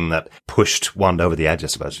thing that pushed Wanda over the edge, I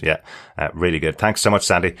suppose. Yeah, really good. Thanks so much,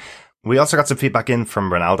 Sandy. We also got some feedback in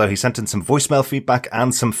from Ronaldo. He sent in some voicemail feedback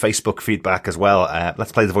and some Facebook feedback as well.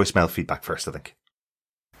 Let's play the voicemail feedback first, I think.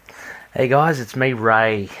 Hey guys, it's me,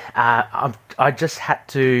 Ray. I just had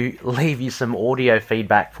to leave you some audio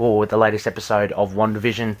feedback for the latest episode of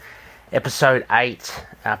WandaVision, episode 8,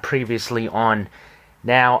 previously on.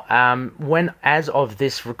 Now, as of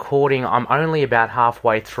this recording, I'm only about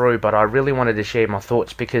halfway through, but I really wanted to share my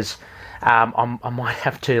thoughts because I might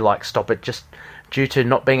have to stop it just due to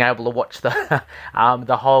not being able to watch the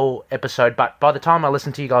the whole episode. But by the time I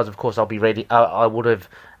listen to you guys, of course, I'll be ready. I would have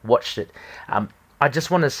watched it. I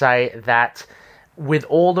just want to say that with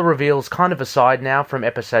all the reveals kind of aside now from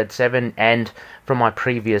episode 7 and from my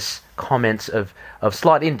previous comments of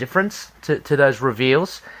slight indifference to those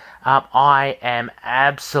reveals, I am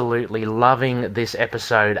absolutely loving this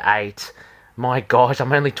episode 8. My gosh,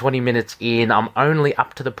 I'm only 20 minutes in. I'm only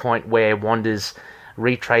up to the point where Wanda's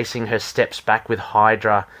retracing her steps back with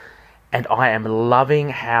Hydra, and I am loving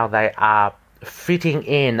how they are fitting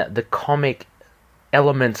in the comic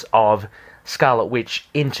elements of Scarlet Witch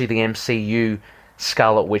into the MCU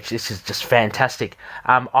Scarlet Witch. This is just fantastic.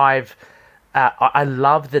 I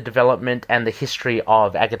love the development and the history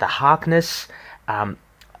of Agatha Harkness.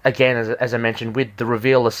 Again, as I mentioned, with the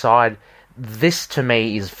reveal aside, this to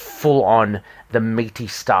me is full on the meaty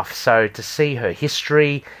stuff. So to see her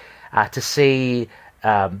history, to see,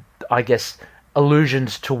 I guess,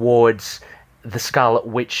 allusions towards the Scarlet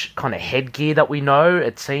Witch kind of headgear that we know.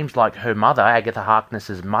 It seems like her mother, Agatha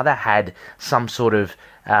Harkness's mother, had some sort of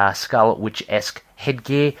Scarlet Witch-esque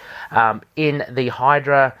headgear. In the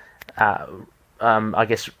Hydra, I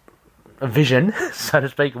guess, vision, so to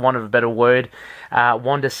speak, want of a better word.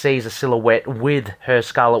 Wanda sees a silhouette with her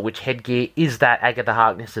Scarlet Witch headgear. Is that Agatha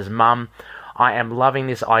Harkness's mum? I am loving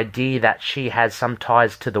this idea that she has some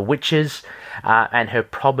ties to the witches, and her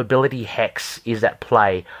probability hex is at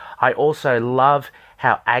play. I also love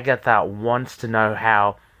how Agatha wants to know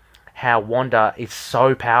how Wanda is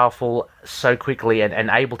so powerful so quickly and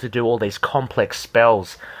able to do all these complex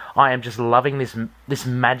spells. I am just loving this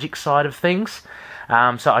magic side of things.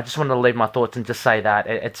 So I just wanted to leave my thoughts and just say that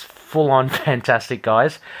it's full-on fantastic,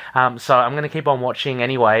 guys. So I'm going to keep on watching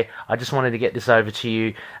anyway. I just wanted to get this over to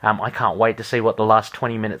you. I can't wait to see what the last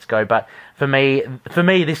 20 minutes go. But for me,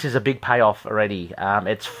 this is a big payoff already.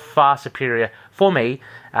 It's far superior for me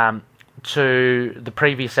to the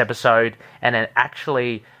previous episode, and it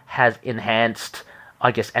actually has enhanced,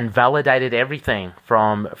 I guess, and validated everything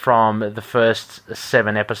from the first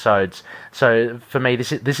 7 episodes. So for me,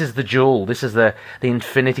 this is the jewel. This is the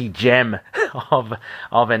infinity gem of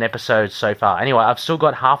an episode so far. Anyway, I've still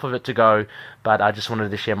got half of it to go, but I just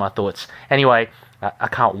wanted to share my thoughts. Anyway, I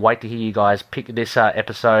can't wait to hear you guys pick this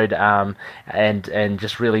episode and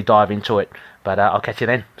just really dive into it. But I'll catch you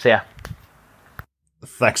then. See ya.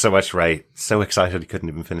 Thanks so much, Ray. So excited he couldn't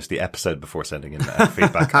even finish the episode before sending in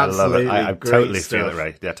feedback. I love it. I totally feel it,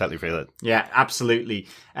 Ray. Yeah, totally feel it. Yeah, absolutely.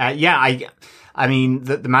 I mean,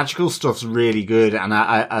 the magical stuff's really good, and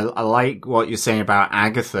I like what you're saying about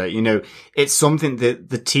Agatha. You know, it's something that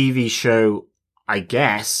the TV show, I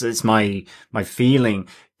guess, it's my feeling,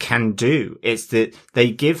 can do. It's that they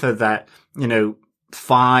give her that, you know,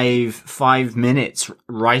 5 minutes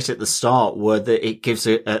right at the start where it gives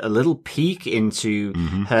a little peek into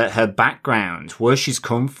her background, where she's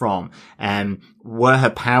come from, where her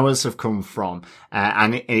powers have come from,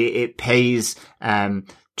 and it pays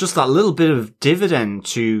just that little bit of dividend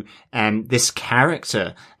to this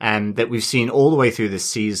character that we've seen all the way through this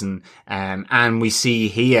season, and we see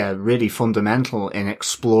here really fundamental in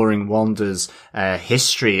exploring Wanda's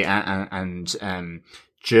history and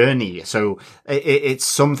journey. So it's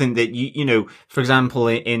something that you know, for example,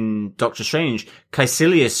 in Doctor Strange,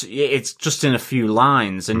 Caecilius, it's just in a few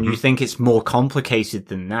lines, and you think it's more complicated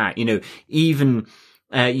than that. You know, even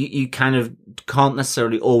you kind of can't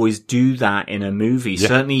necessarily always do that in a movie. Yeah.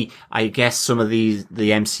 Certainly, I guess some of the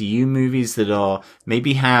MCU movies that are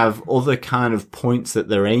maybe have other kind of points that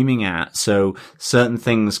they're aiming at. So certain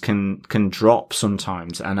things can drop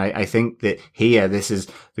sometimes. And I think that here, this is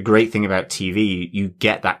the great thing about TV. You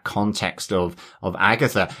get that context of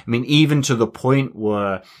Agatha. I mean, even to the point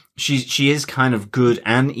where she is kind of good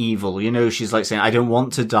and evil. You know, she's like saying, I don't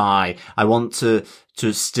want to die. I want to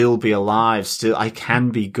still be alive. Still, I can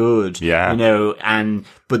be good. Yeah. You know,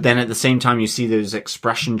 but then at the same time, you see those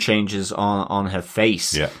expression changes on her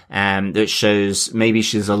face. Yeah. That shows maybe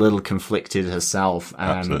she's a little conflicted herself.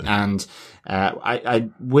 Absolutely. And,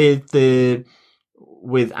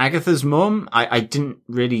 with Agatha's mum, I didn't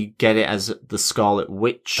really get it as the Scarlet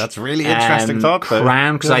Witch. That's really interesting thought.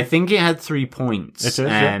 Crown, because I think it had 3 points. It is,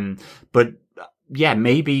 yeah. But yeah,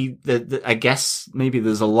 maybe I guess maybe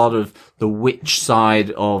there's a lot of the witch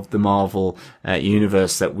side of the Marvel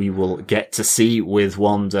universe that we will get to see with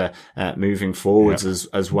Wanda moving forwards,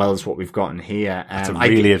 as well as what we've gotten here. It's a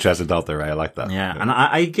really interesting thought there, Ray. I like that. Yeah, and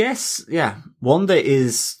I guess, Wanda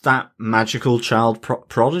is that magical child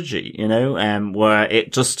prodigy, you know, where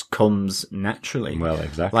it just comes naturally. Well,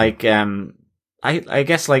 exactly. Like, I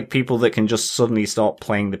guess like people that can just suddenly start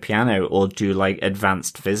playing the piano or do like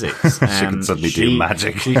advanced physics. She can suddenly do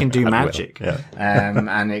magic. She can do magic. Yeah.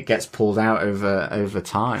 And it gets pulled out over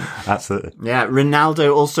time. Absolutely. Yeah.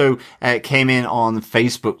 Ronaldo also came in on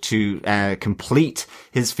Facebook to complete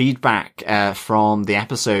his feedback from the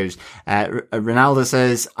episode. Ronaldo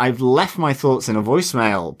says, I've left my thoughts in a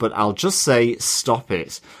voicemail, but I'll just say stop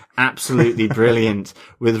it. Absolutely brilliant.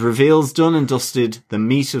 With reveals done and dusted, the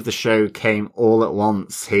meat of the show came all at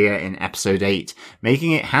once here in episode 8,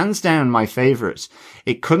 making it hands down my favourite.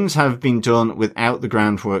 It couldn't have been done without the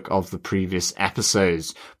groundwork of the previous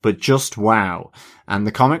episodes, but just wow. And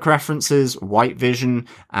the comic references, White Vision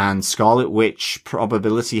and Scarlet Witch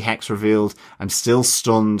probability hex revealed, I'm still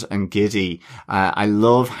stunned and giddy. I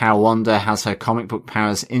love how Wanda has her comic book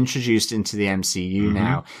powers introduced into the MCU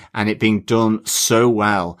now, and it being done so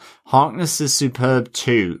well. Harkness is superb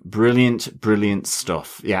too. Brilliant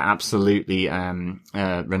stuff. Yeah, absolutely,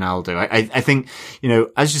 Ronaldo. I think, you know,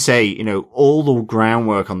 as you say, you know, all the groundwork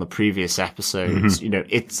groundwork on the previous episodes. You know,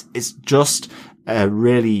 it's just a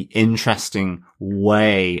really interesting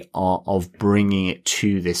way of bringing it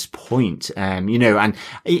to this point. You know, and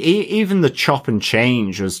even the chop and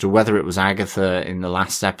change as to whether it was Agatha in the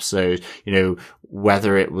last episode, you know,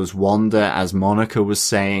 whether it was Wanda, as Monica was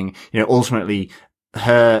saying, you know, ultimately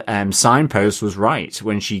her signpost was right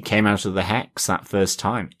when she came out of the hex that first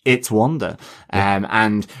time. It's Wanda.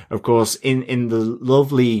 And of course, in the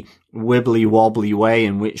lovely wibbly wobbly way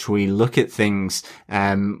in which we look at things,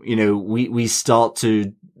 you know, we start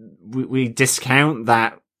to, we discount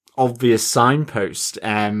that obvious signpost,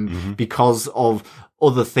 because of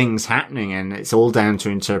other things happening, and it's all down to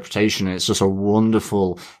interpretation. It's just a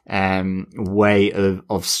wonderful way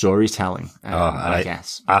of storytelling, I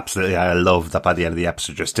guess. Absolutely. I love that by the end of the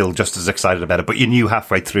episode you're still just as excited about it, but you knew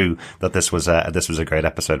halfway through that this was a great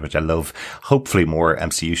episode, which I love. Hopefully more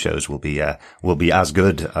MCU shows will be as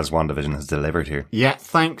good as WandaVision has delivered here. Yeah,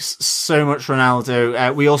 thanks so much,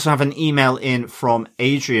 Ronaldo. We also have an email in from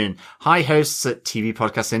Adrian. Hi, hosts at TV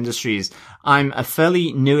Podcast Industries. I'm a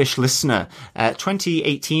fairly newish listener,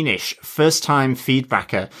 2018-ish, first-time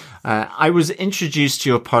feedbacker. I was introduced to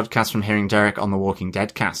your podcast from hearing Derek on the Walking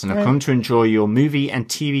Dead cast, and I've come to enjoy your movie and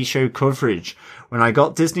TV show coverage. When I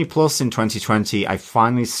got Disney Plus in 2020, I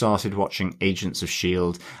finally started watching Agents of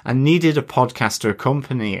S.H.I.E.L.D. and needed a podcast to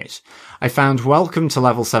accompany it. I found Welcome to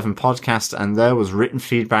Level 7 podcast, and there was written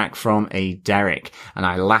feedback from a Derek, and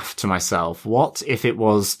I laughed to myself. What if it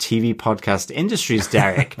was TV Podcast Industries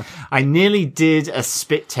Derek? I nearly did a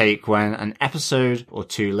spit take when an episode or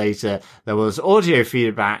two later, there was audio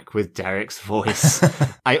feedback with Derek's voice.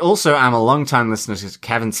 I also am a long-time listener to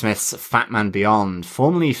Kevin Smith's Fat Man Beyond,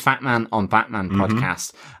 formerly Fat Man on Batman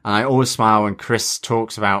podcast, and I always smile when Chris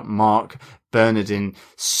talks about Mark Bernardin.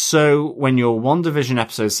 So when your WandaVision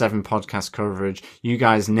episode 7 podcast coverage, you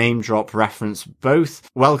guys name drop reference both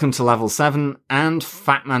Welcome to Level 7 and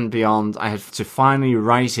Fat Man Beyond, I had to finally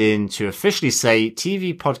write in to officially say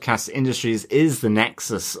TV Podcast Industries is the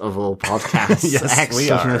nexus of all podcasts. Yes, excellent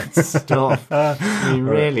we are. stuff. We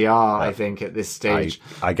really are, I think, at this stage.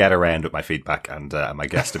 I get around with my feedback and my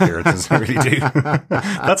guest appearances. I really do.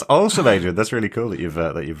 That's awesome, Adrian. That's really cool that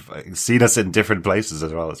you've seen us in different places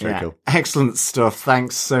as well. It's very cool. Excellent stuff.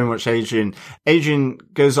 Thanks so much, Adrian. Adrian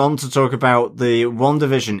goes on to talk about the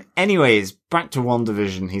WandaVision. Anyways, back to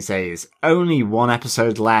WandaVision, he says, only one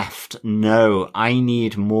episode left. No, I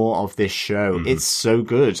need more of this show. It's so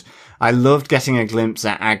good. I loved getting a glimpse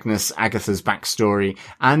at Agatha's backstory,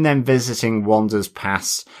 and then visiting Wanda's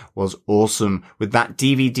past was awesome with that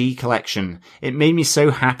DVD collection. It made me so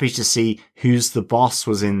happy to see Who's the Boss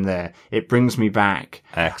was in there. It brings me back.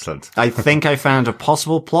 Excellent. I think I found a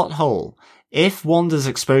possible plot hole. If Wanda's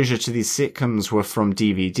exposure to these sitcoms were from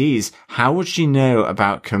DVDs, how would she know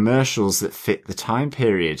about commercials that fit the time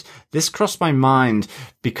period? This crossed my mind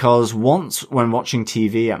because once when watching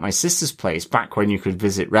TV at my sister's place, back when you could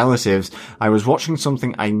visit relatives, I was watching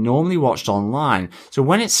something I normally watched online. So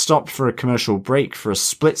when it stopped for a commercial break for a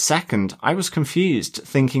split second, I was confused,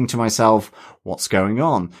 thinking to myself, what's going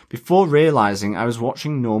on? Before realizing I was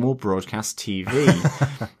watching normal broadcast TV.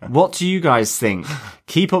 What do you guys think?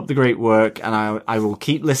 Keep up the great work, and I will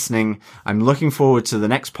keep listening. I'm looking forward to the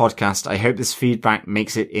next podcast. I hope this feedback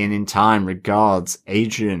makes it in time. Regards,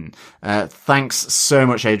 Adrian. Thanks so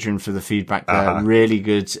much, Adrian, for the feedback there. Really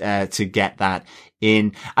good to get that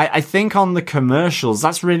in. I think on the commercials,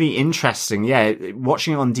 that's really interesting. Yeah,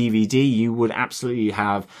 watching it on DVD, you would absolutely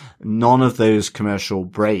have none of those commercial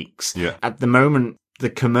breaks. Yeah. At the moment, the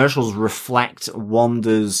commercials reflect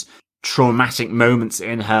Wanda's traumatic moments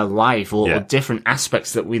in her life or different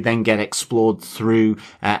aspects that we then get explored through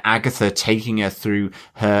Agatha taking her through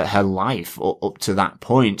her life or up to that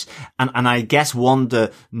point. And I guess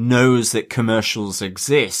Wanda knows that commercials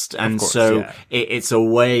exist. And it's a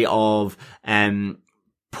way of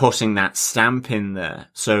putting that stamp in there.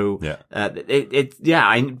 So, but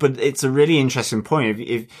it's a really interesting point.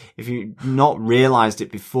 If you've not realized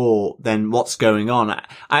it before, then what's going on?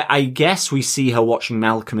 I guess we see her watching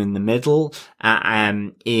Malcolm in the Middle,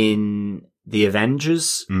 in the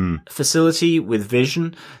Avengers facility with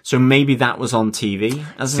Vision. So maybe that was on TV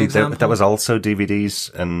as an example. That was also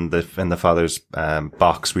DVDs in the father's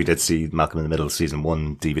box. We did see Malcolm in the Middle season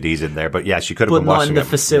 1 DVDs in there, but yeah, she could have been watching it. But not in the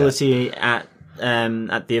facility at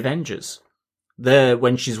the Avengers.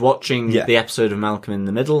 When she's watching the episode of Malcolm in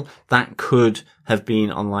the Middle, that could have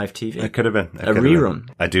been on live TV. It could have been a rerun.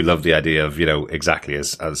 I do love the idea of, exactly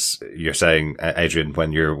as you're saying, Adrian,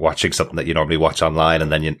 when you're watching something that you normally watch online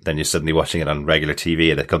and then you're suddenly watching it on regular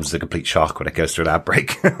TV and it comes as a complete shock when it goes through an ad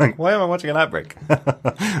break. Like, why am I watching an ad break?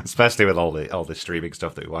 Especially with all the streaming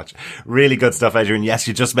stuff that we watch. Really good stuff, Adrian. Yes,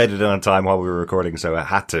 you just made it in on time while we were recording, so I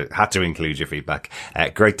had to include your feedback.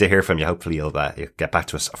 Great to hear from you. Hopefully you'll get back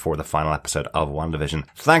to us for the final episode of WandaVision.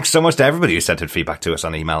 Thanks so much to everybody who sent in feedback to us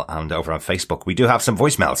on email and over on Facebook. We do have some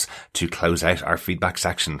voicemails to close out our feedback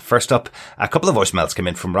section. First up, a couple of voicemails came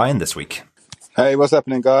in from Ryan this week. Hey, what's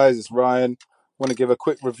happening, guys? It's Ryan. Want to give a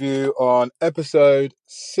quick review on episode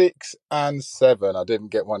 6 and 7. I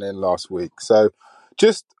didn't get one in last week. So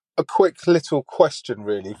just a quick little question,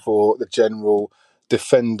 really, for the general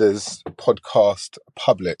Defenders podcast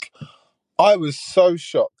public. I was so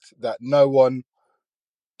shocked that no one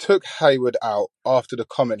took Hayward out after the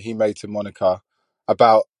comment he made to Monica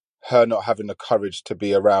about her not having the courage to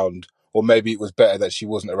be around, or maybe it was better that she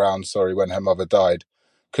wasn't around, when her mother died,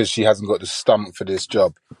 because she hasn't got the stomach for this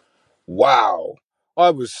job. Wow.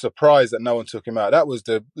 I was surprised that no one took him out. That was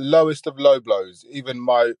the lowest of low blows. Even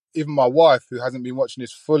my wife, who hasn't been watching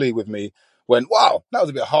this fully with me, went, wow, that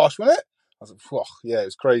was a bit harsh, wasn't it? I was like, whoa, yeah, it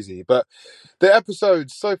was crazy. But the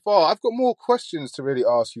episodes so far, I've got more questions to really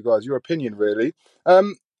ask you guys, your opinion, really.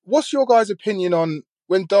 What's your guys' opinion on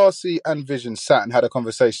when Darcy and Vision sat and had a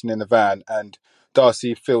conversation in the van and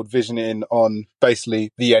Darcy filled Vision in on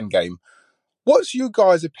basically the end game? What's your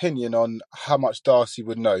guys' opinion on how much Darcy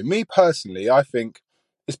would know? Me personally, I think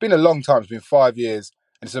it's been a long time. It's been 5 years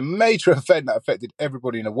and it's a major event that affected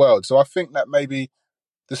everybody in the world. So I think that maybe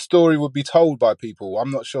the story would be told by people.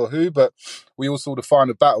 I'm not sure who, but we all saw the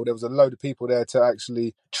final battle. There was a load of people there to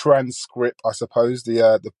actually transcript, I suppose,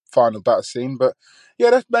 the final battle scene. But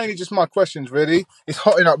yeah, that's mainly just my questions, really. It's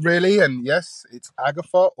hotting up, really. And yes, it's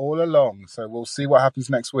Agatha all along. So we'll see what happens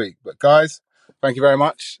next week. But guys, thank you very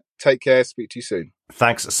much. Take care. Speak to you soon.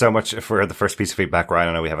 Thanks so much for the first piece of feedback, Ryan.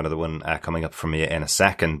 I know we have another one coming up from you in a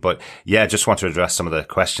second, but yeah, just want to address some of the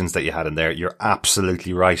questions that you had in there. You're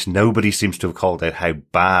absolutely right. Nobody seems to have called out how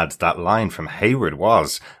bad that line from Hayward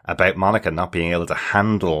was about Monica not being able to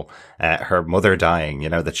handle her mother dying,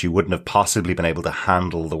 that she wouldn't have possibly been able to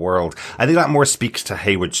handle the world. I think that more speaks to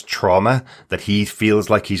Hayward's trauma that he feels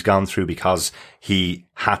like he's gone through because he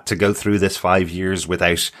had to go through this 5 years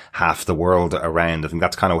without half the world around. I think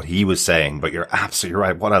that's kind of what he was saying, but you're absolutely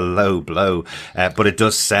right. What a low blow. But it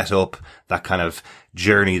does set up that kind of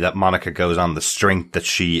journey that Monica goes on, the strength that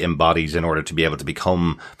she embodies in order to be able to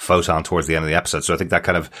become Photon towards the end of the episode. So I think that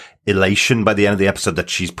kind of elation by the end of the episode that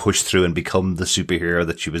she's pushed through and become the superhero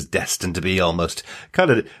that she was destined to be almost kind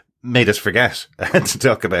of made us forget to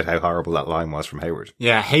talk about how horrible that line was from Hayward.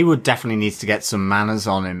 Yeah, Hayward definitely needs to get some manners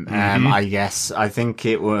on him. I guess. I think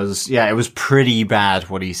it was pretty bad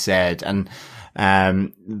what he said. And,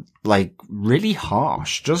 really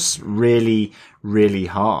harsh, just really, really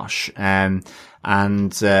harsh. Maybe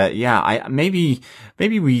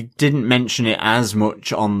we didn't mention it as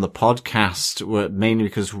much on the podcast, mainly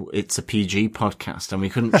because it's a PG podcast and we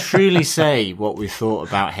couldn't truly say what we thought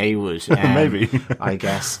about Hayward. Maybe. I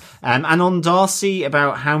guess. And on Darcy,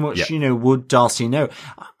 about how much, would Darcy know?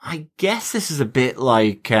 I guess this is a bit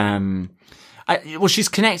like, she's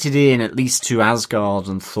connected in at least to Asgard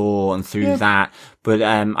and Thor and through that. But,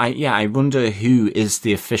 I wonder who is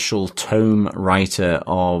the official tome writer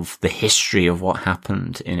of the history of what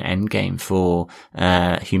happened in Endgame for,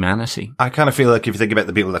 humanity. I kind of feel like if you think about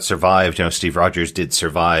the people that survived, Steve Rogers did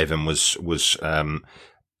survive and was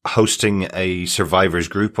hosting a survivors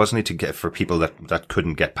group, wasn't he, for people that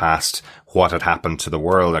couldn't get past what had happened to the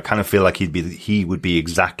world. I kind of feel like he would be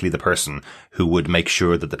exactly the person who would make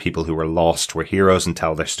sure that the people who were lost were heroes and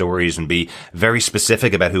tell their stories and be very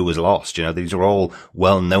specific about who was lost. These are all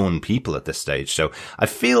well-known people at this stage. So I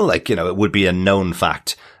feel like, it would be a known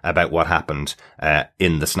fact about what happened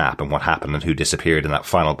in the snap and what happened and who disappeared in that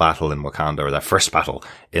final battle in Wakanda, or that first battle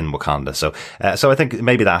in Wakanda. So I think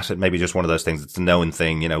maybe just one of those things. It's a known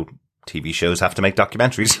thing. TV shows have to make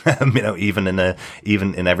documentaries,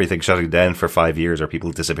 even in everything shutting down for 5 years or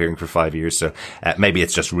people disappearing for 5 years. So maybe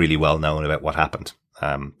it's just really well known about what happened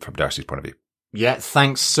from Darcy's point of view. Yeah,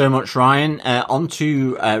 thanks so much, Ryan. On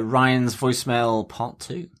to Ryan's voicemail part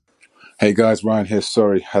 2. Hey guys, Ryan here.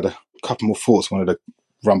 Sorry, had a couple more thoughts. Wanted to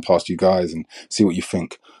run past you guys and see what you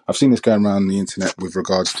think. I've seen this going around the internet with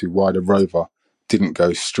regards to why the rover didn't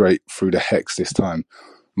go straight through the hex this time.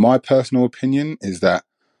 My personal opinion is that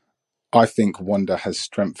I think Wanda has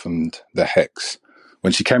strengthened the hex.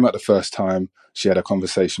 When she came out the first time, she had a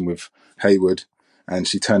conversation with Hayward and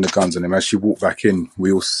she turned the guns on him. As she walked back in,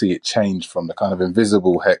 we all see it change from the kind of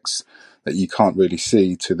invisible hex that you can't really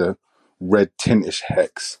see to the red tintish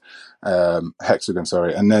hexagon,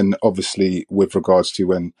 sorry. And then obviously with regards to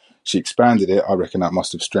when she expanded it, I reckon that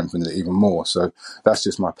must have strengthened it even more. So that's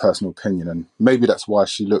just my personal opinion. And maybe that's why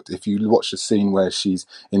she looked, if you watch the scene where she's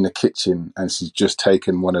in the kitchen and she's just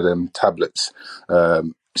taken one of them tablets, her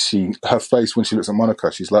face when she looks at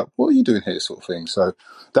Monica, she's like, what are you doing here, sort of thing. So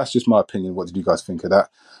that's just my opinion. What did you guys think of that?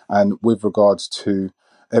 And with regards to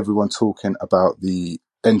everyone talking about the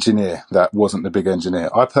engineer that wasn't the big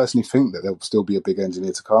engineer, I personally think that there will still be a big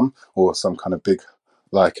engineer to come, or some kind of big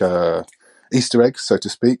Easter egg, so to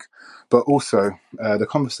speak. But also the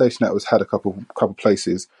conversation that was had a couple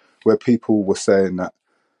places where people were saying that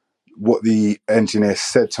what the engineer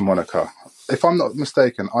said to Monica, if I'm not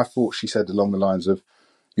mistaken, I thought she said along the lines of,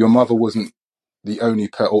 your mother wasn't the only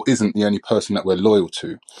or isn't the only person that we're loyal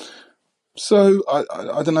to. So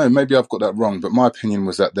I don't know, maybe I've got that wrong, but my opinion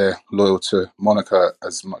was that they're loyal to Monica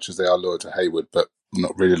as much as they are loyal to Haywood, but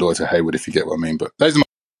not really loyal to Haywood, if you get what I mean. But those are my...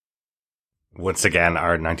 Once again,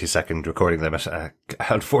 our 90-second recording limit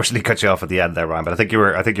unfortunately cut you off at the end there, Ryan. But I think you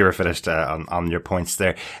were finished on your points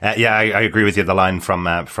there. Yeah, I agree with you. The line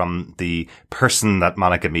from the person that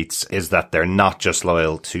Monica meets is that they're not just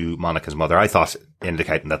loyal to Monica's mother. I thought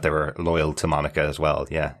indicating that they were loyal to Monica as well.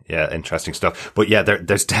 Yeah, interesting stuff. But yeah,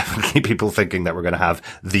 there's definitely people thinking that we're going to have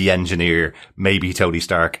the engineer, maybe Tony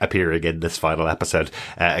Stark, appearing in this final episode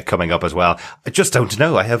coming up as well. I just don't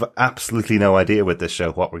know. I have absolutely no idea with this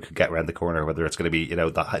show what we could get around the corner, whether it's going to be,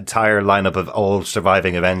 the entire lineup of all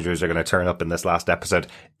surviving Avengers are going to turn up in this last episode.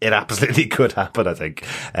 It absolutely could happen, I think.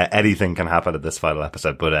 Anything can happen in this final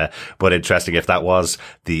episode, but interesting if that was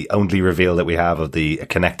the only reveal that we have of the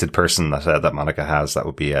connected person that Monica has. That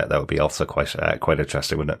would be also quite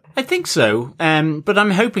interesting, wouldn't it? I think so. But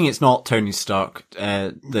I'm hoping it's not Tony Stark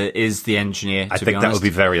that is the engineer. I think that would be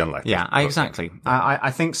very unlikely. Yeah, exactly.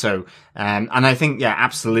 I think so. And I think, yeah,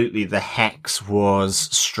 absolutely, the Hex was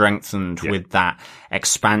strengthened with that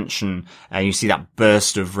expansion. You see that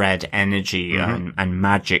burst of red energy and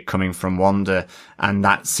magic coming from Wanda, and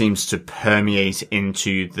that seems to permeate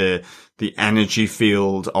into the energy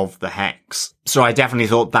field of the Hex. So I definitely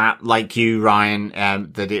thought that, like you, Ryan,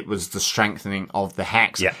 that it was the strengthening of the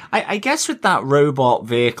Hex. Yeah. I guess with that robot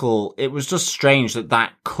vehicle, it was just strange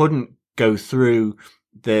that couldn't go through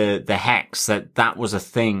the Hex, that was a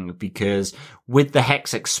thing, because with the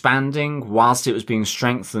Hex expanding, whilst it was being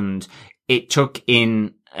strengthened, it took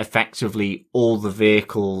in effectively all the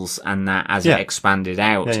vehicles and that as it expanded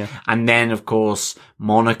out. And then of course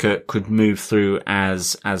Monica could move through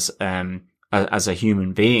as a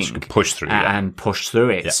human being. She could push through and push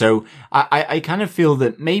through it. So I kind of feel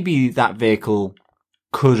that maybe that vehicle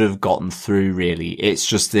could have gotten through, really. It's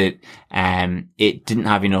just that it didn't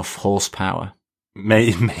have enough horsepower.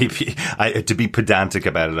 Maybe to be pedantic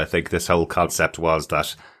about it, I think this whole concept was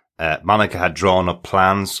that Monica had drawn up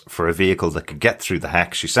plans for a vehicle that could get through the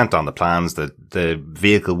Hex. She sent on the plans. The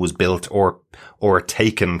vehicle was built or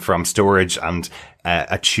taken from storage and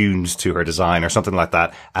attuned to her design or something like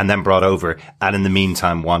that, and then brought over. And in the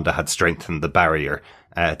meantime, Wanda had strengthened the barrier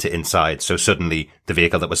to inside. So suddenly the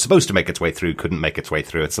vehicle that was supposed to make its way through couldn't make its way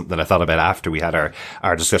through. It's something that I thought about after we had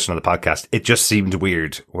our discussion on the podcast. It just seemed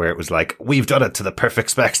weird, where it was like, we've done it to the perfect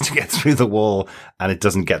specs to get through the wall, and it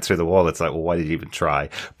doesn't get through the wall. It's like, well, why did you even try?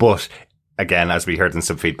 But again, as we heard in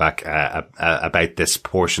some feedback about this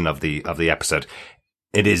portion of the episode,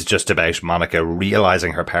 it is just about Monica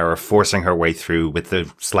realizing her power, forcing her way through with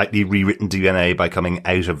the slightly rewritten DNA by coming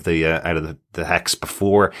out of the Hex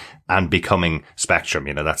before and becoming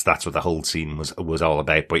Spectrum. That's what the whole scene was all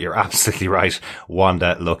about. But you're absolutely right.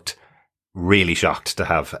 Wanda looked really shocked to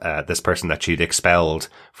have this person that she'd expelled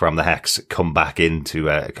from the Hex come back into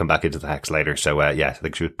the Hex later. So I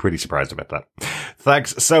think she was pretty surprised about that.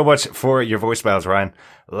 Thanks so much for your voicemails, Ryan.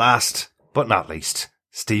 Last but not least,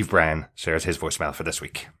 Steve Brown shares his voicemail for this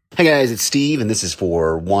week. Hey guys, it's Steve, and this is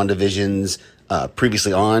for WandaVision's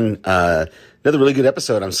previously on. Another really good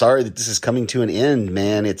episode. I'm sorry that this is coming to an end,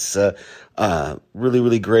 man. It's really,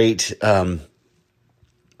 really great. I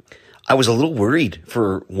was a little worried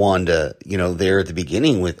for Wanda, there at the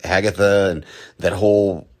beginning with Agatha and that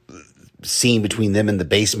whole scene between them in the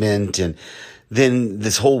basement, and then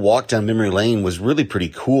this whole walk down memory lane was really pretty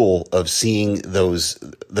cool of seeing those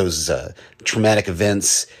traumatic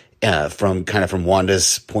events from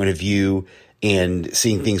Wanda's point of view, and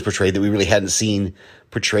seeing things portrayed that we really hadn't seen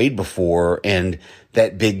portrayed before, and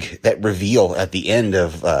that reveal at the end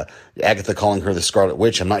of Agatha calling her the Scarlet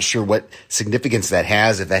Witch. I'm not sure what significance that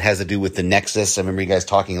has, if that has to do with the Nexus. I remember you guys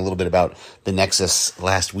talking a little bit about the Nexus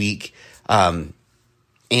last week.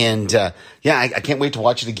 And, I can't wait to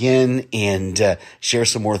watch it again and, share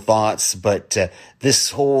some more thoughts. But, this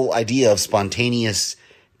whole idea of spontaneous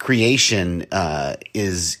creation,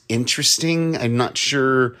 is interesting. I'm not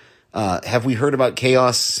sure, have we heard about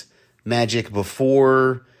chaos magic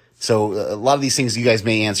before? So a lot of these things you guys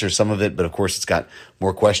may answer some of it, but of course it's got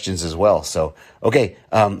more questions as well. So, okay.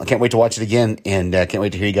 I can't wait to watch it again and, can't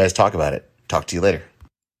wait to hear you guys talk about it. Talk to you later.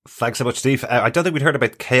 Thanks so much, Steve. I don't think we'd heard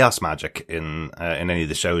about chaos magic in any of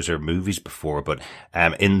the shows or movies before, but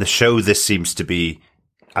in the show, this seems to be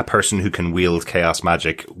a person who can wield chaos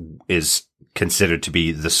magic is considered to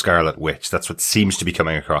be the Scarlet Witch. That's what seems to be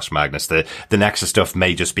coming across from Agnes. The Nexus stuff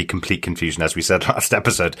may just be complete confusion. As we said last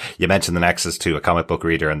episode, you mentioned the Nexus to a comic book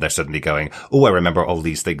reader and they're suddenly going, oh, I remember all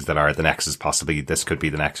these things that are the Nexus. Possibly this could be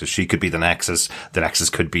the Nexus. She could be the Nexus. The Nexus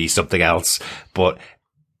could be something else. But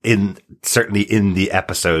certainly in the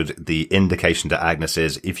episode, the indication to Agnes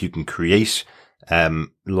is if you can create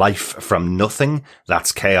life from nothing,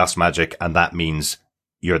 that's chaos magic, and that means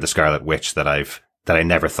you're the Scarlet Witch that I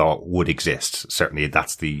never thought would exist. Certainly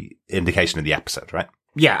that's the indication of the episode, right?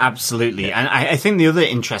 Yeah, absolutely. And I think the other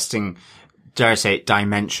interesting, dare I say it,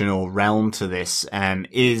 dimensional realm to this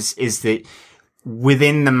is that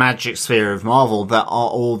within the magic sphere of Marvel, there are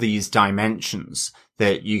all these dimensions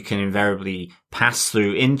that you can invariably pass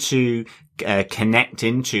through into, connect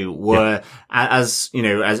into, where, as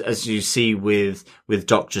you see with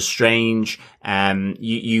Doctor Strange,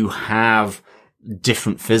 you have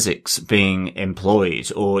different physics being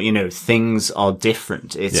employed, or, things are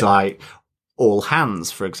different. It's like all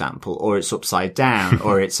hands, for example, or it's upside down,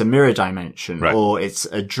 or it's a mirror dimension, or it's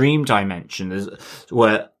a dream dimension,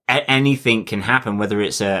 where anything can happen, whether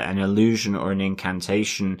it's an illusion or an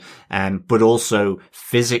incantation, but also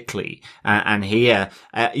physically. And here,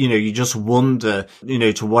 you just wonder,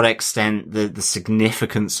 to what extent the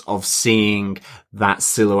significance of seeing that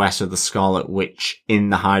silhouette of the Scarlet Witch in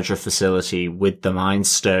the Hydra facility with the Mind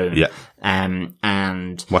Stone. Yeah.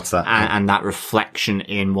 And what's that? And that reflection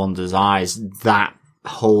in Wanda's eyes, that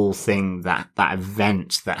whole thing, that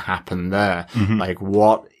event that happened there, like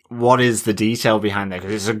what is the detail behind that?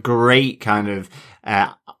 Because it's a great kind of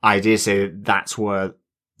idea. So that's where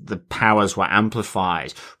the powers were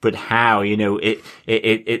amplified, but how,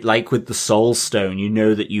 it like with the Soul Stone,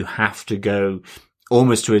 that you have to go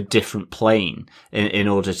almost to a different plane in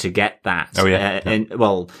order to get that. Oh yeah.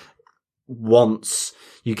 Once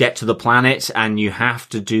you get to the planet and you have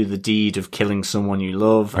to do the deed of killing someone you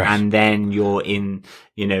love, and then you're in,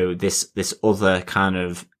 this other kind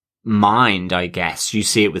of mind, I guess. You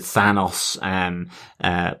see it with Thanos,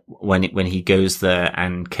 when he goes there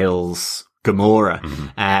and kills Gamora.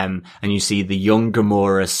 And you see the young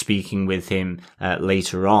Gamora speaking with him,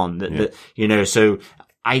 later on. So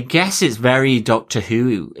I guess it's very Doctor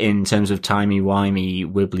Who in terms of timey-wimey,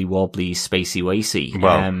 wibbly-wobbly, spacey-wacy,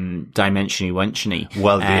 dimensiony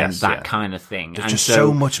wenchony, that kind of thing. There's just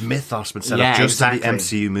so much mythos been set up just in the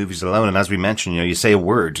MCU movies alone. And as we mentioned, you say a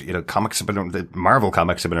word, the Marvel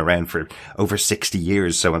comics have been around for over 60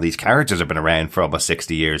 years. So these characters have been around for almost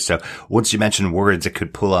 60 years. So once you mention words, it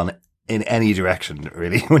could pull on in any direction,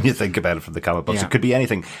 really, when you think about it from the comic books. It could be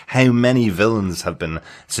anything. How many villains have been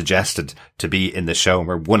suggested to be in the show? And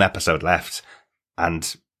we're one episode left,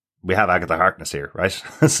 and we have Agatha Harkness here, right?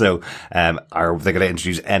 So, are they going to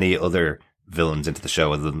introduce any other villains into the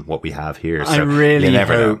show other than what we have here? So I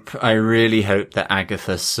really hope that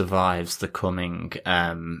Agatha survives the coming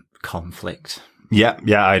conflict.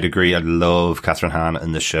 Yeah, I'd agree. I love Catherine Hahn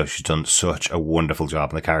in this show. She's done such a wonderful job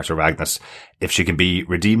in the character of Agnes. If she can be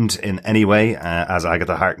redeemed in any way, as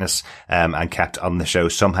Agatha Harkness, and kept on the show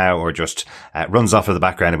somehow, or just, runs off of the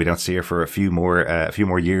background and we don't see her for a few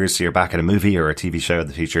more years, see her back in a movie or a TV show in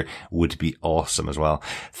the future, would be awesome as well.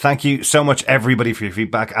 Thank you so much, everybody, for your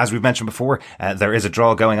feedback. As we've mentioned before, there is a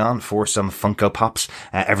draw going on for some Funko Pops.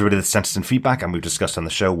 Everybody that's sent us in feedback and we've discussed on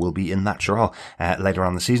the show will be in that draw, later on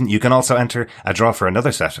in the season. You can also enter a draw for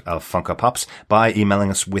another set of Funko Pops by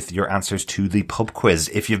emailing us with your answers to the pub quiz.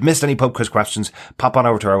 If you've missed any pub quiz questions, pop on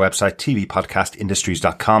over to our website,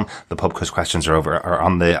 tvpodcastindustries.com. The pub quiz questions are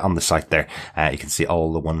on the site there. You can see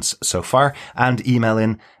all the ones so far, and email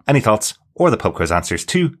in any thoughts or the pub quiz answers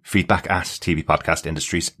to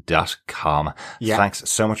feedback@tvpodcastindustries.com. Yeah. Thanks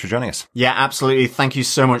so much for joining us. Yeah, absolutely. Thank you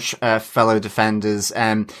so much, fellow defenders.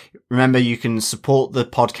 Remember, you can support the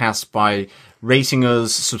podcast by rating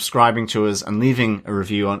us, subscribing to us, and leaving a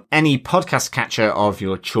review on any podcast catcher of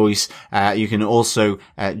your choice. You can also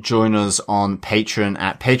join us on Patreon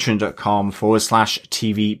at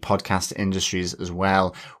patreon.com/TV Podcast Industries as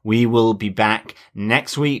well. We will be back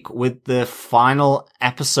next week with the final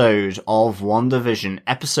episode of WandaVision,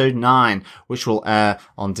 episode 9, which will air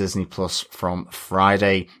on Disney Plus from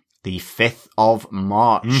Friday, the 5th of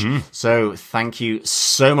March. So thank you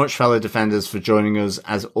so much, fellow Defenders, for joining us.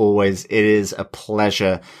 As always, it is a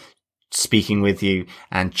pleasure speaking with you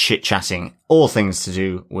and chit-chatting all things to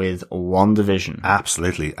do with WandaVision.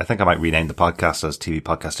 Absolutely. I think I might rename the podcast as TV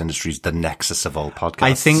Podcast Industries, the Nexus of all podcasts.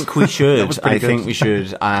 I think we should. Think we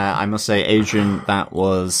should. I must say, Adrian, that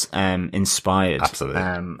was inspired. Absolutely.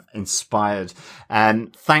 Inspired.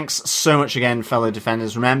 Thanks so much again, fellow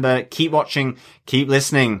Defenders. Remember, keep watching, keep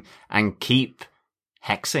listening, and keep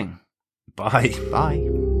hexing. Bye.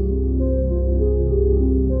 Bye.